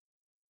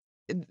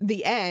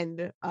the end.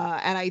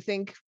 And I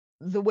think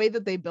the way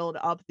that they build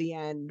up the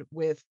end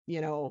with,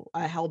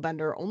 a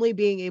Hellbender only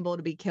being able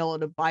to be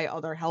killed by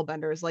other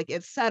Hellbenders, like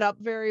it's set up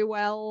very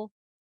well.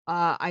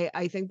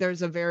 I think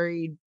there's a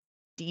very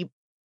deep,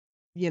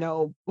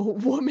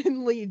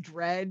 womanly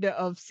dread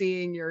of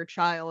seeing your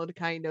child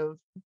kind of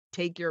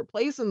take your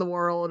place in the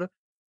world.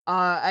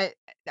 I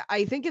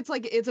think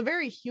it's a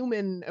very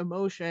human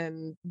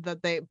emotion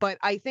but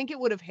I think it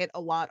would have hit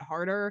a lot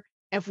harder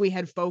if we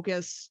had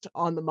focused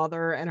on the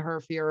mother and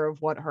her fear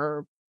of what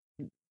her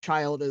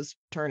child is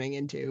turning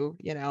into.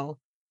 Yeah.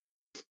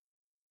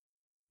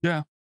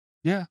 Yeah.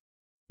 Yeah.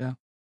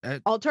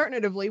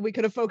 Alternatively, we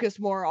could have focused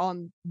more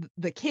on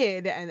the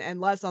kid and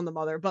less on the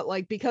mother, but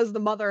like because the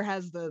mother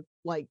has the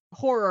like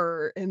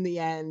horror in the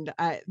end,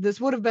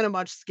 this would have been a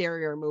much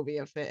scarier movie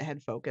if it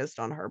had focused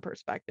on her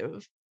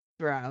perspective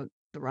throughout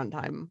the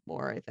runtime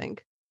more, I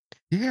think.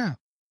 Yeah.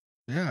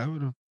 Yeah, I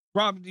would have.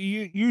 Rob,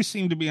 you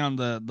seem to be on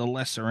the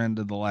lesser end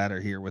of the ladder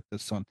here with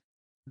this one.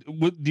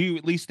 Do you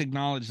at least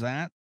acknowledge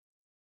that?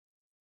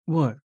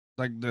 What?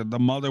 Like the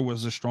mother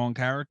was a strong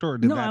character, or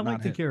did No, that I not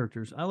like the hit?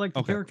 characters. I like the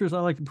Okay. characters. I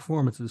like the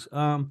performances.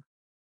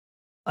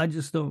 I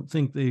just don't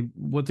think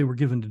what they were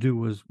given to do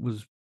was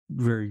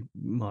very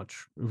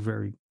much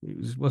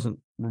it wasn't.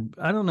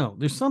 I don't know.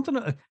 There's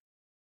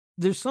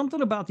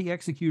something about the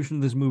execution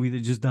of this movie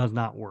that just does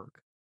not work.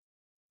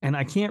 And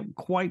I can't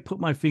quite put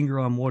my finger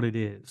on what it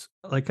is.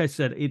 Like I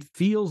said, it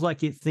feels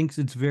like it thinks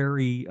it's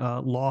very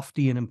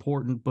lofty and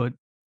important, but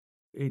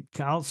it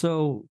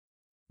also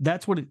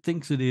that's what it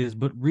thinks it is,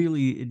 but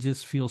really it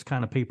just feels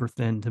kind of paper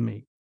thin to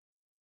me.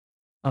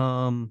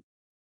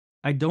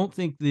 I don't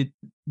think that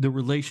the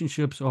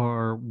relationships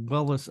are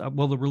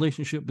the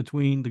relationship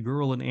between the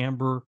girl and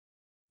Amber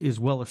is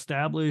well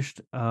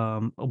established.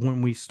 When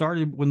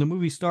the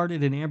movie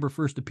started and Amber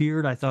first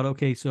appeared, I thought,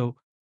 okay, so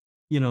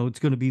it's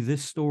going to be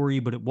this story,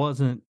 but it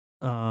wasn't.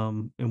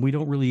 And we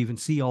don't really even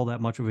see all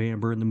that much of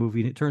Amber in the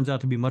movie. And it turns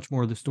out to be much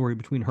more of the story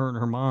between her and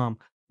her mom.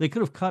 They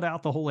could have cut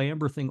out the whole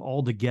Amber thing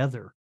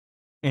altogether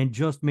and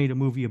just made a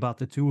movie about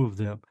the two of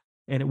them,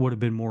 and it would have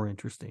been more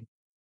interesting.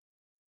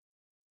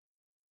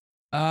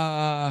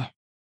 I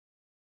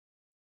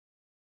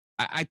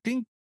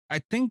think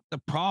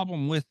the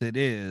problem with it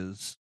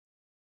is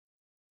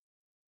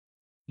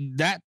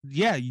that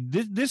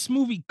this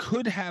movie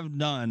could have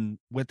done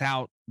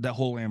without the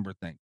whole Amber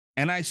thing.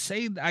 And I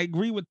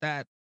agree with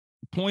that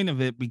point of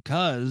it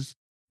because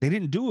they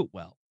didn't do it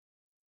well.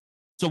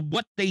 So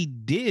what they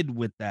did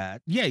with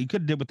that, you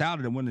could have did without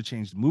it. It wouldn't have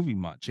changed the movie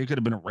much. It could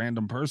have been a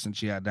random person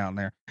she had down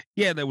there.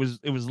 Yeah, it was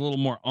a little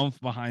more oomph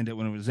behind it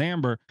when it was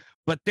Amber,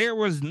 but there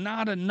was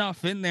not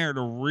enough in there to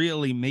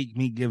really make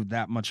me give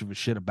that much of a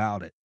shit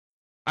about it.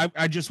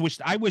 I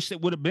wish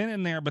it would have been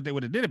in there, but they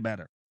would have did it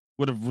better.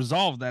 Would have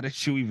resolved that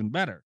issue even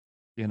better,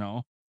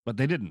 but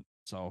they didn't.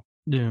 So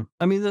yeah,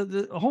 I mean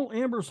the whole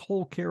Amber's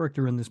whole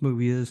character in this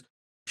movie is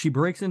she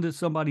breaks into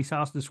somebody's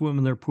house to swim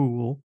in their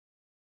pool,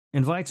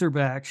 invites her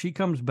back. She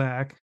comes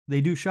back. They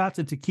do shots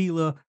of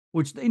tequila,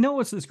 which they know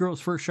it's this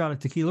girl's first shot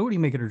at tequila. What are you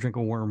making her drink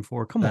a worm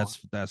for? Come on,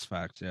 that's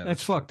facts. Yeah,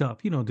 that's fucked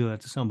up. You don't do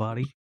that to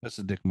somebody. That's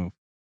a dick move.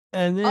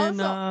 And then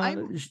Also,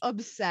 I'm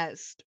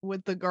obsessed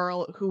with the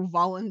girl who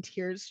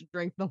volunteers to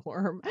drink the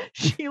worm.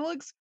 She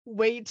looks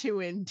way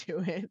too into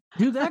it.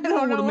 Dude, that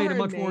girl would have made a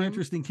much more name.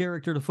 interesting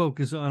character to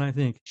focus on, I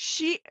think.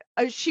 She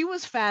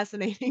was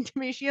fascinating to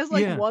me. She has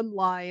one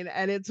line,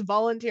 and it's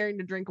volunteering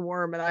to drink a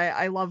worm, and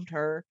I loved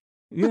her.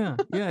 Yeah.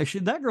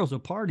 That girl's a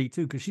party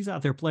too, because she's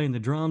out there playing the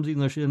drums,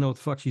 even though she doesn't know what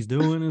the fuck she's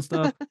doing and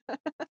stuff.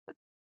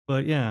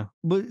 But yeah,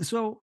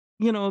 so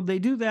they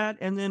do that,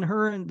 and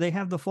then they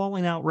have the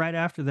falling out right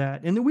after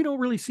that, and then we don't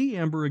really see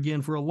Amber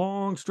again for a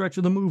long stretch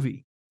of the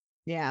movie.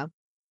 Yeah.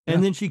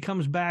 And then she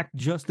comes back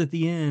just at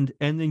the end,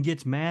 and then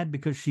gets mad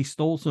because she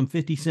stole some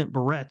 50-cent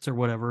barrettes or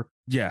whatever.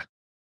 Yeah.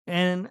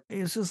 And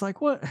it's just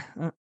like, what?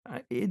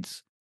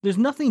 There's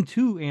nothing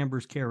to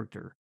Amber's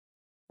character.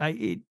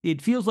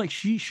 It feels like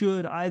she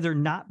should either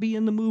not be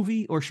in the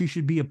movie or she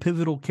should be a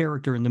pivotal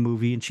character in the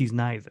movie, and she's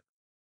neither.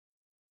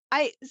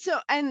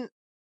 And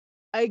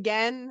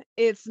again,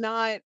 it's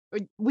not,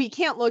 we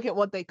can't look at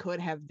what they could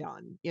have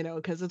done,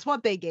 because it's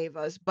what they gave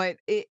us, but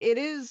it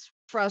is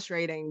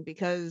frustrating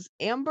because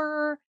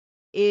Amber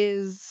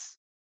is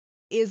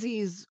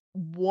Izzy's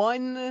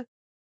one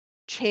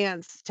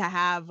chance to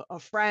have a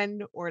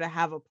friend or to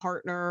have a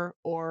partner,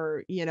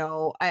 or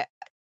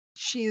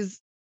she's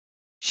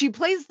she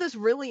plays this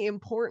really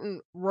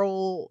important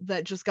role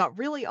that just got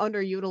really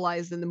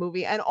underutilized in the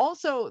movie. And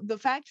also the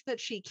fact that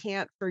she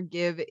can't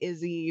forgive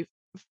Izzy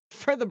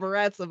for the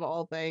barrettes of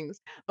all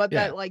things, but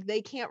Yeah. that like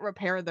they can't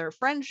repair their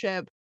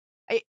friendship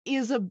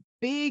is a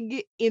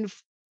big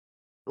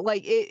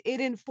it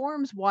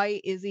informs why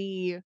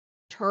Izzy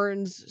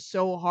turns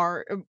so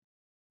hard,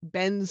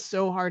 bends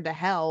so hard to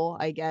hell,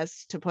 I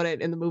guess, to put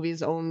it in the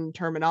movie's own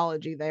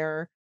terminology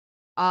there.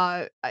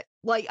 I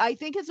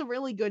think it's a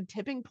really good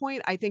tipping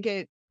point. I think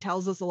it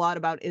tells us a lot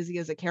about Izzy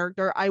as a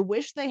character. I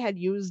wish they had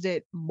used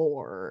it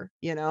more,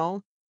 you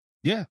know?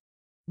 Yeah.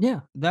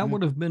 Yeah, that Yeah.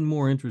 would have been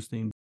more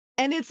interesting.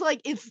 And it's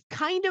like it's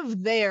kind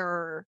of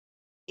there,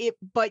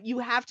 but you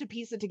have to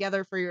piece it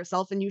together for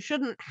yourself, and you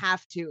shouldn't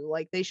have to.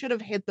 Like they should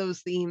have hit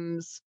those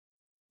themes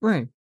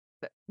Right.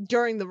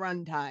 during the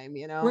runtime,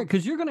 you know? Right,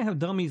 because you're going to have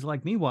dummies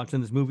like me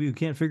watching this movie who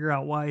can't figure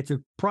out why it's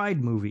a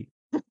pride movie.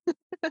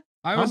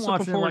 I was I'm looking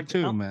watching it forward like-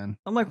 too, man.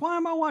 I'm like, why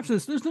am I watching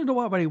this? There's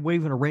nobody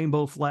waving a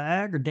rainbow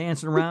flag or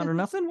dancing around or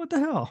nothing. What the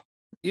hell?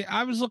 Yeah,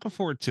 I was looking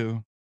forward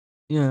to.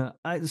 Yeah,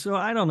 so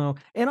I don't know.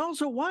 And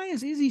also, why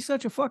is Izzy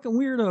such a fucking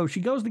weirdo?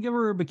 She goes to give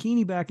her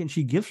bikini back and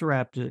she gift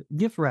wrapped it.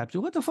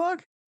 What the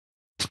fuck?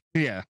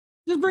 Yeah.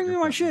 Just bring me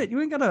my Gift wrap. shit.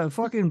 You ain't gotta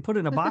fucking put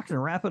it in a box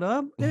and wrap it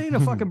up. It ain't a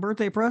fucking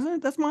birthday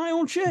present. That's my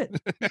own shit.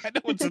 I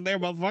know what's in there,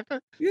 motherfucker.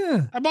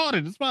 Yeah. I bought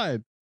it. It's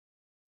fine.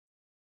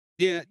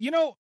 Yeah,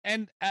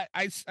 and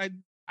I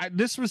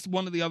this was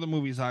one of the other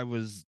movies I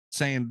was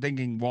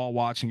thinking while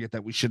watching it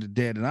that we should have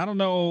did, and I don't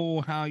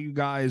know how you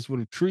guys would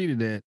have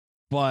treated it,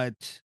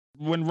 but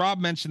when Rob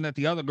mentioned that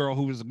the other girl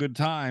who was a good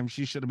time,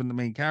 she should have been the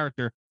main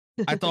character,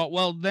 I thought,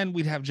 well, then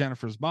we'd have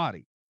Jennifer's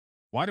Body.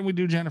 Why didn't we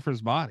do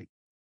Jennifer's Body?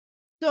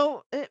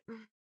 So,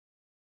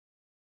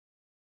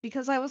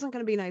 because I wasn't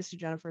going to be nice to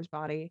Jennifer's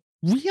Body.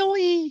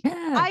 Really?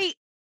 Yeah.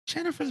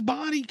 Jennifer's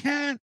Body,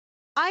 Cat.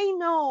 I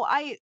know.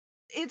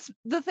 It's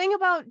the thing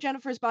about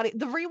Jennifer's Body.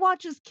 The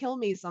rewatches kill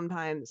me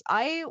sometimes.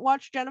 I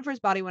watched Jennifer's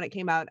Body when it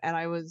came out, and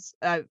I was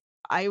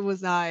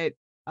not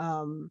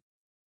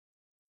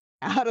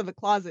out of the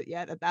closet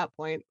yet at that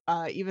point.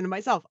 Even to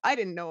myself, I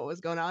didn't know what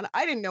was going on.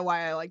 I didn't know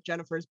why I liked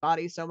Jennifer's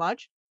Body so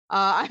much.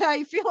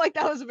 I feel like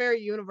that was a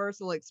very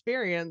universal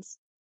experience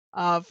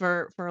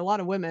for a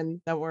lot of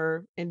women that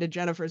were into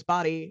Jennifer's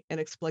Body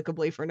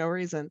inexplicably for no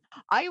reason.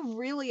 I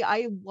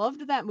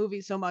loved that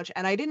movie so much,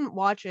 and I didn't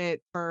watch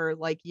it for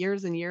like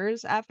years and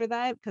years after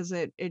that because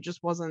it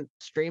just wasn't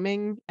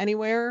streaming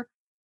anywhere.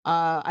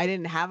 I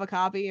didn't have a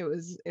copy. It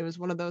was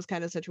one of those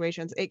kind of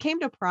situations. It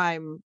came to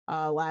Prime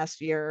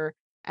last year,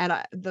 and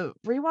the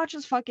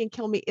rewatches fucking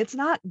kill me. It's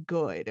not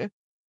good.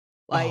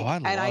 Like, I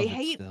and love I it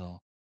hate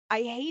still.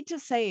 I hate to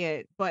say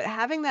it, but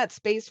having that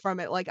space from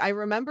it, like I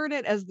remembered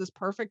it as this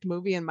perfect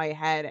movie in my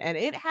head, and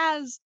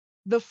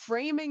the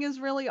framing is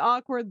really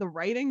awkward, the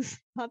writing's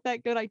not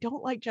that good. I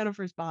don't like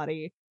Jennifer's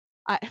Body.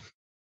 I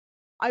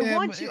Yeah,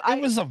 want but to.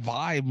 it was a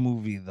vibe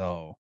movie,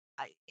 though.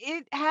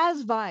 It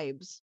has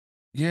vibes.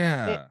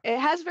 Yeah. It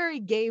has very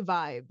gay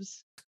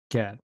vibes.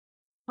 Cat.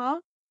 Huh?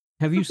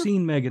 Have you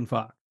seen Megan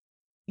Fox?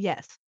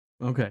 Yes.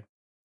 Okay.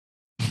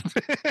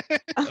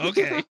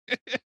 Okay.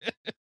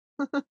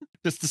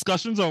 This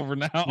discussion's over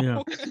now.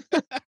 Yeah.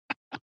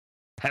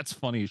 That's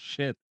funny as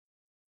shit.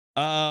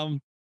 Yeah,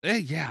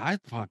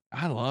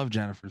 I love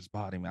Jennifer's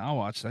Body, man. I'll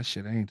watch that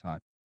shit anytime.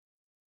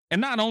 And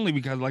not only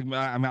because, like,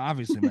 I mean,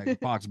 obviously Megan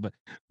Fox, but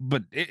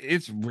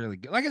it's really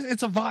good. Like,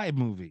 it's a vibe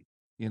movie,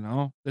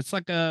 It's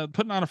like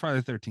putting on a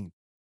Friday the 13th.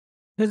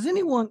 Has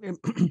anyone,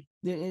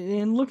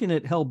 in looking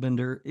at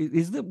Hellbender,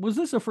 was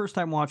this a first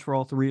time watch for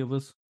all three of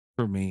us?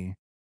 For me.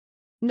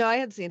 No, I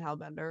had seen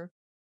Hellbender.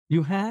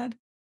 You had?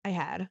 I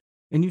had.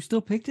 And you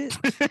still picked it?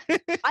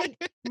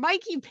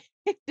 Mikey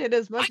picked it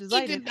as much as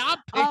I did not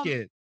pick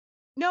it.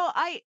 No,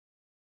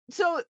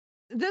 so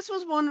this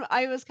was one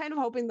I was kind of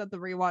hoping that the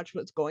rewatch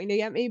was going to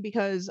get me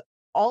because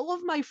all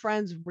of my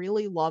friends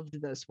really loved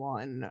this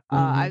one.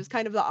 I was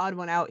kind of the odd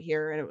one out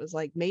here, and it was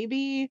like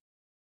maybe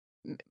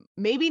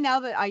now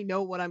that I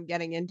know what I'm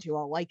getting into,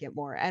 I'll like it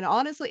more. And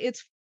honestly,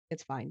 it's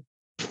fine.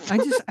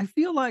 I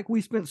feel like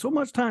we spent so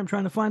much time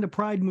trying to find a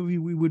Pride movie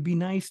we would be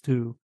nice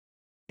to,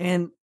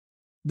 and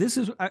this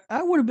is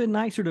I would have been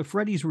nicer to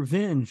Freddy's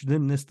Revenge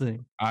than this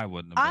thing. I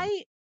wouldn't have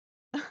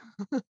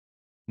been.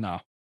 No.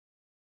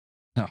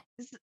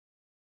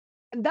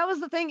 That was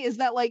the thing, is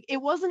that like it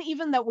wasn't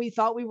even that we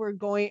thought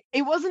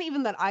it wasn't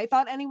even that I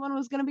thought anyone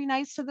was going to be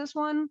nice to this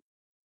one.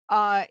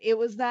 It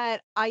was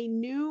that I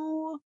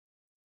knew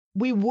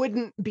we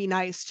wouldn't be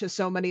nice to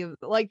so many of,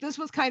 like, this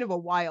was kind of a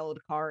wild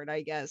card,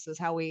 I guess, is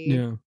how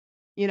we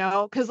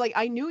because like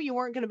I knew you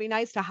weren't going to be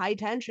nice to High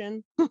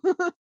Tension. I've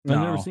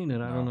never seen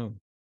it. I don't know.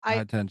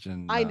 High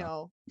Tension. I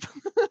know.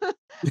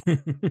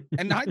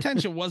 And High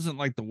Tension wasn't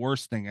like the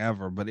worst thing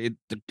ever, but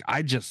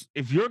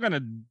if you're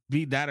gonna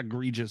be that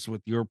egregious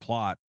with your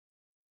plot,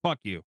 fuck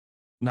you.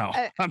 No.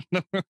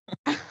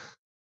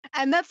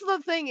 And that's the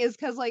thing, is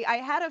because like I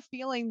had a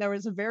feeling there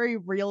was a very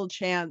real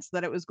chance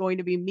that it was going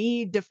to be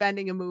me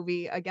defending a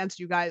movie against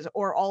you guys,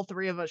 or all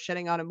three of us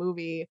shitting on a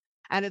movie.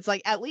 And it's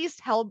like, at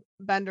least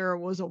Hellbender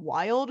was a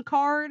wild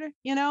card,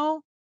 you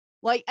know?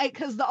 Like,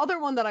 because the other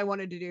one that I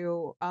wanted to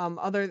do,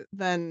 other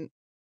than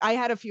I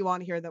had a few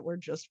on here that were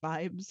just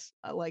vibes,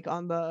 like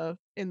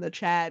in the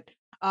chat.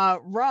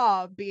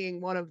 Raw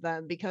being one of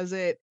them, because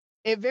it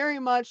very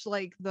much,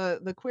 like,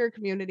 the queer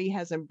community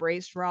has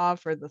embraced Raw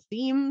for the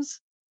themes,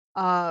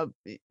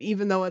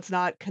 even though it's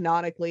not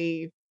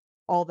canonically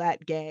all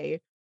that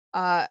gay.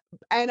 And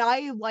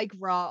I like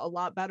Raw a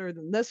lot better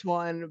than this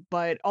one,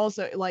 but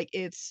also, like,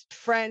 it's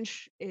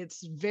French,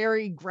 it's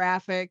very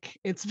graphic,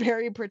 it's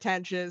very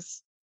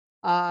pretentious.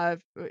 Uh,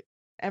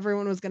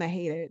 Everyone was gonna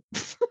hate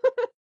it.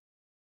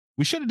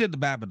 We should have did the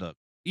Babadook,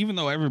 even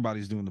though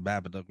everybody's doing the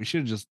Babadook. We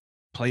should have just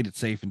played it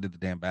safe and did the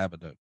damn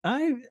Babadook.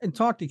 I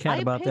talked to Kat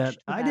I about that.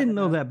 pitched the I didn't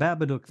know Babadook. that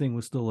Babadook thing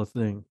was still a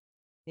thing.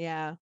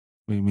 Yeah.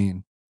 What do you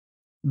mean?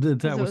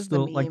 That 'Cause it was was the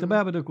still like the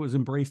meme. Babadook was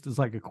embraced as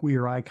like a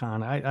queer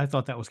icon. I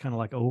thought that was kind of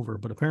like over,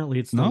 but apparently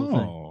it's still a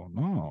thing.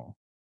 No.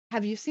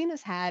 Have you seen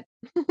his hat?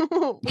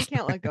 We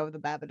can't let go of the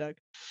Babadook.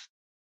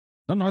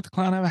 Doesn't Art the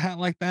Clown have a hat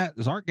like that?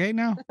 Is Art gay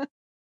now?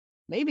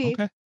 Maybe.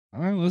 Okay.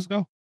 All right, let's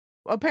go.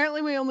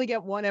 Apparently, we only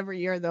get one every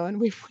year, though,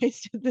 and we've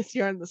wasted this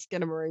year on the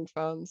Skinamarink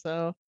phone,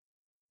 so.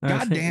 I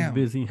was Goddamn.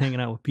 busy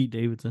hanging out with Pete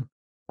Davidson.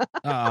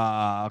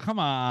 Come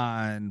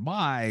on.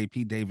 Why,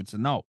 Pete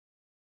Davidson? No.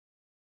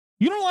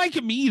 You don't like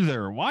him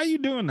either. Why are you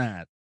doing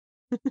that?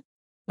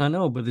 I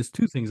know, but there's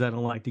two things I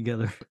don't like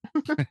together.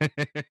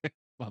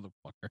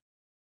 Motherfucker.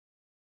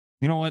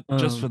 You know what?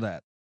 Just for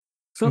that.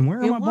 So And where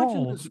are in my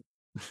watching balls?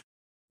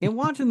 in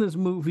watching this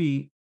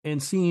movie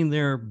and seeing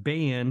their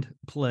band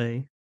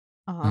play,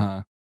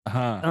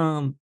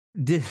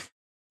 this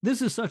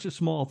is such a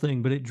small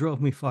thing, but it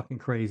drove me fucking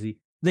crazy.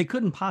 They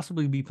couldn't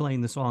possibly be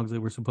playing the songs they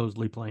were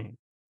supposedly playing.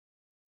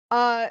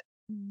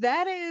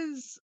 That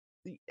is,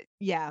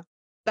 yeah,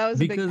 that was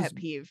a big Because pet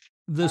peeve.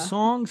 The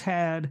songs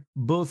had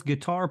both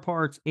guitar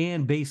parts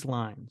and bass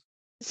lines.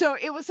 So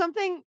it was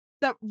something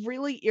that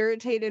really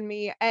irritated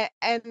me,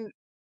 and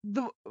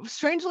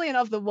strangely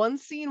enough, the one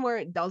scene where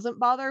it doesn't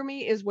bother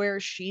me is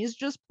where she's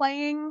just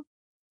playing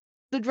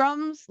the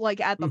drums, like,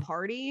 at the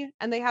party,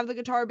 and they have the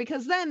guitar,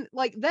 because then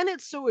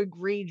it's so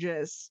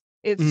egregious.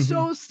 It's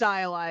so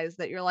stylized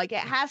that you're like, it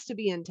has to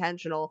be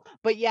intentional.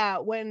 But yeah,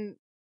 when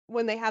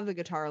they have the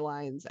guitar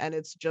lines and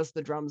it's just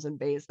the drums and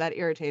bass, that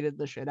irritated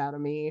the shit out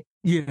of me.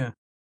 Yeah.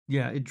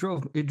 It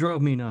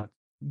drove me nuts.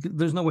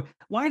 There's no way.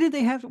 Why did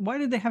they have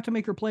to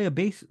make her play a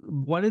bass?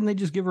 Why didn't they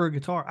just give her a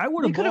guitar? I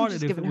would have bought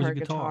it if it was a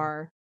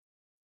guitar.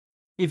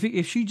 If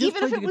she just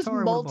even if played it was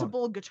guitar,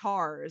 multiple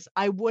guitars,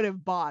 I would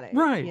have bought it.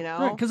 Right, you know,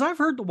 right? Because I've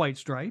heard the White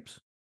Stripes.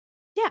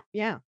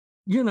 Yeah.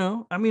 You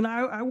know, I mean,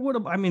 I would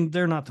have. I mean,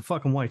 they're not the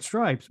fucking White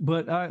Stripes,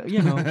 but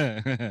you know,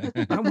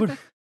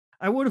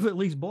 I would have at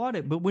least bought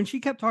it. But when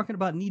she kept talking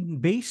about needing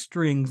bass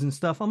strings and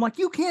stuff, I'm like,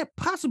 you can't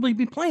possibly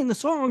be playing the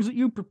songs that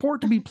you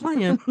purport to be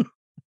playing.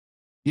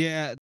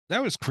 Yeah,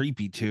 that was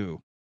creepy too.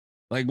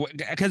 Like,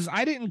 because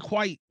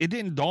it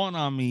didn't dawn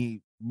on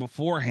me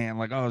beforehand.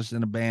 Like, oh, it's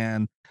in a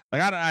band.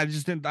 Like, I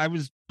just didn't. I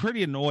was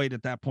pretty annoyed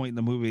at that point in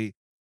the movie.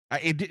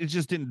 It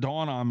just didn't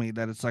dawn on me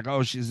that it's like,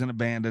 oh, she's in a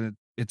band and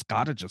it's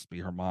got to just be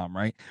her mom,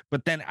 right?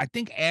 But then I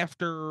think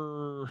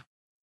after,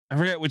 I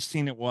forget which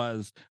scene it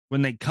was,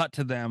 when they cut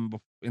to them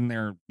in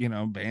their,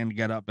 band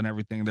get up and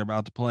everything they're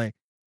about to play.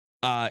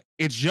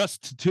 It's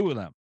just two of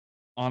them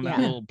on that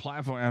little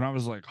platform, and I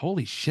was like,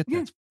 holy shit,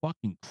 that's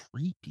fucking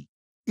creepy.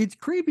 It's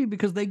creepy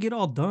because they get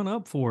all done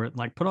up for it,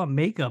 like put on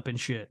makeup and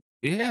shit.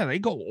 Yeah, they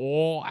go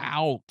all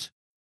out.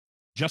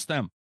 Just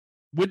them.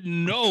 With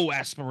no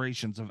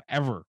aspirations of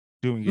ever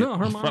doing it. No,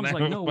 her mom's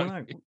like, no,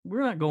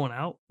 we're not going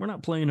out. We're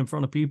not playing in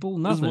front of people.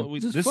 Nothing.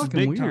 This is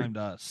big weird. Time to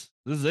us.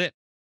 This is it.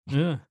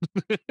 Yeah.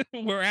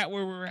 We're at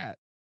where we're at.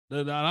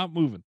 They're not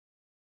moving.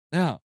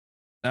 Yeah.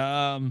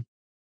 I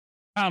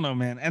don't know,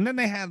 man. And then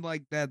they had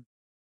like that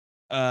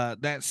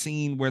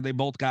scene where they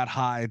both got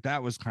high.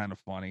 That was kind of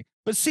funny.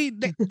 But see,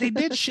 they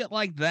did shit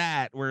like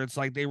that where it's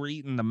like they were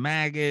eating the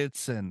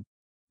maggots, and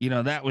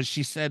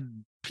she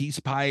said peace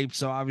pipe,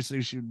 so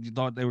obviously she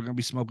thought they were going to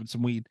be smoking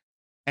some weed,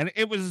 and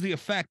it was the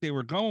effect they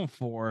were going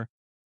for.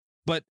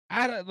 But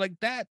like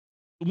that,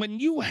 when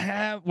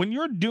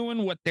you're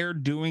doing what they're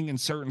doing in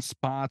certain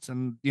spots,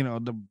 and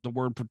the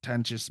word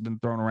pretentious has been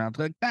thrown around,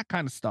 like that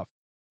kind of stuff,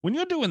 when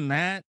you're doing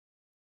that,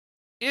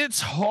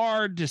 it's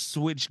hard to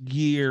switch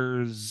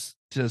gears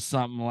to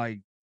something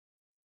like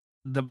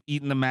the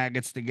eating the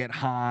maggots to get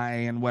high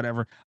and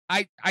whatever.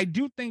 I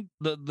do think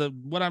the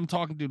what I'm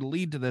talking to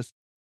lead to this,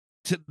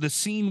 to the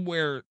scene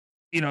where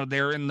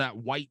they're in that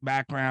white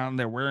background,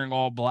 they're wearing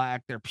all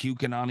black, they're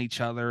puking on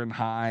each other and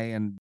high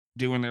and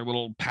doing their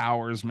little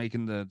powers,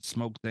 making the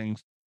smoke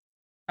things.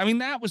 I mean,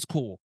 that was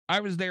cool.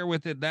 I was there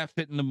with it. That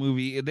fit in the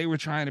movie. They were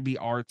trying to be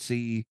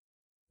artsy,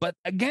 but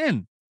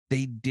again,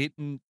 they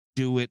didn't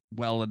do it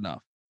well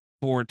enough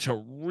for it to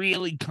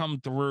really come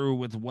through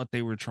with what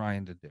they were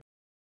trying to do.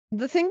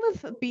 The thing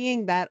with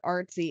being that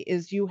artsy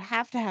is you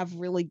have to have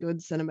really good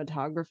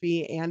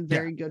cinematography and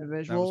very good that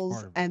was visuals,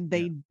 part of it. and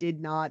they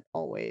did not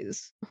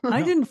always.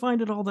 I No. didn't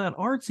find it all that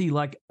artsy.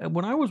 Like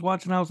when I was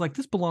watching, I was like,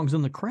 this belongs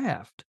in The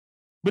Craft.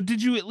 But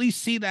did you at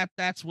least see that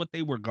that's what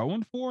they were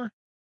going for?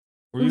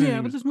 Or you didn't Yeah,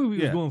 even- but this movie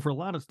was yeah. going for a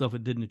lot of stuff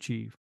it didn't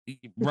achieve.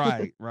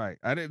 Right.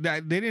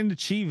 They didn't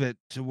achieve it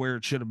to where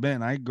it should have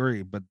been. I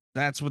agree, but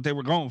that's what they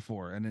were going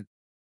for, and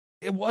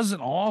it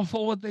wasn't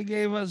awful what they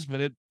gave us, but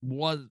it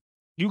was.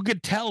 You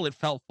could tell it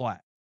fell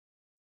flat.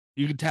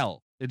 You could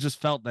tell it just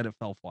felt that it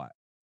fell flat.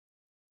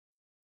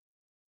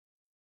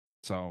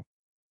 So,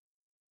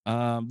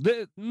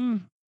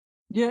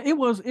 Yeah, it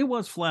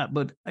was flat,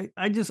 but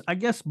I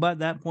guess by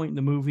that point in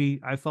the movie,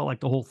 I felt like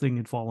the whole thing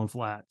had fallen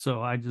flat.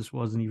 So I just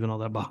wasn't even all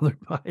that bothered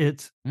by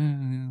it.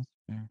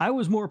 I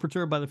was more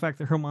perturbed by the fact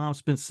that her mom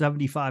spent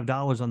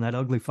 $75 on that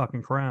ugly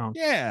fucking crown.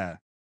 Yeah.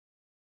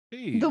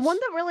 The one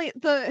that really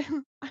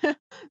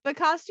the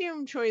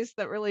costume choice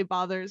that really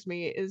bothers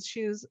me is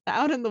she's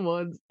out in the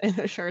woods in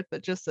a shirt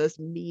that just says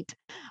meat.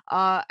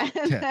 And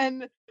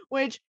then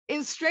which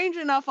is strange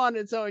enough on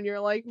its own. You're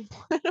like,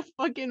 what a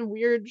fucking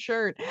weird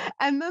shirt.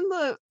 And then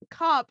the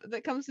cop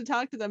that comes to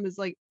talk to them is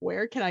like,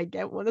 where can I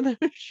get one of those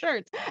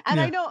shirts? And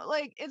I know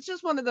like it's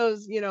just one of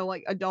those,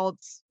 like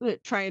adults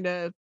trying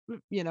to,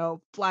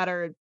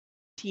 flatter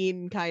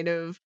teen kind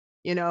of,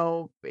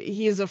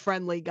 he's a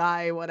friendly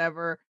guy,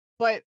 whatever.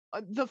 But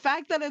the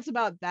fact that it's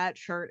about that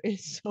shirt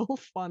is so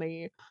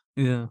funny.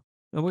 Yeah.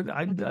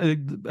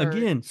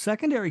 Again,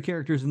 secondary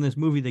characters in this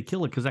movie, they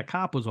kill it because that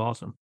cop was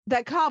awesome.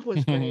 That cop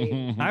was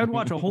great. I would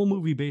watch a whole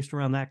movie based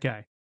around that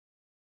guy.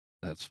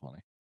 That's funny.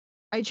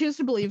 I choose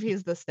to believe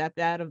he's the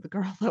stepdad of the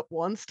girl that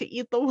wants to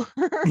eat the worm.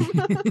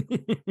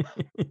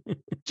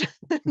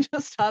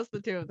 Just toss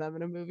the two of them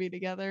in a movie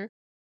together.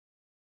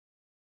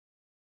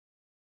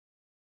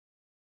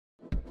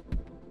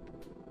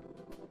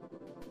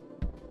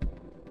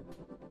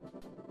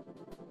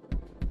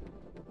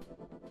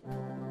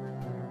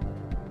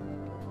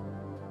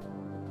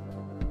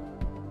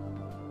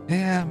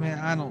 Yeah, man,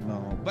 I don't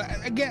know,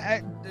 but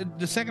again,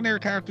 the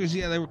secondary characters,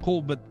 yeah, they were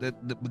cool, but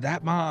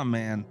that mom,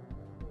 man,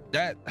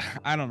 that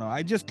I don't know.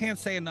 I just can't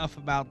say enough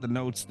about the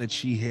notes that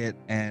she hit,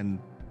 and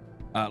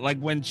like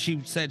when she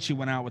said she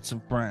went out with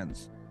some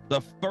friends, the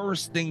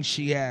first thing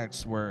she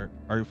asked were,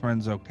 "Are your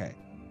friends okay?"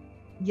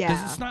 Yeah,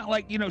 because it's not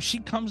like she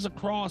comes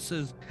across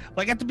as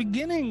like at the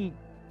beginning,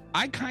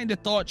 I kind of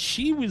thought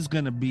she was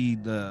gonna be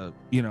the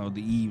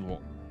the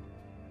evil,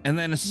 and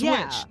then a switch.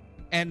 Yeah.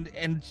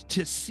 And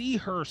to see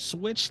her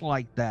switch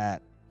like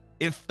that,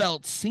 it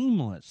felt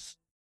seamless.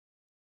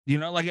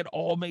 Like it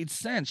all made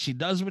sense. She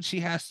does what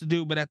she has to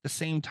do, but at the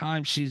same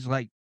time, she's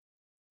like,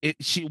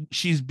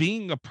 she's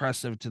being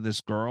oppressive to this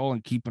girl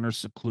and keeping her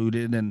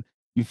secluded, and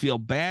you feel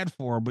bad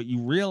for her, but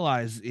you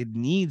realize it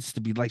needs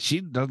to be like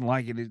she doesn't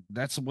like it.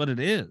 That's what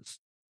it is.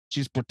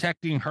 She's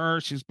protecting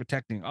her. She's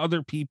protecting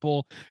other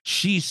people.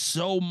 She's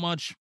so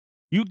much.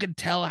 You can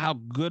tell how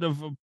good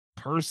of a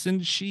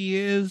person she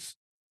is,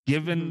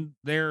 given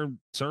their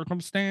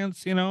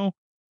circumstance,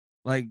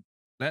 like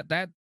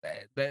that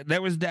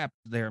there was depth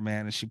there,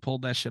 man, and she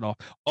pulled that shit off.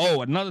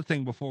 Oh, another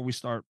thing before we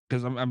start,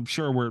 because I'm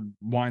sure we're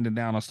winding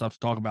down on stuff to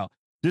talk about.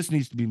 This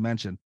needs to be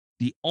mentioned.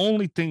 The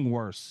only thing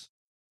worse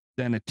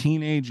than a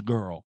teenage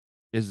girl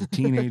is a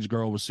teenage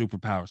girl with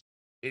superpowers.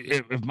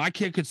 If my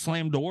kid could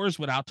slam doors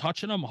without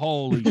touching them,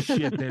 holy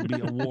shit, there'd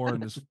be a war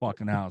in this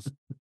fucking house.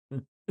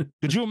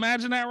 Could you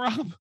imagine that,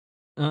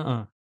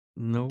 Rob?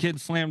 No. Kid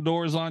slam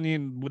doors on you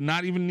and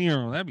not even near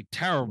them. That'd be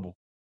terrible.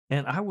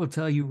 And I will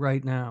tell you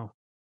right now,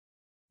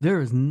 there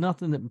is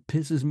nothing that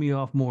pisses me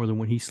off more than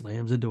when he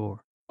slams a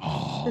door.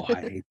 Oh, I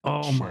hate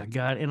oh my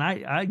God. And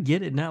I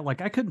get it now.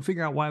 Like I couldn't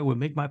figure out why it would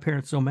make my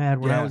parents so mad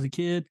when I was a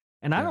kid.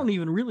 And I don't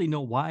even really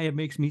know why it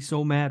makes me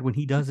so mad when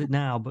he does it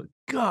now, but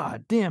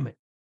God damn it.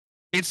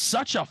 It's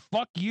such a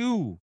fuck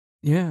you.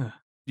 Yeah.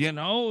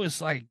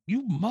 It's like,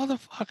 you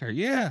motherfucker.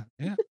 Yeah.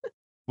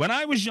 When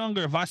I was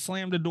younger, if I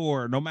slammed a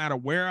door, no matter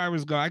where I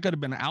was going, I could have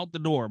been out the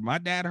door. My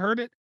dad heard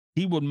it.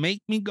 He would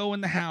make me go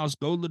in the house,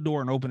 go to the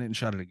door and open it and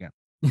shut it again.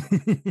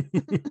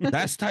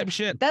 That's type of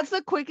shit. That's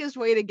the quickest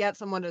way to get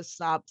someone to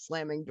stop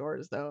slamming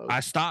doors, though. I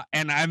stopped,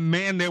 and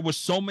there was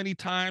so many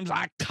times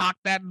I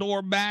cocked that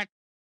door back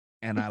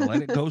and I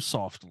let it go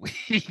softly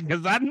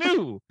because I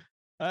knew.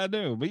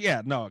 But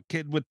yeah, no, a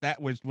kid with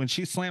that, when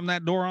she slammed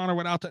that door on her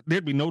without that,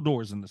 there'd be no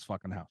doors in this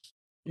fucking house.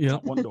 Yeah.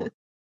 Not one door.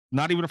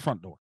 Not even a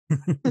front door.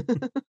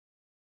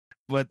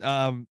 But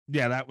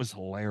yeah, that was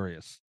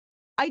hilarious.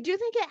 I do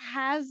think it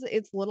has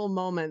its little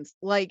moments,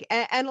 like,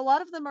 and a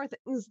lot of them are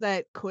things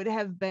that could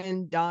have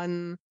been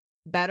done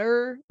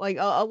better. Like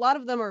a lot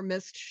of them are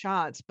missed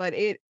shots, but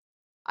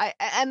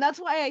and that's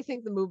why I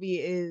think the movie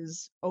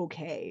is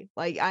okay.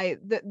 Like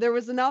there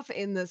was enough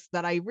in this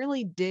that I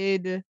really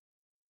did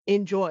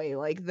enjoy.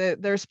 Like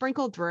they're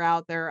sprinkled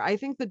throughout there. I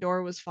think the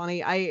door was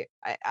funny. I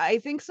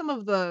think some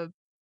of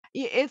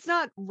it's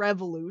not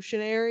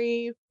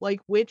revolutionary, like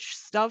witch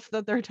stuff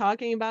that they're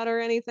talking about or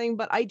anything,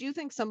 but I do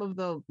think some of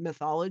the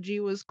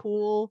mythology was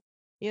cool.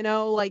 You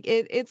know, like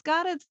it's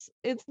got its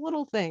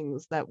little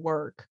things that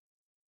work.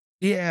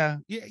 Yeah,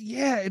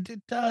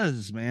 it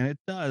does, man. It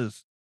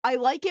does. I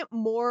like it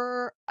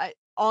more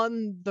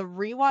on the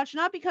rewatch,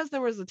 not because there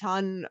was a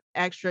ton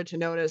extra to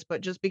notice, but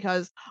just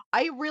because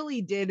I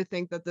really did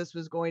think that this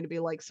was going to be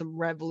like some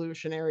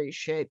revolutionary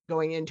shit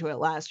going into it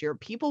last year.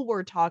 People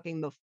were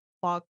talking the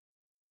fuck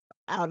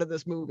out of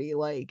this movie,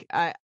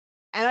 and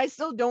I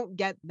still don't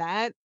get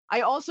that.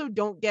 I also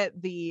don't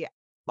get the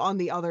on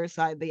the other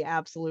side the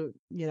absolute,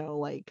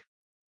 like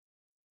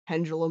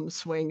pendulum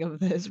swing of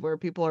this where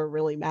people are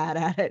really mad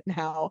at it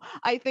now.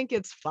 I think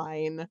it's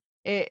fine.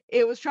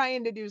 It was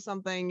trying to do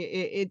something,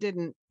 it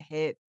didn't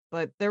hit,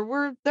 but there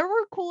were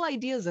cool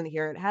ideas in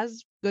here. It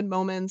has good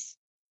moments.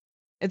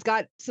 It's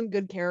got some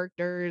good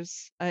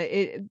characters.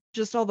 It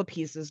just all the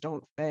pieces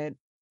don't fit.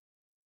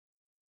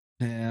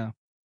 Yeah.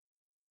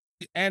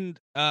 And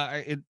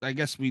I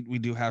guess we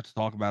do have to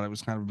talk about it. It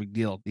was kind of a big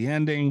deal at the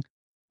ending.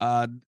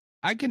 Uh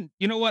I can,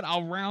 you know what?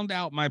 I'll round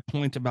out my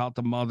point about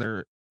the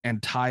mother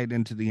and tie it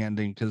into the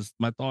ending because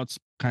my thoughts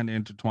kind of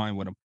intertwine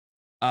with them.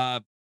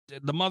 Uh,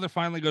 the mother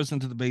finally goes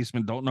into the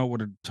basement. Don't know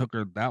what it took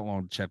her that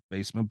long to check the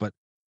basement, but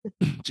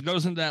she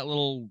goes into that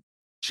little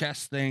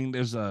chest thing.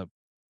 There's a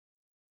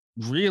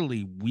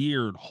really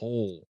weird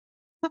hole.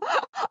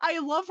 I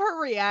love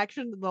her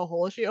reaction to the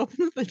hole. She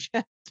opens the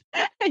chest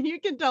and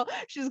you can tell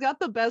she's got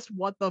the best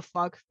what the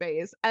fuck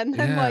face. And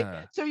then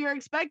Yeah. so you're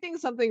expecting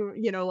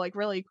something, like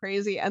really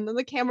crazy, and then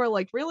the camera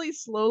like really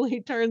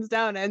slowly turns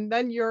down, and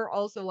then you're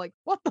also like,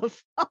 what the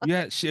fuck?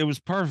 Yeah, it was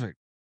perfect.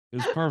 It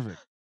was perfect.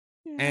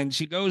 Yeah. And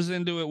she goes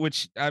into it,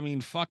 which I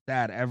mean, fuck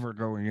that ever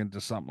going into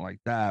something like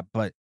that.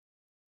 But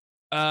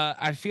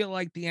I feel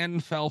like the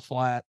end fell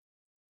flat.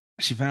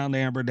 She found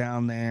Amber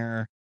down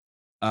there.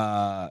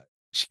 Uh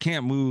she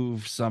can't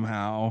move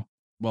somehow.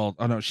 Well,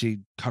 oh no, she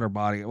cut her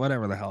body,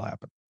 whatever the hell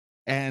happened.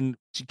 And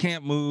she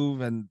can't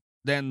move, and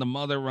then the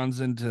mother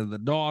runs into the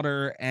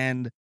daughter,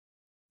 and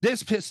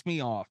this pissed me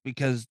off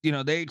because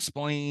they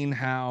explain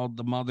how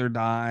the mother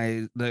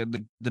dies,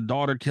 the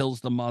daughter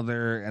kills the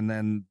mother, and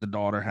then the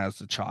daughter has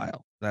the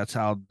child. That's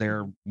how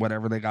their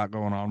whatever they got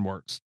going on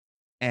works.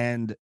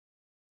 And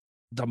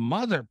the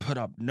mother put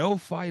up no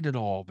fight at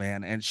all,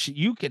 man. And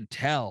you could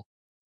tell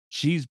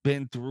she's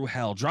been through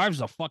hell.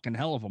 Drives a fucking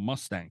hell of a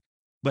Mustang,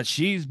 but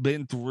she's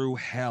been through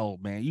hell,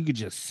 man. You could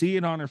just see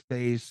it on her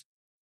face.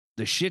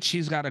 The shit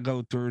she's got to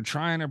go through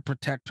trying to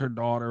protect her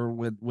daughter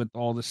with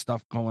all this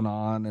stuff going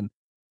on, and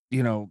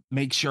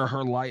make sure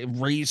her life,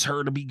 raise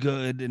her to be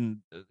good and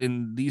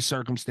in these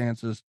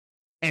circumstances.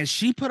 And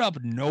she put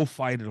up no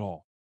fight at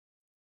all.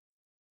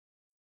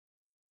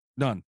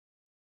 None.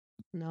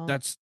 No.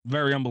 That's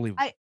very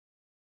unbelievable.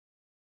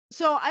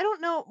 So I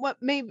don't know what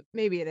maybe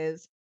it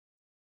is.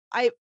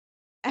 I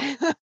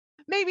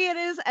maybe it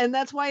is, and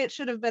that's why it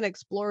should have been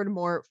explored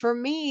more. For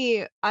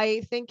me,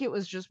 I think it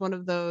was just one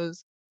of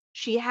those,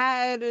 she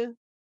had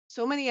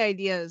so many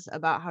ideas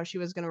about how she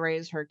was going to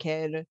raise her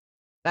kid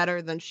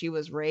better than she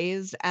was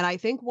raised, and I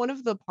think one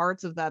of the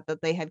parts of that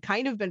they had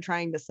kind of been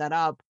trying to set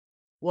up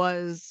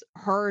was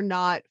her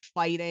not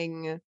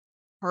fighting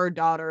her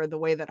daughter the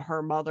way that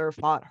her mother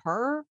fought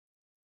her,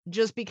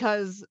 just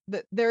because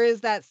there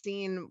is that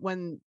scene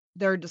when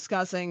they're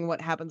discussing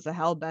what happens to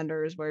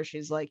Hellbenders where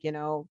she's like,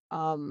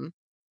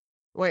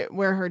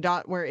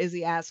 where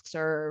Izzy asks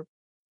her,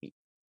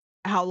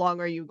 how long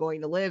are you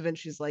going to live? And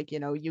she's like,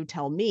 you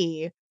tell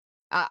me.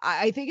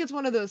 I think it's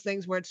one of those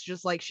things where it's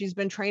just like she's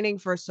been training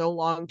for so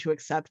long to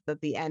accept that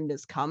the end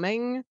is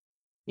coming,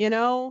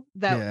 that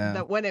Yeah.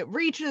 that when it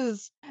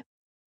reaches,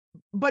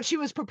 but she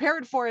was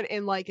prepared for it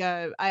in like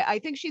I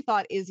think she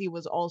thought Izzy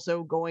was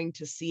also going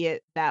to see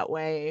it that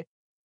way,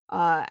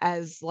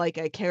 as like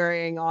a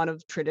carrying on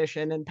of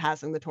tradition and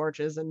passing the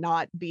torches and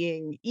not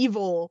being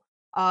evil.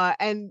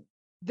 And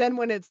then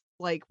when it's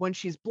like when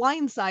she's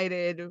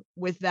blindsided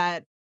with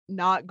that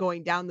not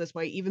going down this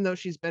way, even though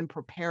she's been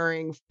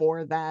preparing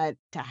for that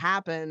to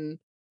happen,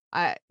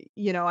 I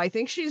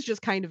think she's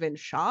just kind of in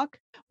shock.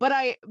 But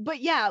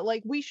yeah,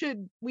 like we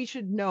should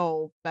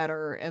know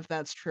better if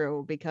that's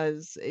true,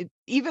 because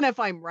even if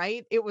I'm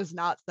right, it was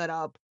not set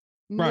up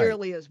Right.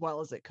 nearly as well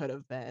as it could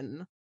have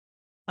been.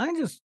 I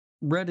just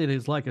read it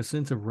as like a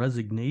sense of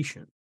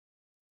resignation.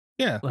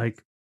 Yeah.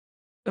 Like,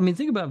 I mean,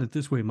 think about it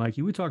this way,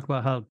 Mikey. We talk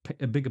about how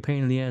big a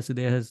pain in the ass it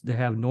is to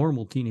have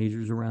normal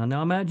teenagers around.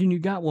 Now, imagine you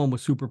got one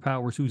with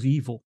superpowers who's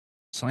evil.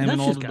 Slamming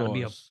That's all just the got to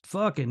be a doors.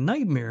 fucking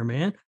nightmare,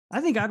 man.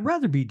 I think I'd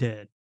rather be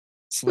dead.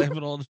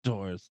 Slamming all the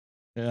doors.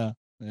 Yeah,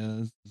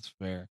 it's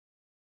fair.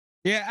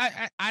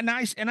 Yeah,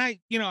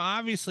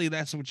 obviously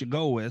that's what you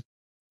go with.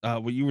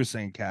 What you were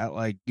saying, Kat,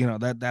 like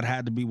that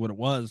had to be what it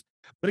was.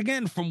 But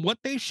again, from what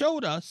they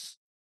showed us,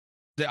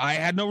 I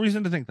had no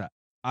reason to think that.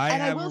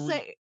 I will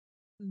say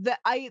that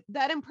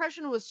that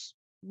impression was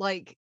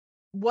like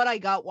what I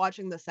got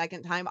watching the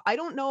second time. I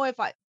don't know if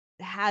I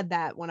had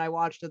that when I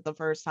watched it the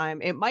first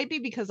time. It might be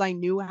because I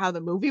knew how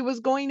the movie was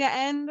going to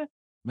end.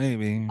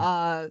 Maybe.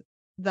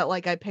 That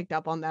like I picked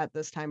up on that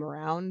this time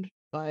around.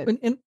 But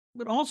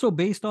but also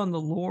based on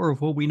the lore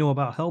of what we know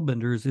about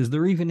Hellbenders, is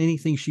there even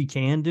anything she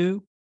can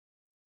do?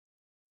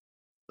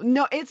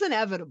 No, it's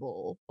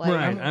inevitable. Like,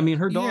 right. I mean,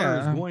 her daughter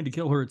is Yeah. going to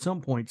kill her at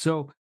some point.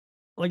 So,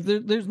 like,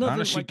 there's Not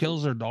nothing. if she like,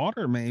 kills her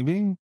daughter,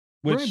 maybe. right,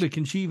 Which, but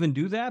can she even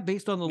do that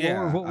based on the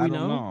lore of what I we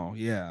don't know? know.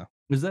 Yeah.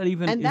 Is that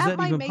even and is that that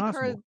might even make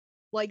possible? her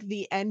like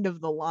the end of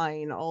the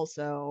line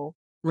also.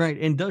 Right.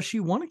 And does she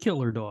want to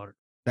kill her daughter?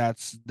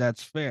 That's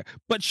fair.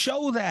 But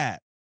show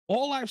that.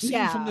 All I've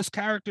seen from Yeah. this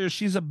character is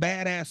she's a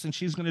badass and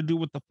she's gonna do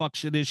what the fuck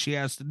shit is she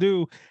has to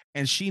do,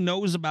 and she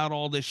knows about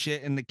all this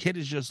shit, and the kid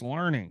is just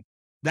learning.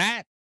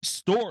 That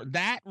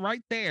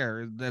right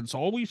there, that's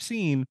all we've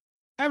seen.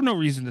 I have no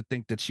reason to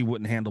think that she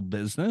wouldn't handle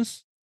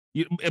business.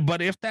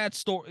 But if that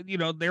story,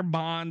 their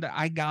bond,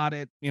 I got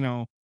it.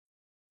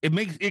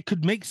 It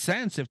could make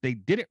sense if they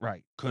did it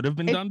right. Could have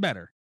been It done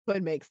better.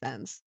 could make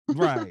sense.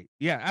 Right.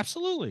 Yeah,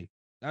 absolutely.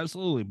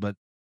 Absolutely. But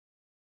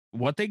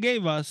what they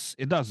gave us,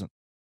 it doesn't.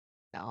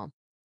 No.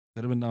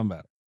 Could have been done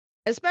better.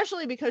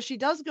 Especially because she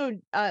does go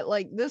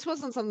like this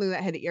wasn't something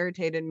that had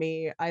irritated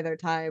me either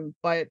time,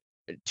 but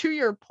to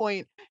your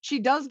point, she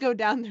does go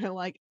down there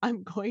like,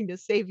 I'm going to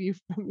save you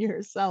from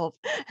yourself.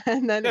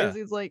 And then Yeah.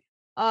 Izzy's like,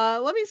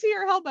 let me see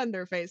your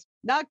Hellbender face.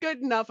 Not good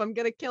enough, I'm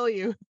gonna kill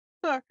you.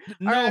 or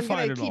No I'm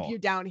fight gonna at keep all. you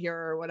down here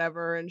or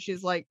whatever. And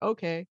she's like,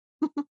 okay.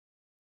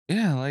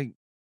 Yeah, like,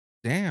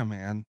 damn,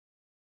 man.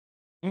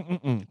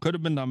 Could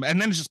have been done.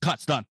 And then it just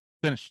cuts, done,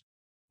 finished.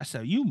 I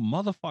said, you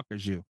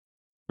motherfuckers, you.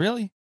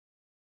 Really?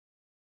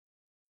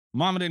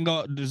 Mama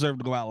didn't deserve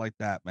to go out like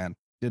that, man.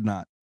 Did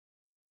not.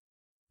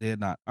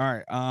 All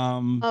right.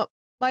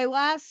 My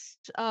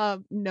last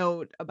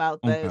note about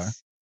Okay.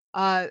 this,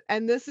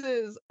 and this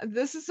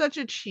is such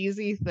a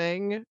cheesy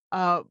thing,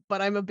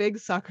 but I'm a big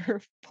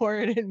sucker for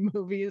it in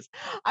movies.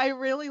 I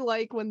really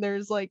like when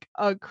there's like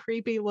a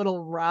creepy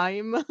little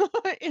rhyme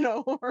in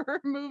a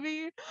horror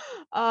movie,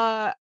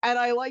 and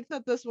I like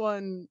that this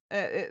one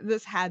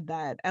this had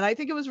that, and I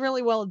think it was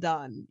really well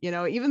done.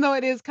 Even though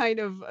it is kind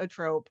of a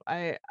trope,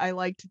 I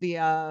liked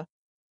the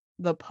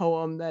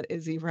poem that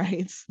Izzy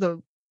writes,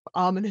 the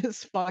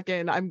ominous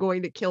fucking "I'm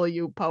going to kill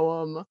you"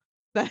 poem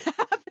that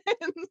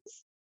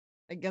happens.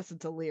 I guess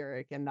it's a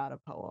lyric and not a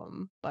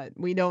poem, but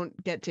we don't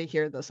get to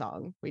hear the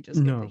song. We just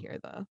get to No. hear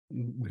the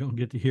We don't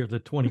get to hear the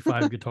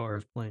 25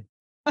 guitars playing.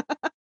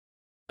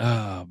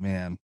 Oh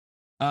man.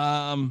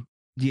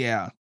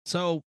 Yeah.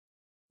 So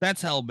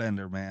that's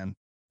Hellbender, man.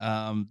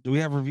 Do we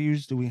have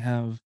reviews? Do we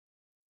have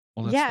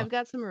all that Yeah, stuff? I've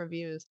got some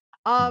reviews.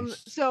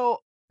 Nice. So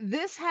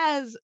this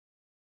has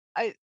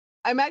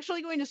I'm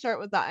actually going to start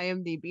with the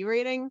IMDb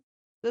rating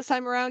this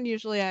time around.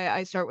 Usually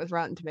I start with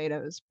Rotten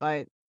Tomatoes,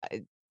 but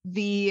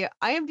the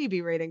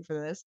IMDb rating for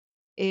this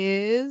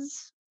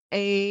is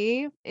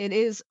it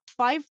is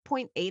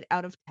 5.8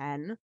 out of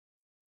 10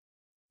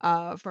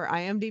 for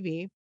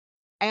IMDb.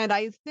 And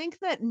I think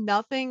that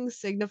nothing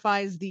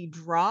signifies the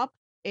drop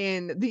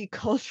in the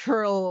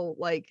cultural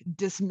like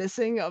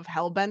dismissing of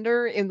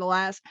Hellbender in the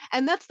last,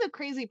 and that's the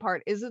crazy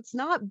part, is it's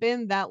not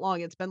been that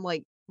long. It's been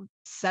like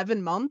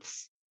 7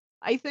 months,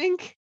 I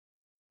think.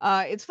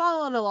 It's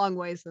fallen a long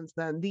way since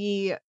then.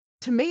 The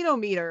tomato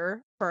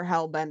meter for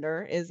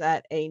Hellbender is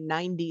at a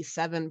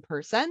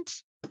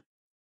 97%,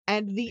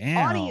 and the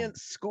Damn.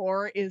 audience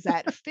score is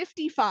at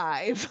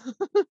 55.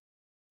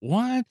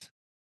 What?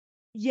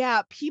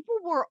 Yeah, people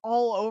were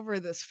all over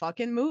this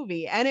fucking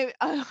movie, and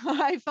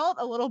I felt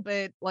a little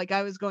bit like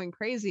I was going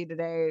crazy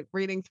today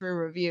reading through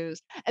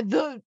reviews. And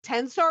the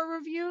 10-star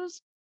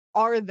reviews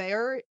are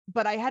there,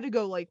 but I had to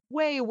go like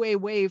way, way,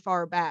 way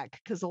far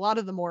back because a lot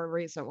of the more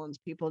recent ones,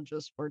 people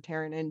just were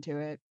tearing into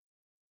it.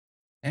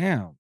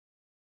 Damn.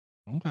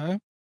 Okay.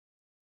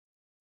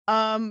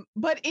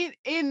 But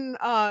in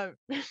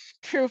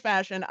true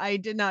fashion, I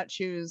did not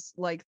choose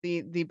like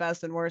the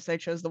best and worst. I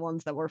chose the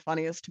ones that were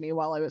funniest to me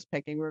while I was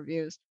picking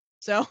reviews.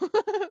 So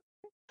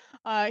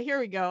here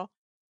we go.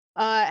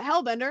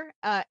 Hellbender,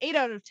 8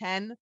 out of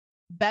 10.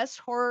 Best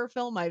horror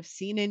film I've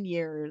seen in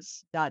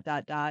years. ...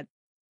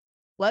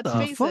 Let's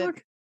face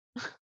it,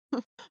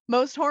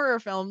 most horror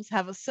films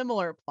have a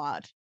similar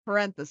plot,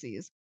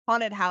 parentheses,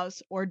 haunted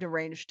house or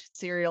deranged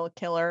serial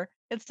killer,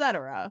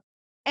 etc.,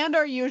 and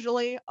are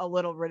usually a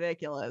little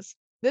ridiculous.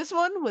 This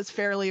one was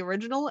fairly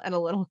original and a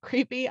little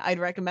creepy. I'd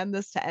recommend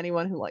this to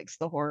anyone who likes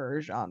the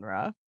horror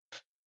genre.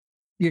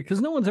 Yeah,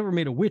 because no one's ever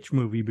made a witch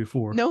movie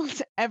before. No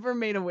one's ever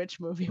made a witch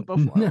movie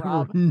before,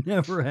 Rob.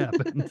 Never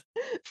happened.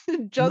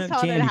 Just No,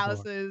 haunted candy bar.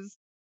 houses,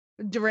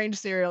 deranged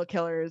serial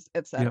killers,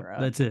 etc. Yep,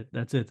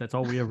 that's it. That's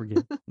all we ever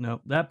get. No,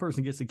 that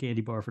person gets a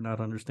candy bar for not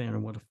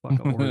understanding what the fuck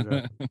a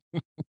horror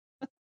is.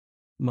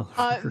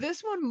 Motherfucker.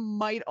 This one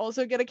might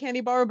also get a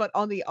candy bar, but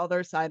on the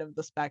other side of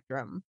the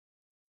spectrum.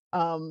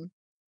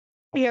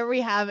 Here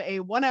we have a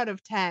 1 out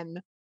of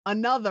 10,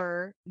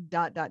 another ...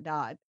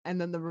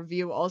 and then the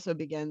review also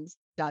begins ...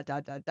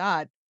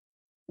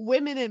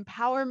 women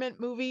empowerment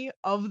movie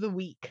of the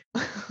week.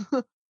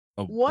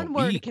 One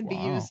word can be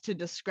used to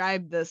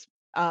describe this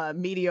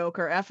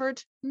mediocre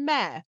effort: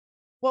 meh.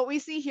 What we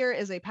see here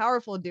is a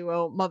powerful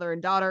duo, mother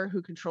and daughter,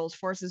 who controls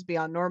forces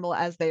beyond normal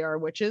as they are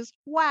witches.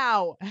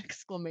 Wow!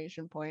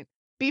 Exclamation point.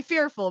 Be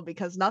fearful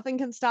because nothing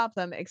can stop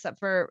them except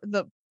for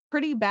the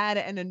pretty bad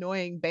and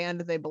annoying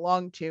band they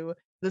belong to,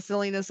 the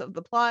silliness of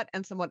the plot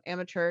and somewhat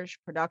amateurish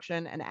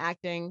production and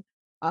acting,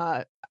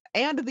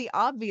 and the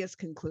obvious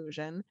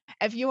conclusion.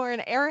 If you are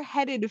an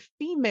airheaded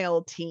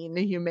female teen,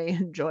 you may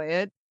enjoy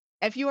it.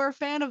 If you are a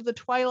fan of the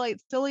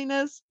Twilight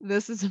silliness,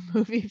 this is a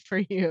movie for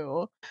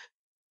you.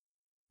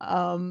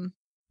 Wow.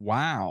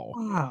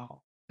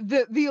 Wow.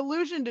 The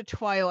allusion to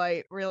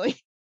Twilight really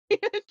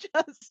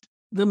just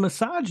The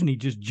misogyny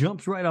just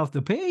jumps right off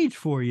the page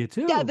for you,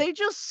 too. yeah, they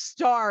just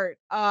start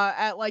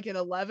at like an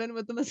 11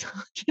 with the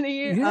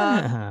misogyny.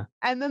 Yeah.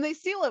 And then they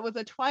seal it with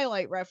a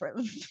Twilight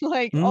reference.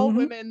 Like all Mhm.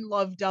 women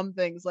love dumb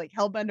things like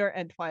Hellbender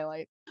and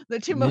Twilight, the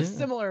two most Yeah.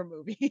 similar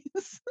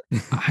movies.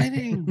 I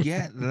didn't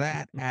get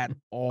that at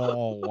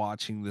all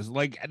watching this.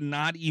 Like,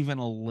 not even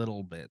a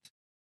little bit.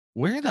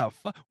 Where the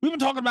fuck? We've been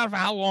talking about it for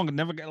how long and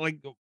never get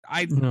like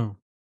No.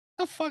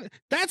 the fuck.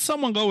 That's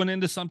someone going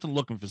into something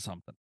looking for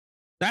something.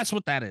 That's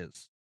what that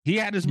is. He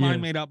had his mind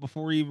Yeah. made up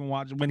before he even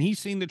watched it. When he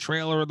seen the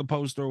trailer or the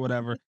poster or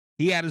whatever,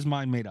 he had his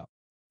mind made up.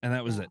 And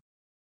that was it.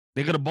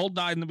 They could have both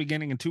died in the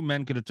beginning and two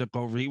men could have took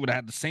over. He would have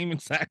had the same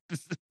exact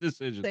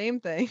decision.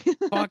 Same thing.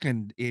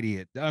 Fucking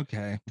idiot.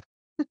 Okay.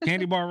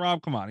 Candy bar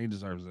Rob, come on. He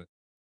deserves it.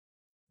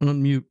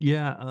 Unmute.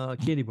 Yeah,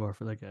 candy bar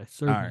for that guy.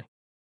 Certainly. right.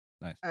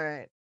 Nice. All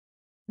right.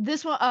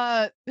 This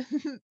one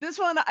this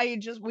one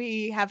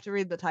we have to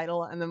read the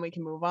title and then we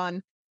can move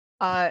on.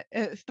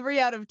 3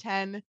 out of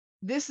 10.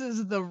 This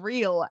is the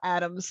real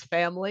Addams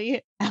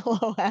Family.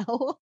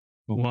 LOL.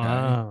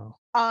 Wow.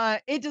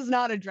 It does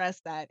not address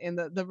that, and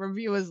the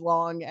review is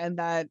long, and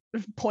that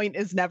point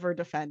is never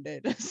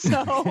defended.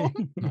 So, All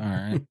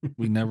right.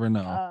 We never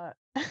know.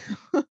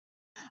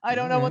 I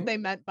don't know what Alright. they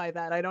meant by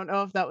that. I don't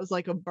know if that was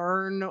like a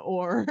burn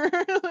or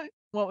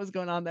what was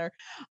going on there.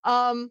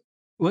 Well,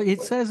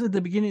 it says at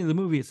the beginning of the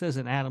movie, it says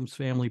an Addams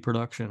Family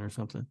production or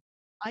something.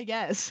 I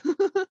guess.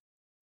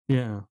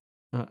 Yeah.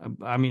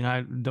 I mean,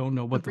 I don't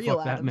know what the real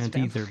fuck that Addams meant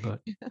either, Family.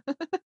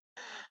 but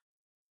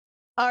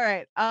All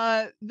right.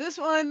 This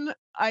one,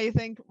 I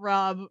think,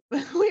 Rob,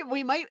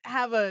 we might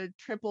have a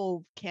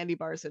triple candy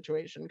bar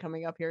situation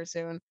coming up here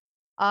soon.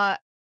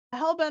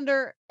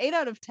 Hellbender, 8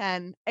 out of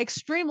 10,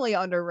 extremely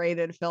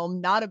underrated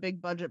film, not a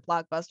big budget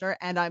blockbuster,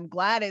 and I'm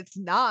glad it's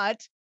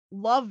not.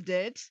 Loved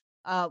it.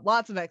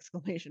 Lots of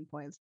exclamation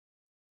points.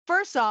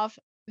 First off,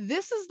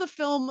 this is the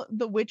film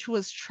The Witch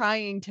was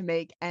trying to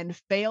make and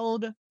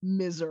failed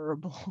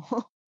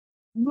miserable.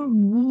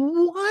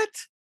 what?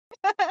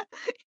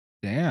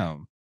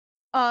 Damn.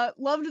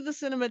 Loved the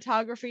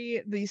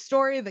cinematography, the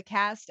story, the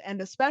cast,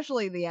 and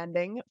especially the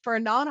ending. For a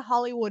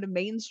non-Hollywood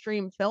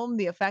mainstream film,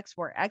 the effects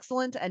were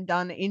excellent and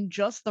done in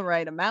just the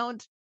right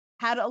amount.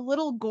 Had a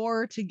little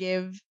gore to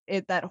give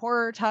it that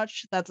horror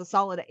touch. That's a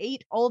solid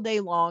 8 all day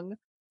long.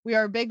 We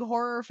are big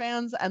horror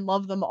fans and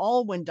love them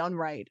all when done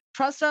right.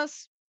 Trust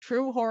us,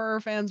 true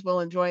horror fans will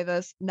enjoy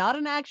this. Not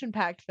an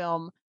action-packed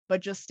film, but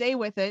just stay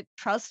with it.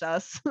 Trust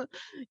us.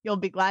 You'll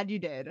be glad you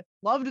did.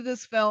 Loved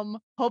this film.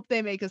 Hope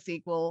they make a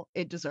sequel.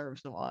 It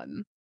deserves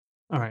one.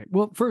 All right.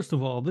 Well, first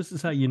of all, this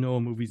is how you know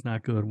a movie's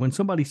not good. When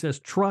somebody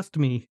says, trust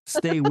me,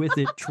 stay with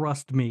it,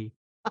 trust me.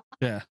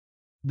 Yeah.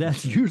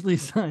 That's usually a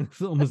sign the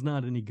film is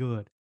not any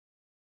good.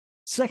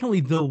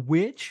 Secondly, The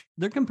Witch.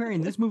 They're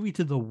comparing this movie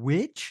to The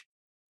Witch.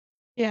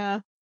 Yeah.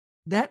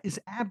 That is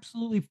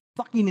absolutely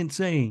fucking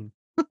insane.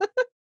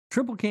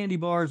 Triple candy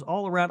bars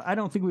all around. I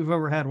don't think we've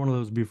ever had one of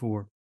those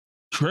before.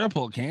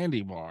 Triple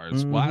candy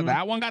bars. Wow. Mhm.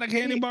 That one got a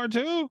candy bar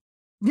too?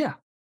 Yeah.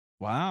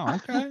 Wow.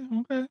 Okay.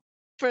 Okay.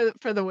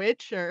 For the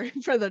witch or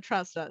for the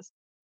trust us?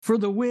 For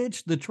The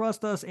Witch, the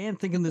trust us, and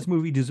thinking this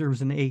movie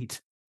deserves an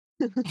 8.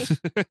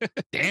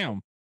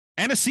 Damn.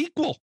 And a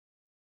sequel.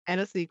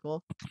 And a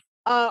sequel.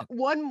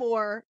 One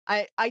more.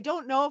 I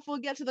don't know if we'll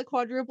get to the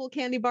quadruple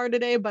candy bar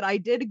today, but I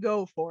did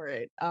go for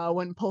it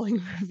when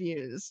pulling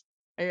reviews.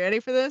 Are you ready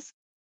for this?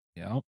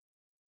 Yep.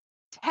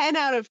 10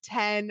 out of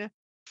 10.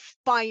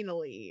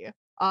 Finally.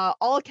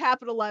 All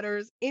capital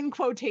letters in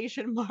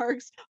quotation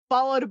marks,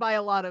 followed by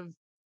a lot of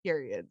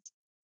periods.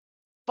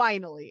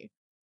 Finally.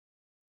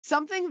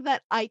 Something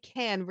that I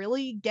can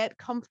really get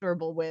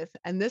comfortable with,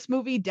 and this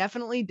movie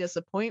definitely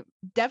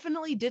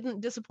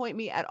didn't disappoint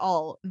me at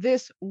all.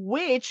 This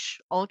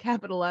Witch, all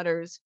capital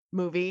letters,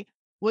 movie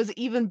was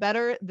even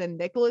better than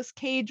Nicolas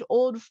Cage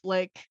old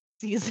flick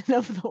Season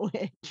of the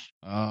Witch.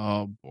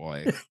 Oh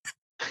boy.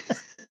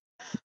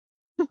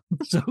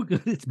 So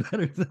good, it's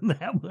better than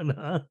that one,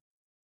 huh?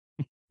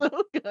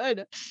 So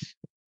good.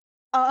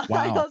 I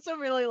Wow. also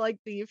really like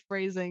the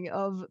phrasing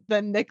of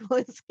the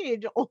Nicolas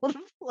Cage old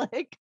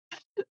flick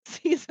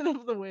Season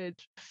of the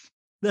Witch.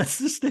 That's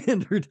the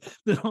standard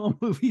that all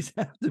movies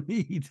have to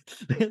meet.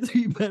 They have to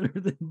be better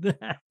than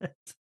that.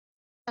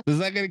 Does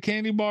that get a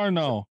candy bar?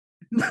 No.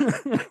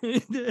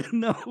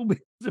 No,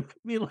 because it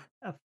made me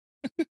laugh.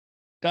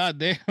 God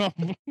damn.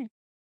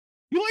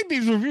 You like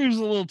these reviews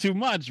a little too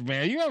much,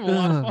 man. You have a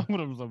lot of fun with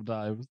them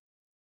sometimes.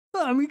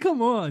 I mean,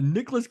 come on.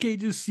 Nicolas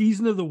Cage's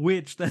Season of the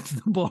Witch. That's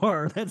the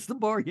bar. That's the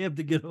bar you have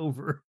to get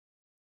over.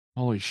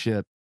 Holy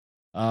shit.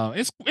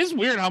 It's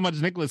weird how much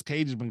Nicolas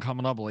Cage has been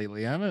coming up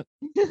lately, hasn't it?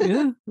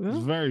 Yeah,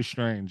 It's very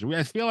strange.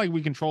 I feel like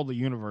we control the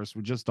univerus.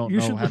 We just don't You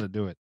know should how li- to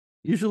do it.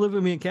 You should live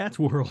with me in Cat's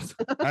world.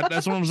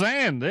 That's what I'm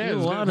saying. There's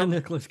a lot of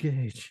Nicolas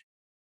Cage.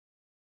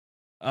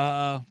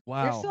 Wow.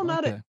 You're still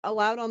not okay.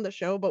 allowed on the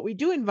show, but we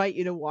do invite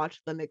you to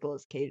watch the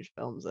Nicolas Cage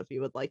films if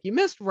you would like. You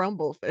missed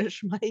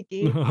Rumblefish,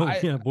 Mikey. Oh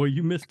yeah, boy,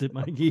 you missed it,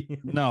 Mikey.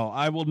 No,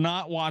 I will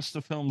not watch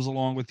the films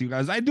along with you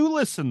guys. I do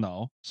listen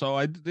though, so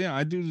I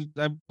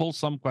pull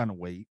some kind of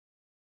weight.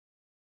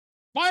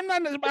 Why am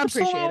I? I'm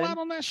still not allowed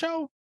on that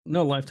show.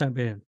 No lifetime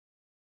ban.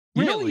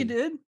 You know what you Really?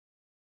 did?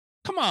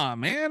 Come on,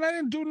 man! I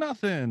didn't do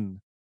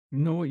nothing. You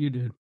know what you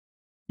did?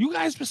 You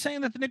guys were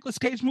saying that the Nicolas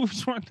Cage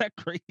movies weren't that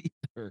great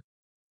either.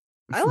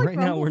 I like Right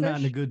now we're not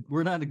in a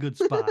Rumblefish. good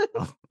spot.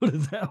 I'll put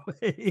it that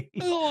way.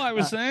 That's all I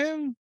was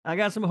saying. I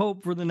got some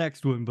hope for the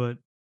next one, but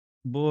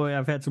boy,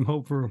 I've had some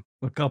hope for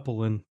a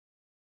couple and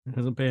it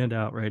hasn't panned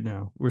out right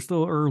now. We're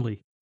still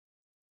early.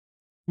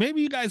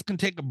 Maybe you guys can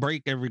take a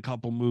break every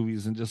couple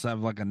movies and just have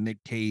like a Nick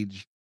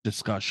Cage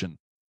discussion.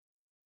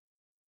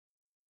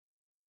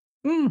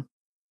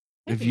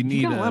 If you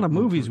need got a lot of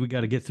movies we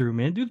got to get through,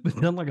 man. Dude's been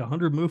done like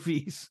 100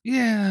 movies.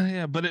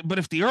 Yeah, but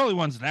if the early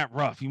one's that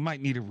rough, you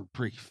might need a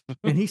reprieve.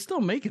 And he's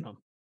still making them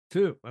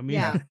too. I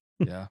mean,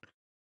 yeah.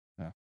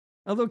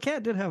 Although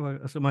Kat did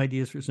have some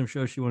ideas for some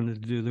shows she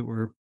wanted to do that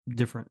were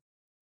different.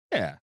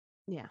 Yeah.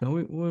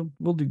 So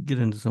we'll get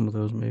into some of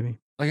those maybe.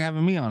 Like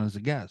having me on as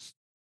a guest.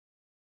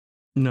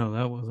 No,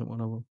 that wasn't one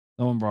of them.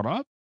 No one brought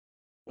up?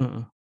 I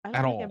don't At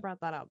think all. I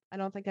brought that up. I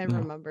don't think I No.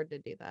 remembered to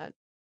do that.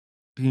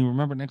 Can you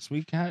remember next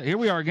week? Here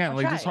we are again, I'll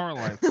like this try.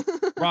 hard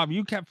life. Rob,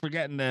 you kept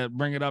forgetting to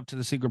bring it up to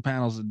the secret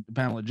panel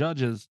of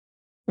judges.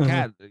 Uh-huh.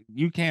 Kat,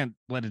 you can't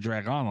let it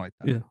drag on like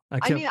that. Yeah,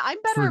 I mean, I'm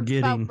better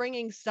forgetting. about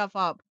bringing stuff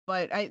up,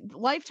 but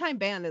lifetime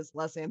ban is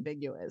less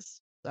ambiguous.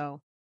 So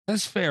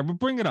That's fair, but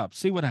bring it up.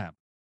 See what happens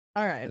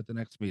all right. at the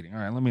next meeting. All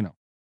right, let me know.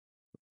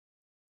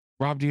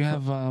 Rob, do you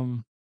have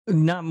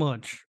Not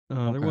much. There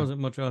Okay.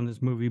 wasn't much on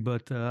this movie,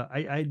 but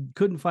I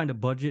couldn't find a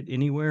budget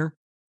anywhere.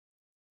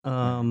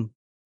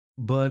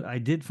 But I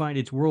did find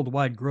its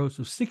worldwide gross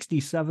of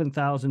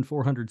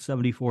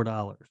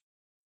 $67,474.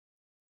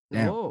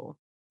 Damn. Oh,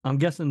 I'm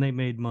guessing they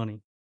made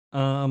money.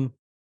 The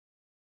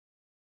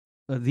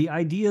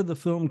idea of the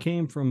film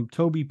came from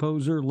Toby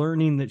Poser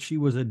learning that she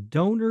was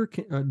donor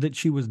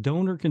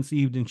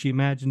conceived, and she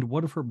imagined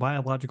what if her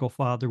biological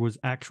father was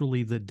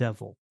actually the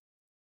devil.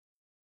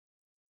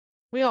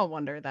 we all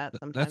wonder that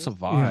sometimes. that's a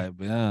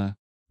vibe, yeah.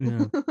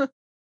 Yeah.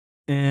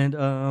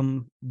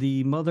 And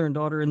the mother and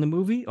daughter in the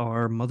movie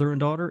are mother and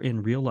daughter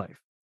in real life.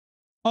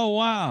 Oh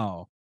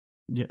wow.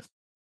 Yes.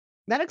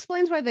 That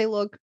explains why they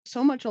look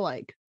so much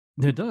alike.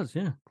 It does,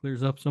 yeah.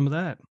 Clears up some of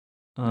that.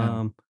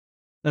 Yeah.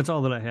 That's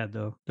all that I had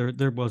though.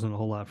 There wasn't a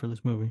whole lot for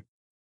this movie.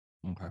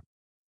 Okay.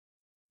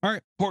 All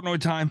right, Portnoy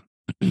time.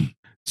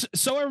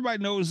 So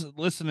everybody knows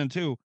listening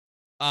too.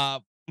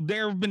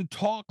 There have been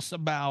talks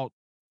about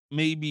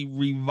maybe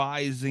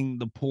revising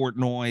the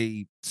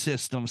Portnoy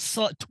system,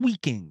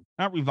 tweaking,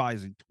 not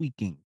revising,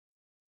 tweaking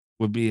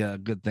would be a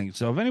good thing.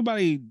 So if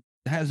anybody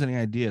has any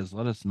ideas,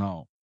 let us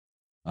know.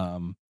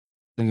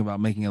 Think about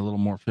making it a little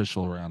more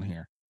official around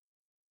here.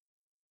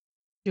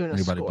 Doing a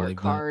Anybody believe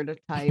that? scorecard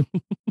type.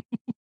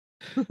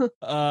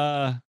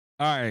 All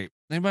right.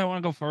 Anybody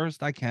want to go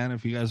first? I can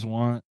if you guys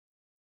want.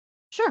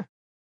 Sure.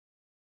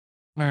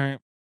 All right.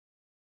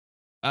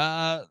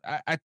 I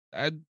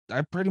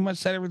pretty much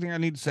said everything I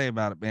need to say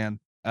about it, man.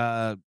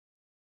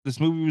 This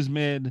movie was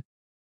mid,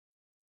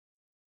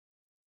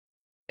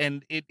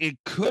 and it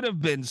could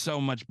have been so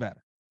much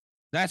better.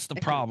 That's the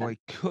problem.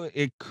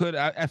 It could.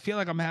 I feel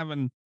like I'm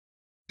having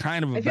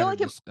kind of a I feel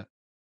better like it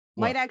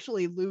might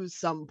actually lose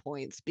some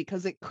points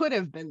because it could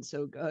have been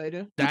so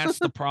good. That's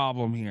the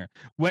problem here.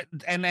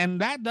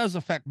 And that does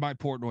affect my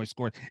Portnoy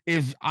score.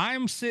 If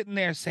I'm sitting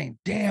there saying,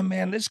 "Damn,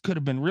 man, this could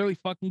have been really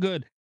fucking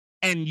good,"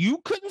 and you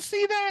couldn't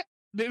see that,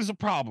 there's a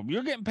problem.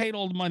 You're getting paid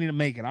all the money to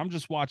make it. I'm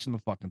just watching the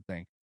fucking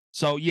thing.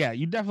 So yeah,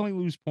 you definitely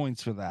lose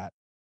points for that.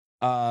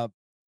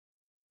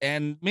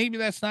 And maybe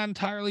that's not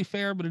entirely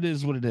fair, but it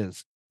is what it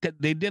is.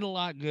 They did a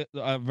lot good,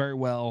 very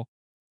well.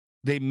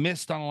 They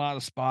missed on a lot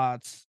of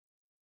spots.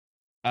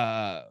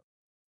 And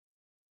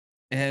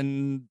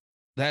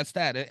that's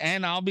that.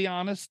 And I'll be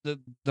honest,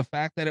 the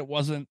fact that it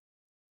wasn't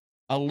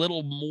a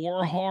little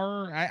more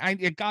horror,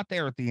 it got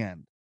there at the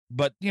end.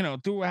 But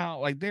throughout,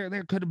 like there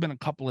could have been a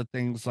couple of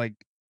things like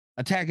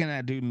attacking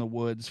that dude in the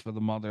woods for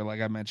the mother,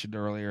 like I mentioned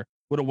earlier,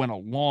 would have went a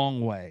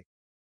long way.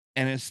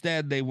 And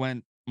instead they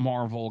went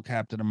Marvel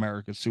Captain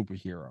America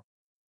superhero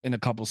in a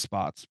couple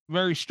spots.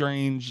 Very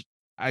strange.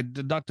 I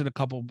deducted a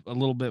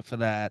little bit for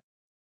that.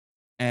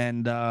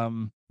 And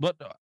but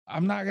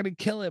I'm not gonna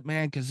kill it,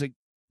 man, because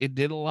it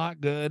did a lot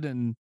good,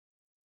 and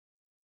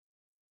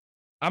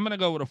I'm gonna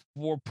go with a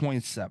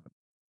 4.7.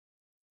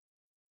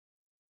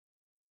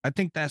 I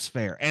think that's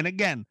fair. And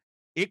again,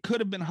 it could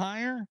have been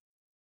higher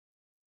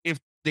if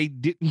they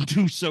didn't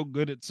do so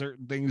good at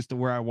certain things to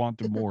where I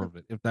wanted more of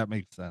it, if that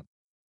makes sense.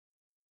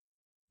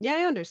 Yeah,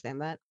 I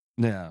understand that.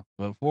 Yeah,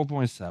 but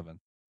 4.7.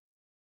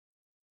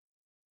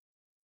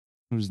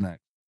 Who's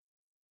next?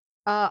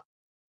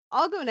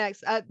 I'll go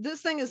next.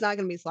 This thing is not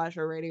going to be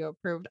Slasher Radio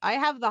approved. I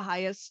have the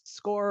highest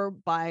score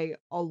by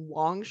a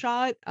long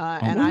shot,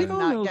 and Well, you I'm don't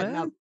not know getting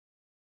that. up.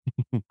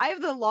 I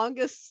have the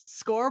longest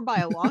score by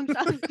a long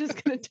shot. I'm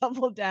just going to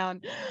double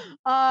down.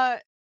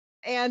 And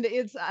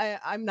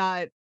I'm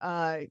not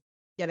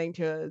getting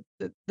to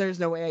there's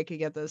no way I could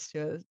get this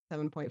to a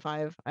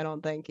 7.5. I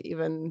don't think,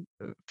 even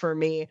for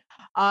me.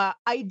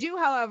 I do,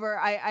 however,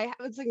 I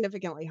have it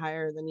significantly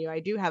higher than you. I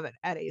do have it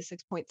at a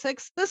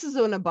 6.6. This is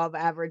an above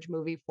average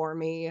movie for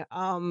me.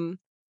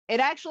 It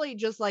actually,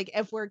 just like,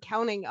 if we're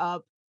counting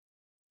up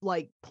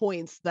like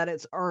points that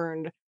it's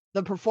earned,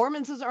 the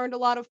performances earned a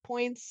lot of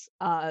points.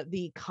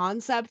 The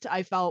concept,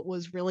 I felt,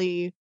 was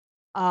really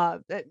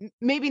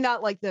maybe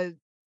not like the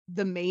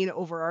main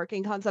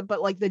overarching concept,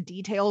 but like the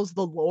details,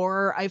 the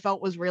lore, I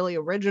felt was really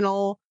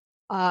original.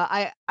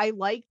 I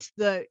liked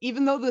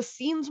even though the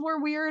scenes were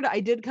weird, I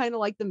did kind of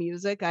like the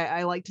music.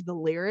 I liked the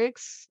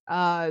lyrics.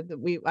 I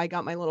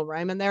got my little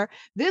rhyme in there.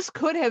 This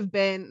could have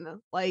been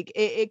like,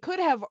 it could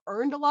have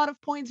earned a lot of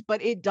points,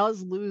 but it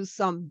does lose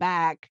some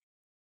back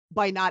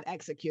by not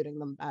executing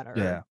them better.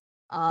 Yeah.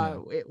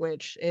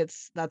 Which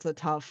that's a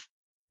tough.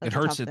 It That's a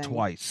hurts tough it thing.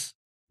 twice.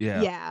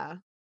 Yeah. Yeah.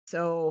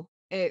 So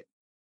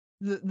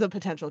the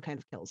potential kind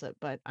of kills it,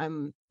 but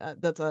I'm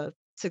that's a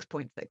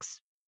 6.6.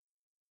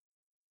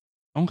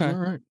 Okay. All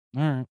right.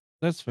 All right.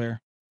 That's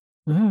fair.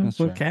 Well,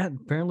 fair. Kat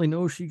apparently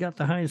knows she got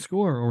the highest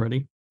score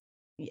already.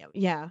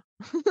 Yeah.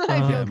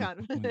 I feel Um,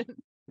 confident.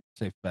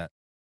 Safe bet.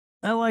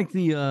 I like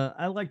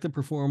the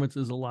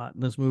performances a lot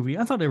in this movie.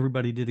 I thought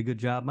everybody did a good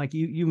job. Mike,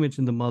 you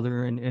mentioned the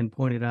mother and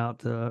pointed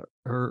out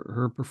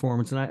her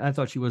performance, and I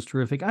thought she was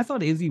terrific. I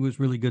thought Izzy was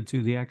really good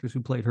too. The actress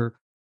who played her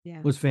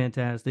Yeah. was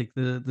fantastic.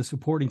 The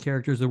supporting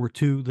characters, there were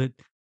two that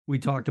we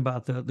talked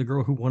about, the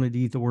girl who wanted to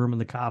eat the worm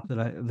and the cop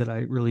that I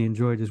really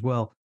enjoyed as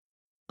well.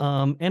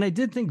 And I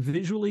did think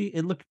visually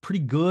it looked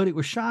pretty good. It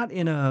was shot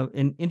in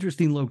an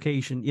interesting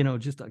location,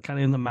 just kind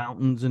of in the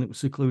mountains, and it was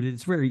secluded.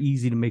 It's very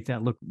easy to make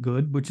that look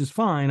good, which is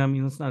fine. I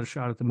mean, it's not a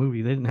shot at the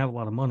movie. They didn't have a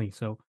lot of money,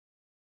 so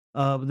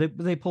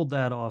they pulled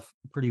that off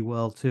pretty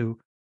well too.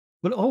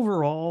 But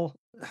overall,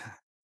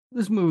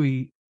 this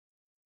movie,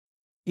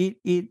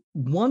 it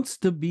wants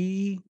to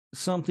be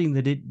something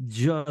that it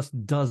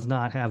just does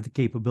not have the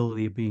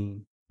capability of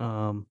being.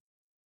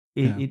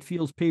 It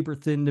feels paper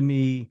thin to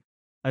me.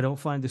 I don't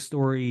find the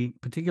story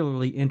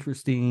particularly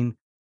interesting.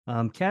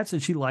 Kat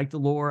said she liked the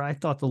lore. I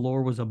thought the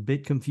lore was a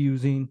bit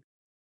confusing.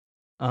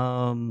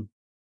 It's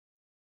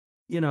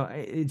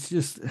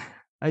just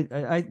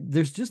I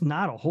there's just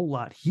not a whole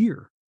lot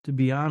here, to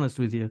be honest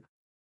with you,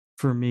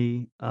 for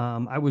me.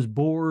 I was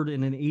bored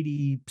in an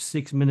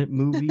 86-minute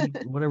movie,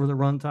 whatever the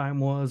runtime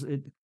was.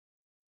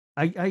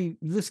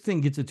 This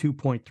thing gets a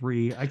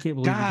 2.3. I can't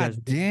believe you guys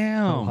God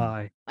damn. so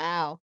high.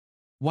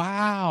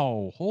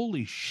 Wow.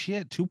 Holy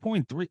shit.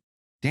 2.3.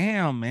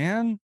 Damn,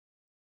 man.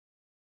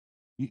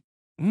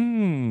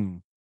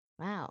 Wow.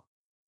 Oh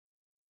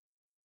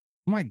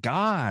my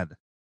God.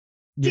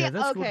 Yeah, See,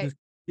 that's okay. what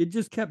it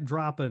just kept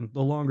dropping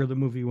the longer the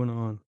movie went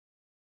on.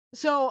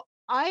 So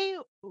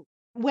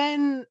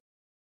when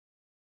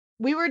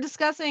we were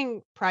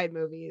discussing Pride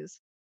movies,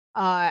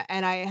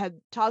 and I had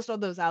tossed all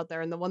those out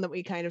there, and the one that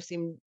we kind of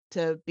seemed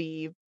to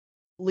be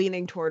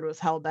leaning toward was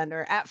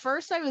Hellbender. At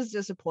first, I was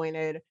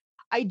disappointed.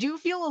 I do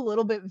feel a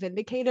little bit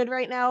vindicated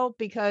right now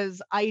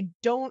because I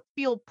don't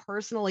feel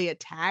personally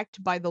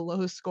attacked by the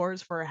low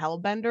scores for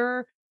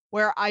Hellbender,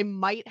 where I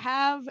might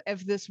have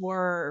if this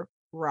were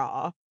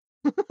Raw.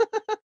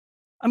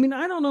 I mean,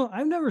 I don't know.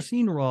 I've never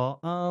seen Raw.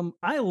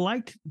 I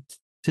liked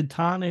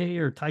Titane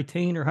or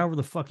Titan or however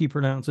the fuck you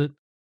pronounce it.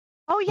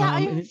 Oh yeah,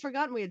 I and had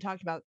forgotten we had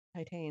talked about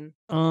Titan.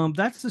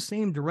 That's the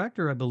same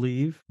director, I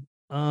believe.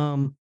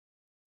 So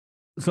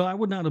I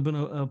would not have been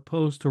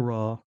opposed to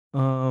Raw.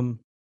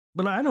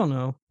 But I don't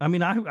know. I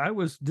mean, I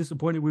was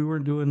disappointed we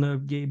weren't doing the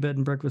gay bed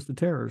and breakfast of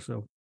terror.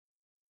 So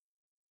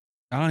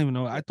I don't even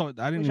know. I didn't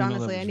Which even know that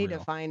honestly, was I need real.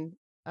 to find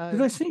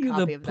did I send you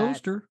copy the of that.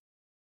 poster?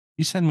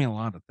 You send me a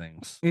lot of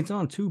things. It's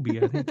on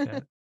Tubi, I think.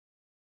 Kat.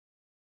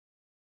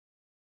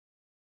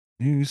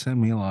 You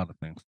send me a lot of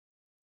things.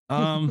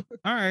 All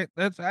right.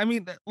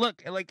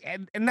 Look, like,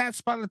 and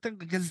that's part of the thing,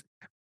 because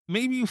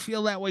maybe you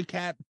feel that way,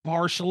 Kat,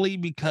 partially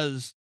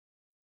because,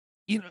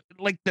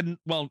 like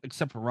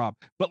except for Rob,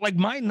 but like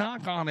my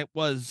knock on it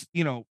was,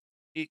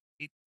 it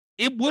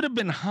would have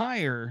been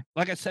higher,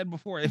 like I said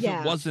before, if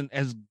it wasn't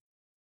as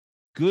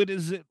good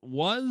as it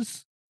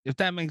was, if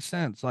that makes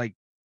sense. Like,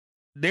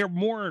 they're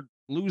more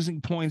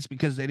losing points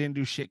because they didn't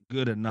do shit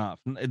good enough.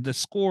 The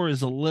score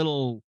is a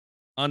little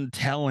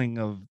untelling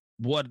of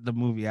what the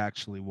movie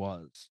actually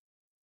was.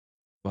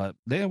 But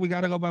then we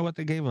got to go by what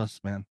they gave us,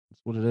 man.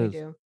 That's what it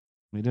is.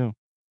 We do.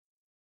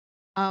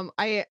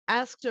 I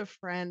asked a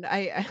friend,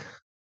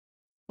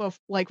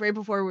 like right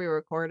before we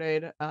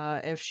recorded,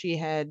 if she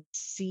had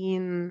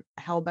seen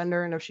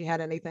Hellbender and if she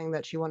had anything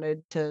that she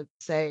wanted to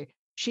say.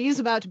 She's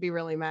about to be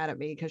really mad at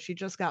me because she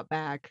just got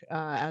back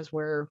as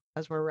we're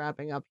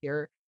wrapping up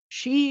here.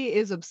 She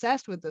is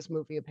obsessed with this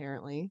movie,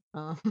 apparently.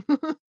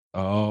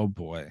 Oh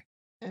boy.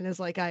 And it's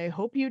like, I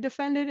hope you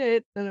defended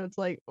it. And it's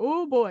like,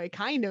 oh boy,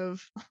 kind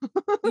of.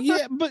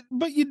 Yeah,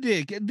 but you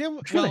did.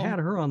 Should have had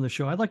her on the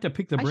show. I'd like to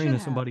pick the I brain should of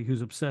have. somebody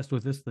who's obsessed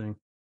with this thing.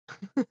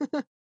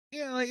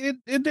 Yeah, like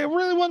there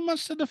really wasn't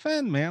much to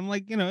defend, man.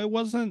 Like, it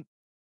wasn't.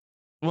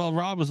 Well,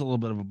 Rob was a little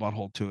bit of a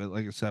butthole to it,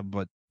 like I said,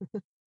 but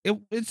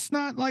it's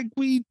not like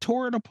we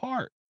tore it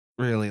apart,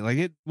 really.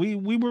 Like we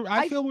were.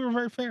 I feel we were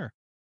very fair.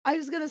 I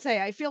was gonna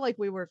say, I feel like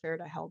we were fair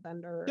to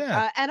Hellbender.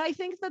 Yeah. And I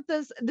think that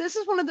this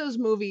is one of those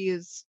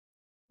movies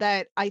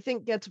that I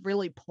think gets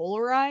really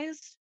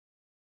polarized.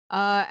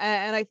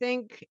 And I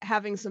think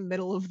having some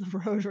middle of the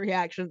road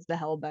reactions to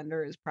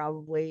Hellbender is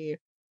probably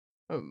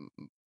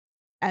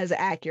as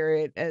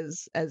accurate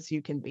as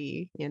you can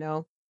be,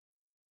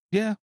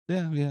 Yeah.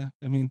 I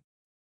mean,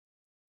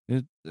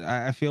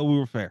 I feel we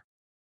were fair.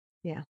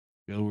 Yeah.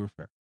 I feel we were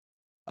fair.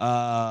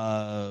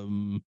 I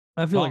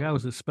feel like I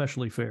was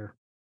especially fair.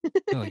 I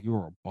feel like you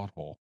were a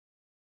butthole.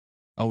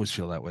 I always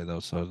feel that way though,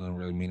 so it doesn't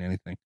really mean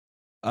anything.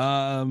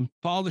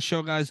 Follow the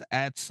show, guys,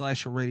 at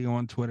Slasher Radio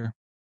on Twitter.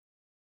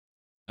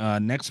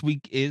 Next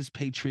week is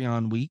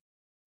Patreon week.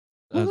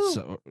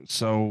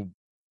 So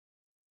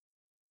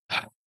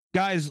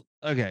guys,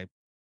 okay.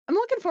 I'm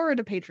looking forward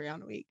to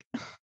Patreon week.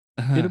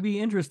 It'll be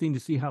interesting to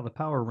see how the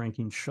power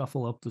rankings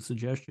shuffle up the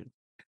suggestion.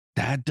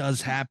 That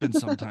does happen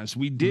sometimes.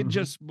 We did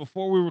just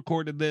before we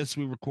recorded this,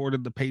 we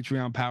recorded the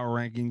Patreon power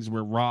rankings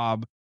where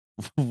Rob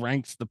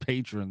ranks the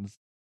patrons.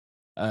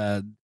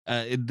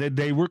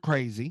 They were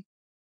crazy.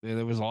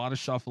 There was a lot of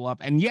shuffle up,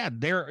 and yeah,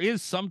 there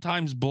is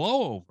sometimes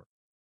blowover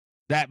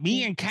that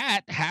me and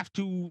Kat have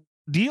to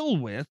deal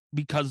with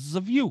because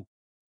of you.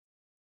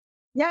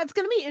 Yeah, it's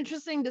going to be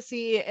interesting to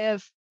see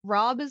if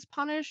Rob is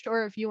punished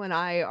or if you and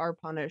I are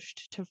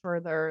punished to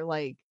further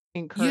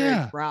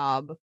encourage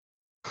Rob.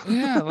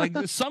 Yeah, like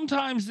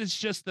sometimes it's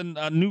just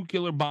a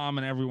nuclear bomb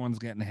and everyone's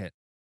getting hit.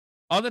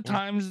 Other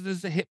times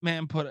there's a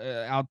hitman put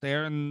out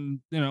there and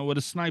with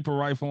a sniper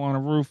rifle on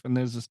a roof and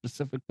there's a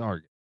specific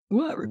target.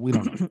 Well, we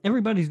don't know.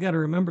 Everybody's got to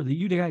remember that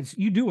you guys,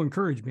 you do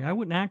encourage me. I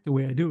wouldn't act the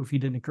way I do if you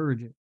didn't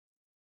encourage it.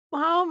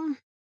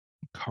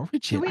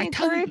 Encourage Do it. we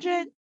encourage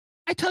it?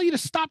 I tell you to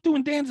stop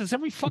doing dances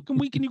every fucking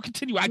week and you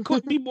continue. I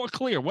couldn't be more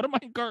clear. What am I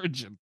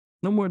encouraging?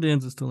 No more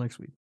dances till next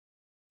week.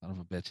 Son of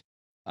a bitch.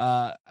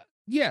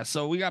 Yeah,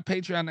 so we got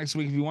Patreon next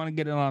week. If you want to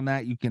get in on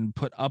that, you can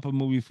put up a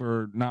movie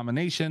for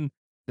nomination.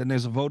 Then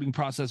there's a voting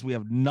process. We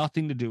have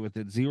nothing to do with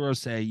it. Zero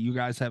say. You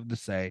guys have the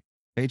say.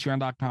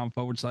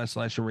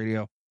 Patreon.com/Slasher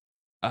Radio.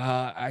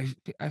 I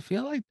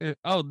feel like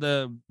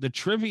the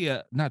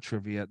trivia, not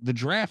trivia, the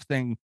draft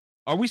thing.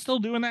 Are we still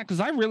doing that? Because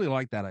I really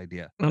like that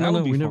idea. I don't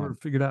know. We never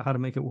figured out how to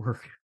make it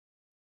work.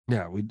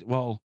 Yeah, we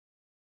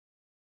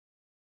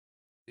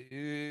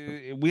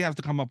have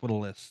to come up with a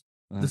list.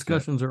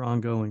 Discussions are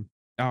ongoing.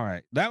 All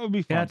right, that would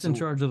be fun. Kat's in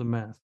charge of the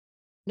math.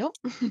 Nope.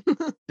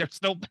 There's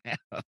no math.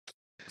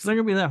 It's not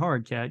gonna be that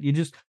hard, Kat. You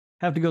just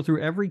have to go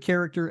through every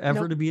character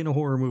ever to be in a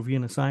horror movie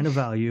and assign a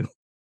value.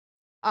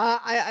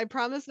 I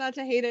promise not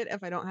to hate it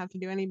if I don't have to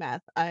do any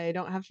math. I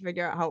don't have to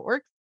figure out how it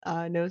works.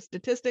 No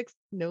statistics,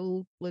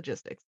 no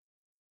logistics.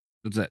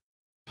 That's it.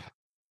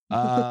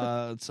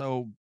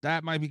 So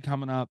that might be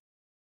coming up,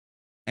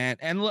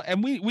 and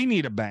we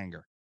need a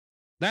banger.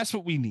 That's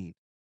what we need.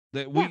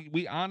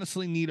 We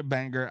honestly need a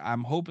banger.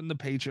 I'm hoping the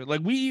Patriot,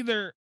 we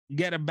either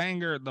get a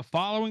banger the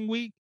following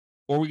week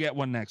or we get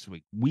one next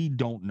week. We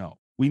don't know.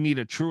 We need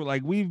a true,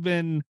 we've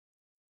been,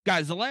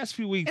 guys, the last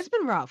few weeks. It's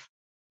been rough.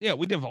 Yeah,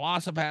 we did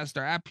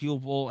Velocipaster, At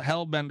Pupil,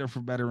 Hellbender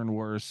for better and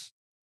worse.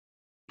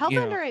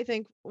 Hellbender, I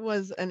think,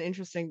 was an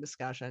interesting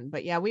discussion.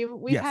 But yeah, we've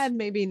had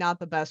maybe not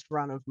the best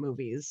run of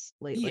movies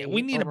lately. Yeah,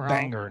 we need overall. a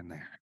banger in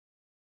there.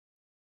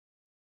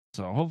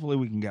 So hopefully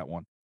we can get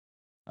one.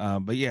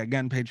 But yeah,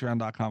 again,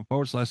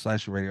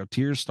 patreon.com/Slasher Radio.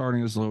 Tiers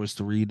starting as low as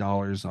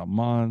 $3 a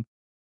month.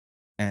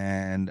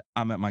 And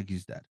I'm at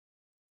Mikey's Dead.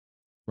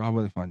 Rob,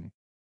 where they find you?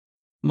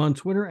 I'm on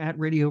Twitter at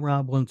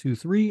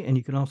RadioRob123, and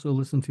you can also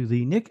listen to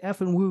the Nick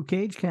F. and Woo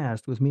Cage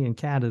Cast with me and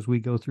Kat as we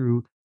go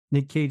through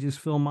Nick Cage's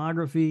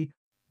filmography.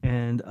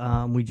 And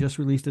we just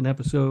released an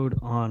episode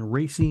on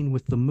Racing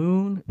with the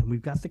Moon, and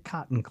we've got the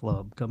Cotton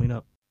Club coming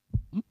up.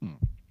 Mm-hmm.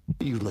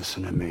 You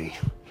listen to me.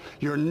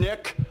 You're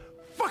Nick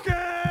fucking...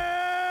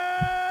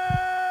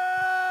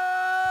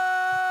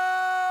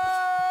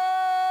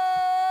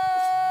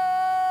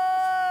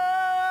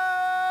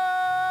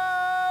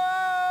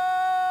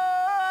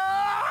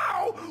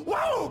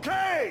 Whoa,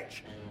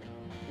 Cage!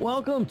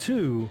 Welcome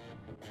to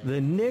the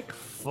Nick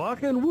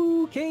fucking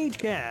Woo Cage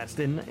Cast.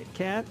 And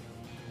Kat,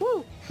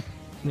 woo!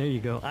 There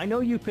you go. I know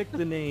you picked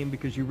the name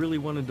because you really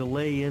wanted to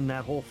lay in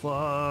that whole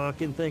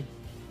fucking thing.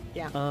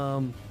 Yeah.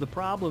 The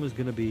problem is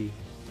going to be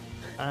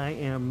I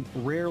am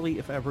rarely,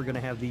 if ever, going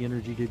to have the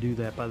energy to do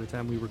that by the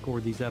time we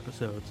record these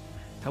episodes.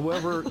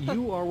 However,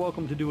 you are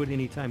welcome to do it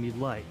anytime you'd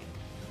like.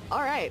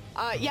 All right.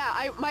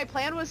 My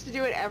plan was to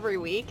do it every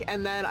week,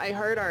 and then I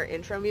heard our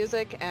intro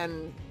music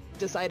and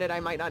decided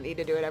I might not need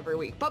to do it every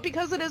week. But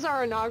because it is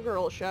our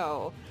inaugural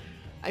show,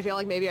 I feel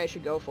like maybe I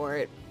should go for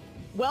it.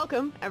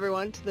 Welcome,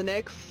 everyone, to the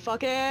Nick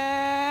fucking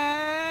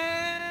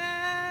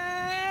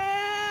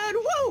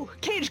Woo!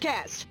 Cage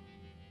Cast.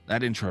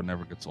 That intro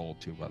never gets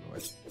old, too, by the way.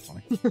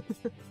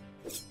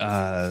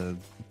 Funny.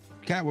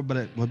 Kat, what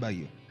about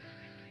you?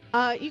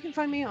 You can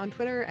find me on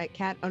Twitter at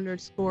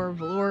cat_velour,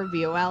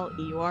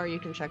 VOLEUR. You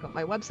can check out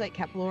my website,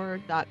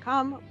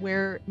 catvelour.com,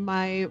 where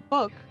my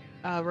book,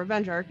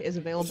 Revenge Arc, is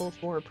available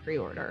for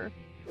pre-order.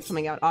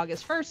 Coming out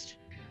August 1st.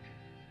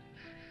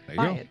 There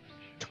you go.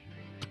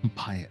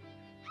 Buy it.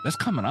 That's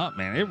coming up,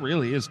 man. It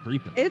really is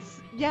creeping.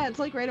 It's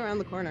like right around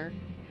the corner.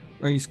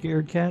 Are you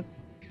scared, Kat?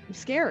 I'm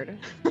scared.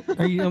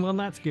 Are you? Well,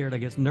 not scared. I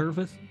guess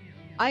nervous.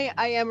 I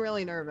am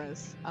really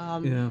nervous.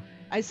 Yeah.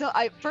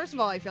 First of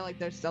all, I feel like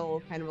there's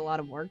still kind of a lot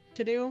of work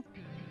to do.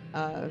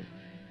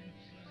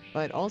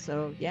 But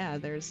also, yeah,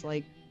 there's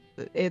like,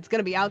 it's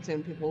gonna be out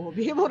soon. People will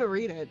be able to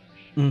read it.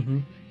 Mm-hmm.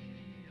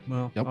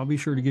 Well, I'll be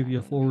sure to give you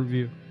a full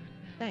review.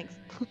 Thanks.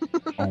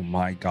 Oh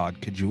my God,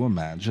 could you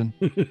imagine?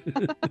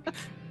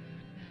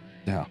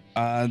 Yeah.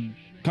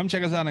 Come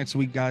check us out next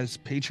week, guys.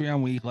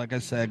 Patreon week. Like I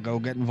said, go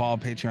get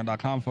involved.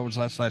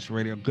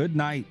 Patreon.com//radio. Good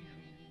night.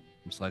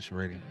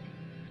 /radio.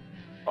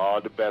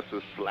 All the best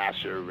of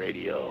Slasher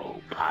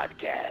Radio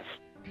Podcast.